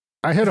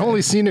 I had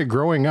only seen it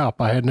growing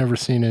up. I had never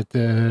seen it,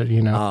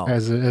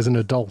 as an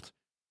adult.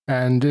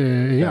 And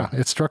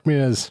it struck me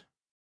as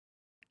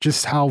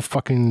just how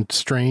fucking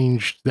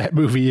strange that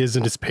movie is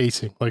in its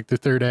pacing. Like the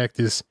third act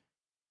is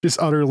just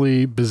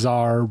utterly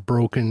bizarre,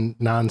 broken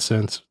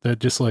nonsense that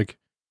just like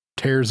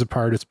tears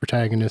apart its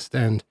protagonist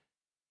and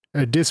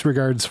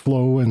disregards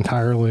flow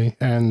entirely.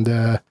 And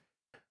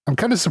I'm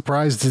kind of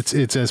surprised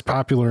it's as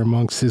popular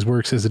amongst his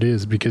works as it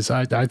is, because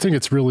I think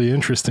it's really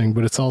interesting,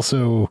 but it's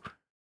also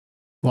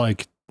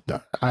like,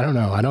 I don't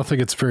know. I don't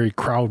think it's very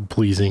crowd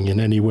pleasing in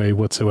any way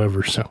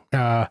whatsoever. So,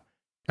 I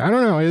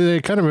don't know.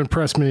 It kind of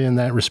impressed me in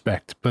that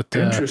respect, but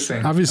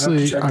interesting.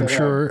 Obviously I'm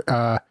sure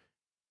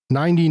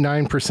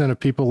 99% of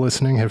people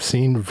listening have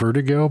seen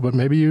Vertigo, but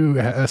maybe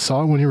you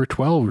saw it when you were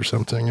 12 or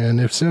something.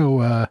 And if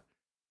so,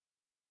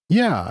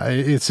 yeah,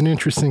 it's an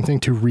interesting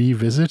thing to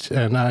revisit.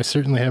 And I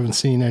certainly haven't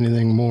seen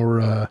anything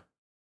more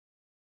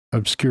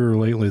obscure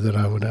lately that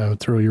I would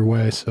throw your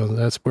way. So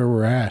that's where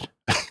we're at.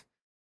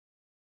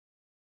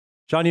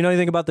 Sean, you know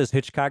anything about this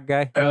Hitchcock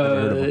guy?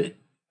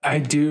 I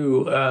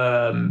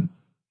do.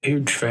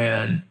 Huge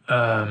fan.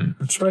 I'm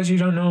surprised you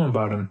don't know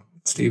about him,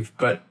 Steve.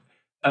 But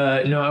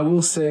no, I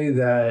will say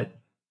that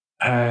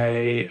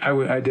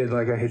I did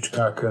like a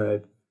Hitchcock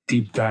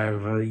deep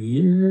dive a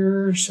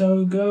year or so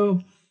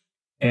ago,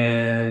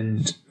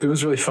 and it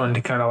was really fun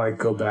to kind of like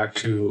go back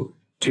to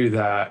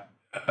that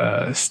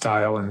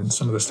style and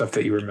some of the stuff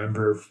that you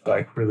remember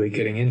like really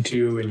getting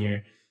into, and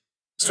you're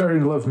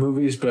starting to love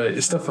movies.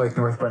 But stuff like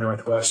North by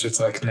Northwest, it's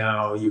like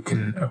now you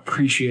can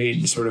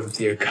appreciate sort of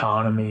the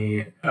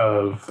economy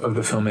of the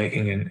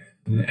filmmaking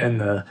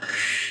and the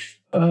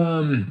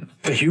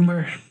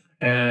humor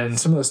and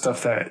some of the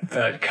stuff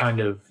that kind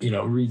of,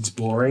 reads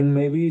boring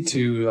maybe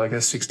to like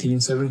a 16,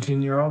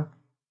 17-year-old.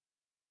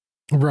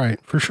 Right.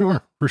 For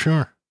sure.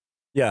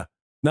 Yeah.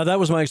 Now that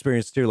was my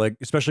experience too. Like,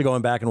 especially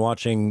going back and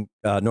watching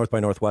North by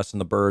Northwest and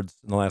The Birds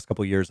in the last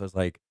couple of years, I was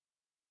like,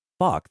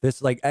 fuck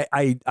this. Like,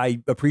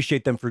 I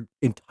appreciate them for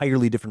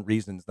entirely different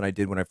reasons than I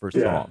did when I first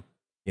saw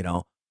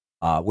them,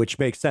 which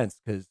makes sense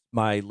because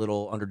my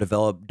little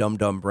underdeveloped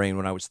dumb brain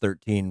when I was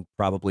 13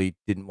 probably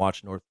didn't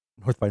watch North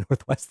by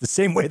Northwest the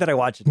same way that I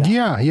watch it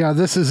now. Yeah.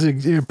 This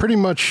is pretty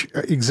much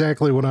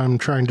exactly what I'm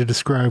trying to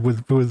describe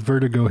with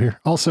Vertigo here.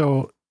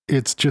 Also,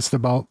 it's just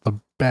about the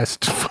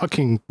best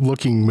fucking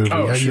looking movie.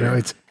 Oh, sure.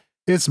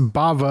 It's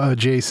Bava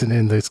adjacent,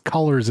 and the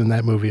colors in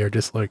that movie are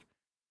just like,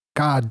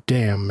 God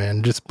damn,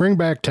 man! Just bring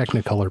back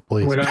Technicolor,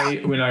 please. When I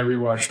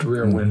rewatched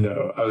Rear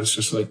Window, I was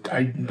just like,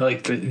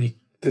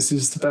 this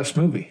is the best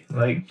movie.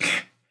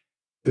 Like,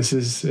 this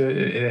is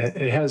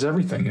it has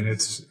everything, and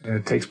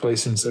it takes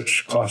place in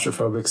such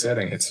claustrophobic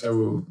setting. It's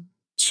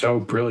so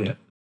brilliant.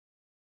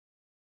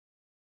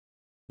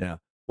 Yeah.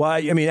 Well,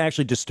 I mean,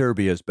 actually,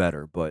 Disturbia is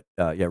better, but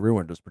Rear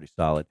Window is pretty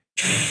solid.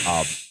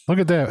 Look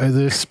at that!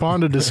 This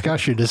spawned a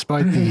discussion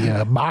despite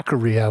the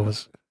mockery I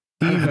was.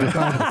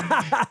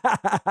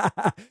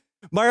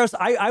 Marius,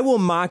 I will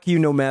mock you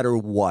no matter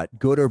what,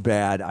 good or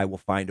bad. I will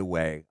find a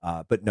way.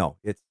 But no,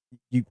 it's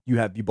you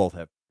both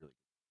have really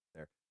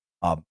good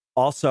there.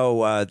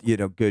 Also,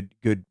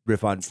 good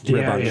riff on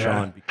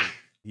Sean, because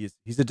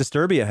he's a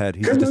Disturbia head.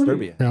 He's Good a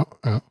movie. Disturbia.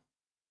 Yeah.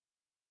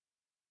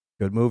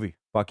 Good movie.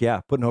 Fuck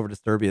yeah, putting over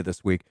Disturbia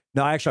this week.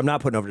 No, actually, I'm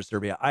not putting over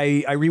Disturbia.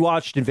 I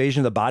rewatched Invasion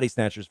of the Body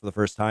Snatchers for the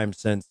first time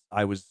since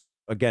I was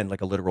again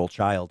like a literal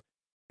child.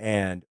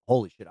 And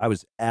holy shit, I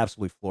was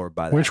absolutely floored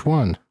by that. Which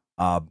one?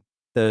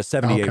 The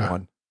 78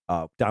 one.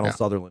 Donald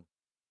Sutherland.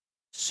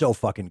 So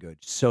fucking good.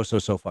 So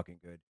fucking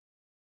good.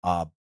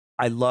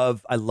 I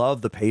love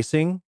the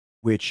pacing,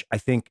 which I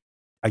think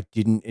I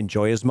didn't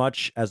enjoy as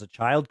much as a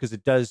child, because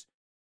it does,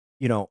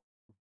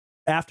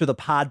 after the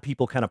pod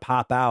people kind of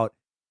pop out,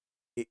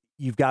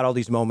 you've got all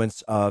these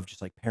moments of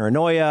just like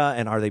paranoia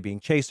and are they being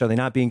chased? Are they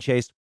not being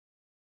chased?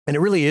 And it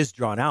really is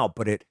drawn out,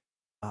 but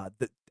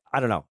I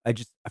don't know. I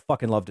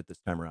fucking loved it this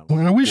time around.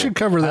 Well, we should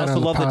cover that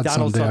on the pod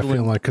Donald someday, I Sutherland,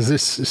 feel like,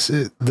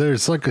 because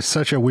there's like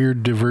such a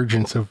weird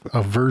divergence of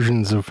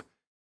versions of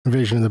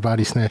Invasion of the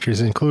Body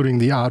Snatchers, including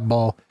the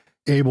oddball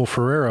Abel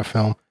Ferreira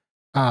film.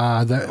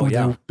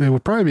 It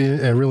would probably be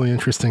a really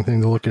interesting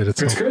thing to look at.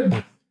 It's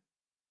good.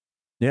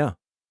 Yeah.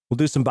 We'll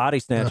do some body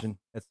snatching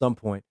at some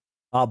point.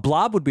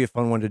 Blob would be a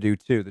fun one to do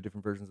too, the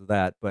different versions of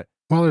that. But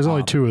there's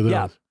only two of those.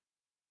 Yeah.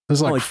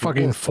 There's like Only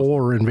fucking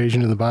 4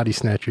 Invasion of the Body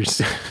Snatchers.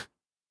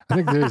 I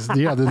think there's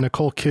the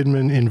Nicole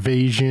Kidman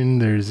Invasion.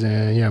 There's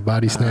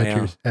Body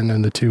Snatchers, and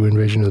then the 2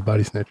 Invasion of the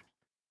Body Snatchers.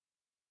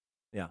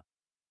 Yeah.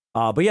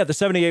 But yeah, the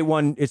 78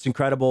 one, it's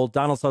incredible.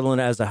 Donald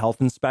Sutherland as a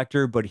health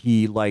inspector, but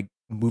he like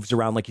moves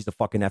around like he's a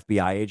fucking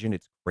FBI agent.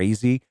 It's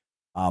crazy.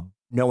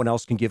 No one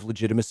else can give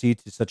legitimacy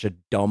to such a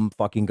dumb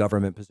fucking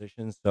government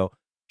position. So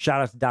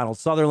shout out to Donald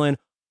Sutherland.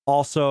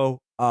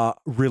 Also,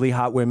 really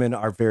hot women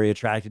are very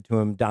attracted to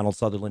him. Donald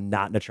Sutherland,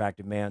 not an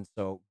attractive man.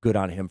 So good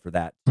on him for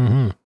that.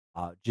 Mm-hmm.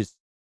 Just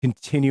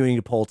continuing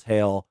to pull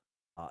tail.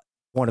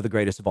 One of the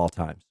greatest of all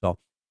time. So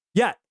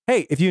yeah.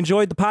 Hey, if you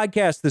enjoyed the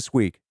podcast this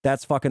week,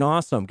 that's fucking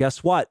awesome.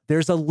 Guess what?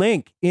 There's a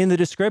link in the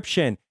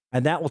description,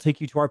 and that will take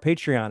you to our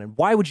Patreon. And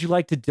why would you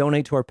like to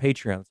donate to our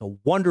Patreon? It's a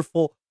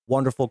wonderful,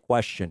 wonderful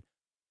question.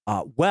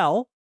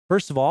 Well,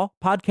 first of all,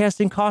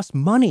 podcasting costs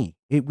money.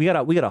 We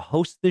gotta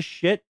host this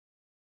shit.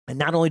 And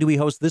not only do we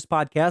host this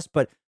podcast,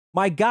 but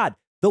my God,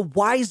 the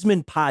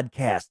Wiseman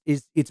podcast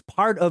it's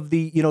part of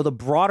the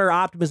broader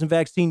optimism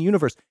vaccine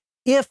universe.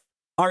 If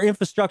our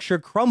infrastructure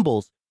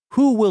crumbles,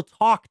 who will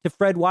talk to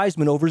Fred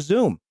Wiseman over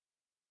Zoom?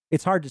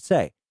 It's hard to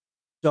say.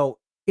 So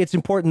it's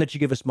important that you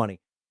give us money.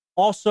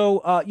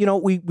 Also,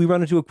 we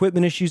run into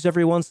equipment issues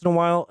every once in a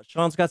while.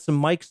 Sean's got some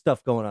mic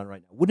stuff going on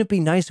right now. Wouldn't it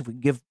be nice if we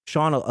could give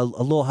Sean a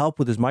little help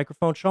with his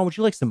microphone? Sean, would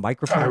you like some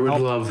microphone help? I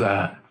would love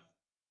that.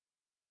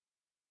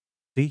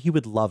 See, he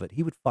would love it.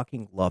 He would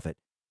fucking love it.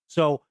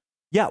 So,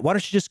 yeah, why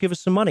don't you just give us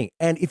some money?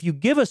 And if you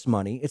give us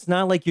money, it's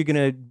not like you're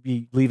going to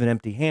be leaving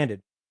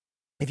empty-handed.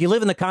 If you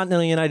live in the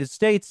continental United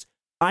States,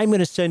 I'm going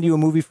to send you a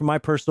movie from my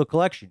personal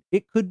collection.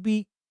 It could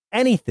be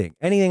anything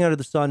under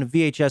the sun, a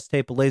VHS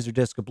tape, a laser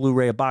disc, a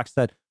Blu-ray, a box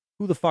set.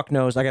 Who the fuck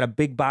knows? I got a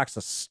big box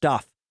of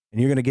stuff, and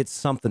you're going to get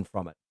something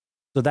from it.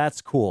 So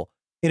that's cool.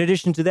 In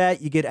addition to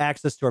that, you get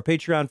access to our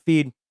Patreon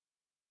feed,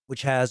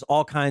 which has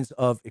all kinds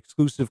of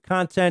exclusive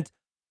content,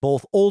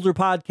 both older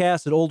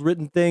podcasts and old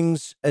written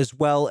things, as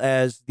well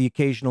as the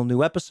occasional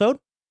new episode.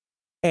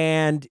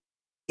 And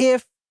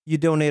if you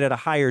donate at a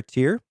higher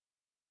tier,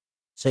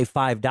 say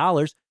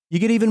 $5, you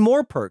get even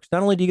more perks.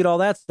 Not only do you get all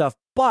that stuff,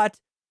 but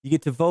you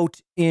get to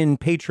vote in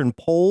patron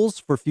polls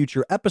for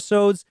future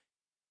episodes,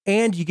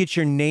 and you get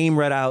your name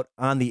read out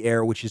on the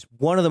air, which is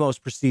one of the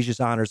most prestigious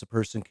honors a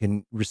person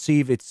can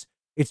receive. It's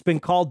been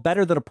called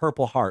better than a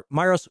Purple Heart.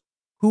 Myros,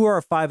 who are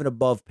our 5 and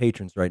above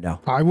patrons right now?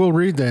 I will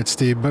read that,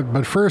 Steve.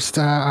 But first,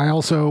 I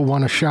also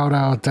want to shout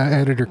out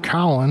editor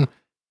Colin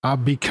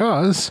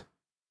because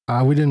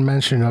we didn't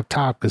mention up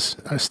top because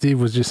Steve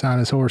was just on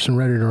his horse and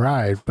ready to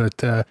ride.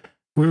 But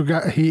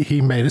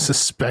he made us a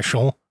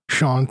special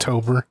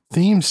Shawntober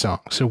theme song,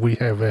 so we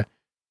have a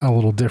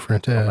little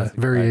different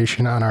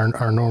variation on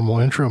our normal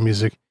intro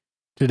music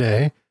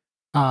today.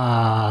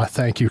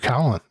 Thank you,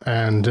 Colin,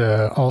 and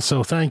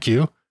also thank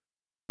you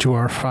to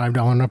our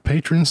 $5 and up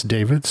patrons,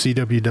 David,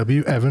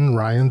 CWW, Evan,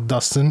 Ryan,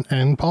 Dustin,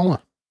 and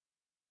Paula.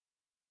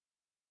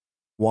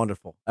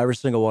 Wonderful. Every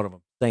single one of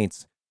them.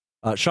 Saints.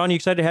 Sean, you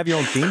excited to have your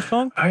own theme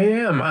song? I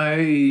am.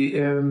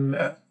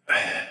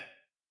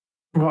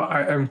 Well,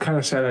 I'm kind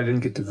of sad I didn't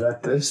get to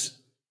vet this,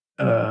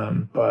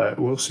 but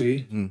we'll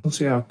see. We'll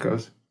see how it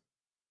goes.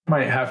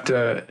 Might have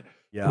to.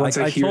 Yeah, once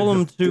I told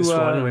him to. This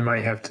one, we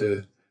might have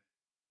to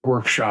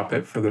workshop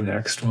it for the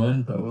next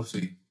one, but we'll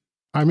see.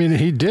 I mean,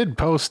 he did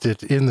post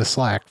it in the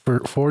Slack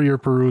for your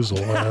perusal.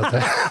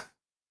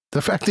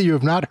 The fact that you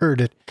have not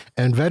heard it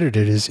and vetted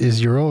it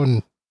is your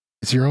own.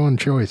 It's your own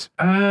choice.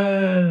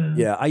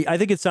 Yeah, I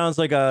think it sounds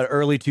like a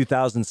early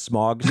 2000s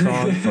Smog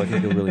song, so I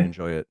think you'll really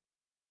enjoy it.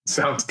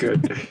 Sounds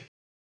good.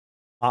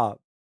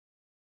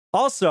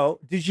 Also,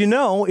 did you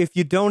know if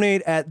you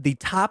donate at the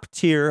top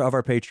tier of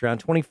our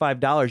Patreon,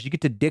 $25, you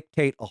get to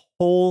dictate a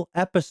whole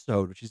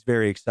episode, which is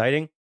very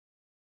exciting.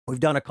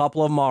 We've done a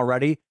couple of them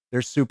already.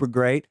 They're super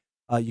great.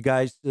 You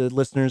guys,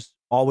 listeners,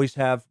 always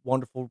have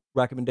wonderful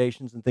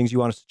recommendations and things you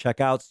want us to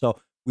check out. So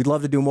we'd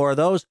love to do more of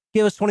those.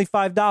 Give us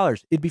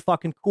 $25. It'd be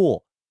fucking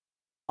cool.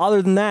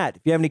 Other than that,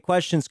 if you have any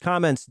questions,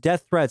 comments,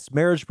 death threats,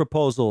 marriage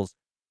proposals,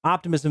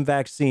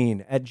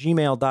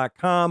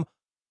 optimismvaccine@gmail.com,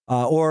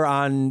 or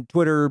on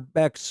Twitter,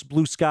 X,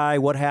 Blue Sky,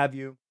 what have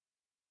you,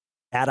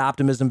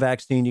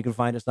 @optimismvaccine. You can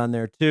find us on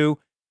there too.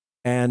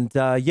 And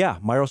yeah,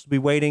 Myros will be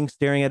waiting,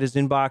 staring at his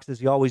inbox as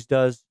he always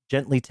does,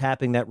 gently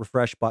tapping that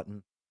refresh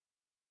button,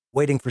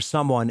 waiting for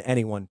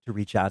anyone to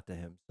reach out to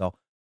him. So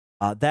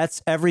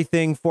that's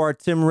everything for our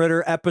Tim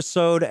Ritter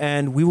episode,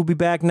 and we will be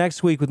back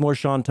next week with more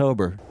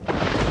Shawntober.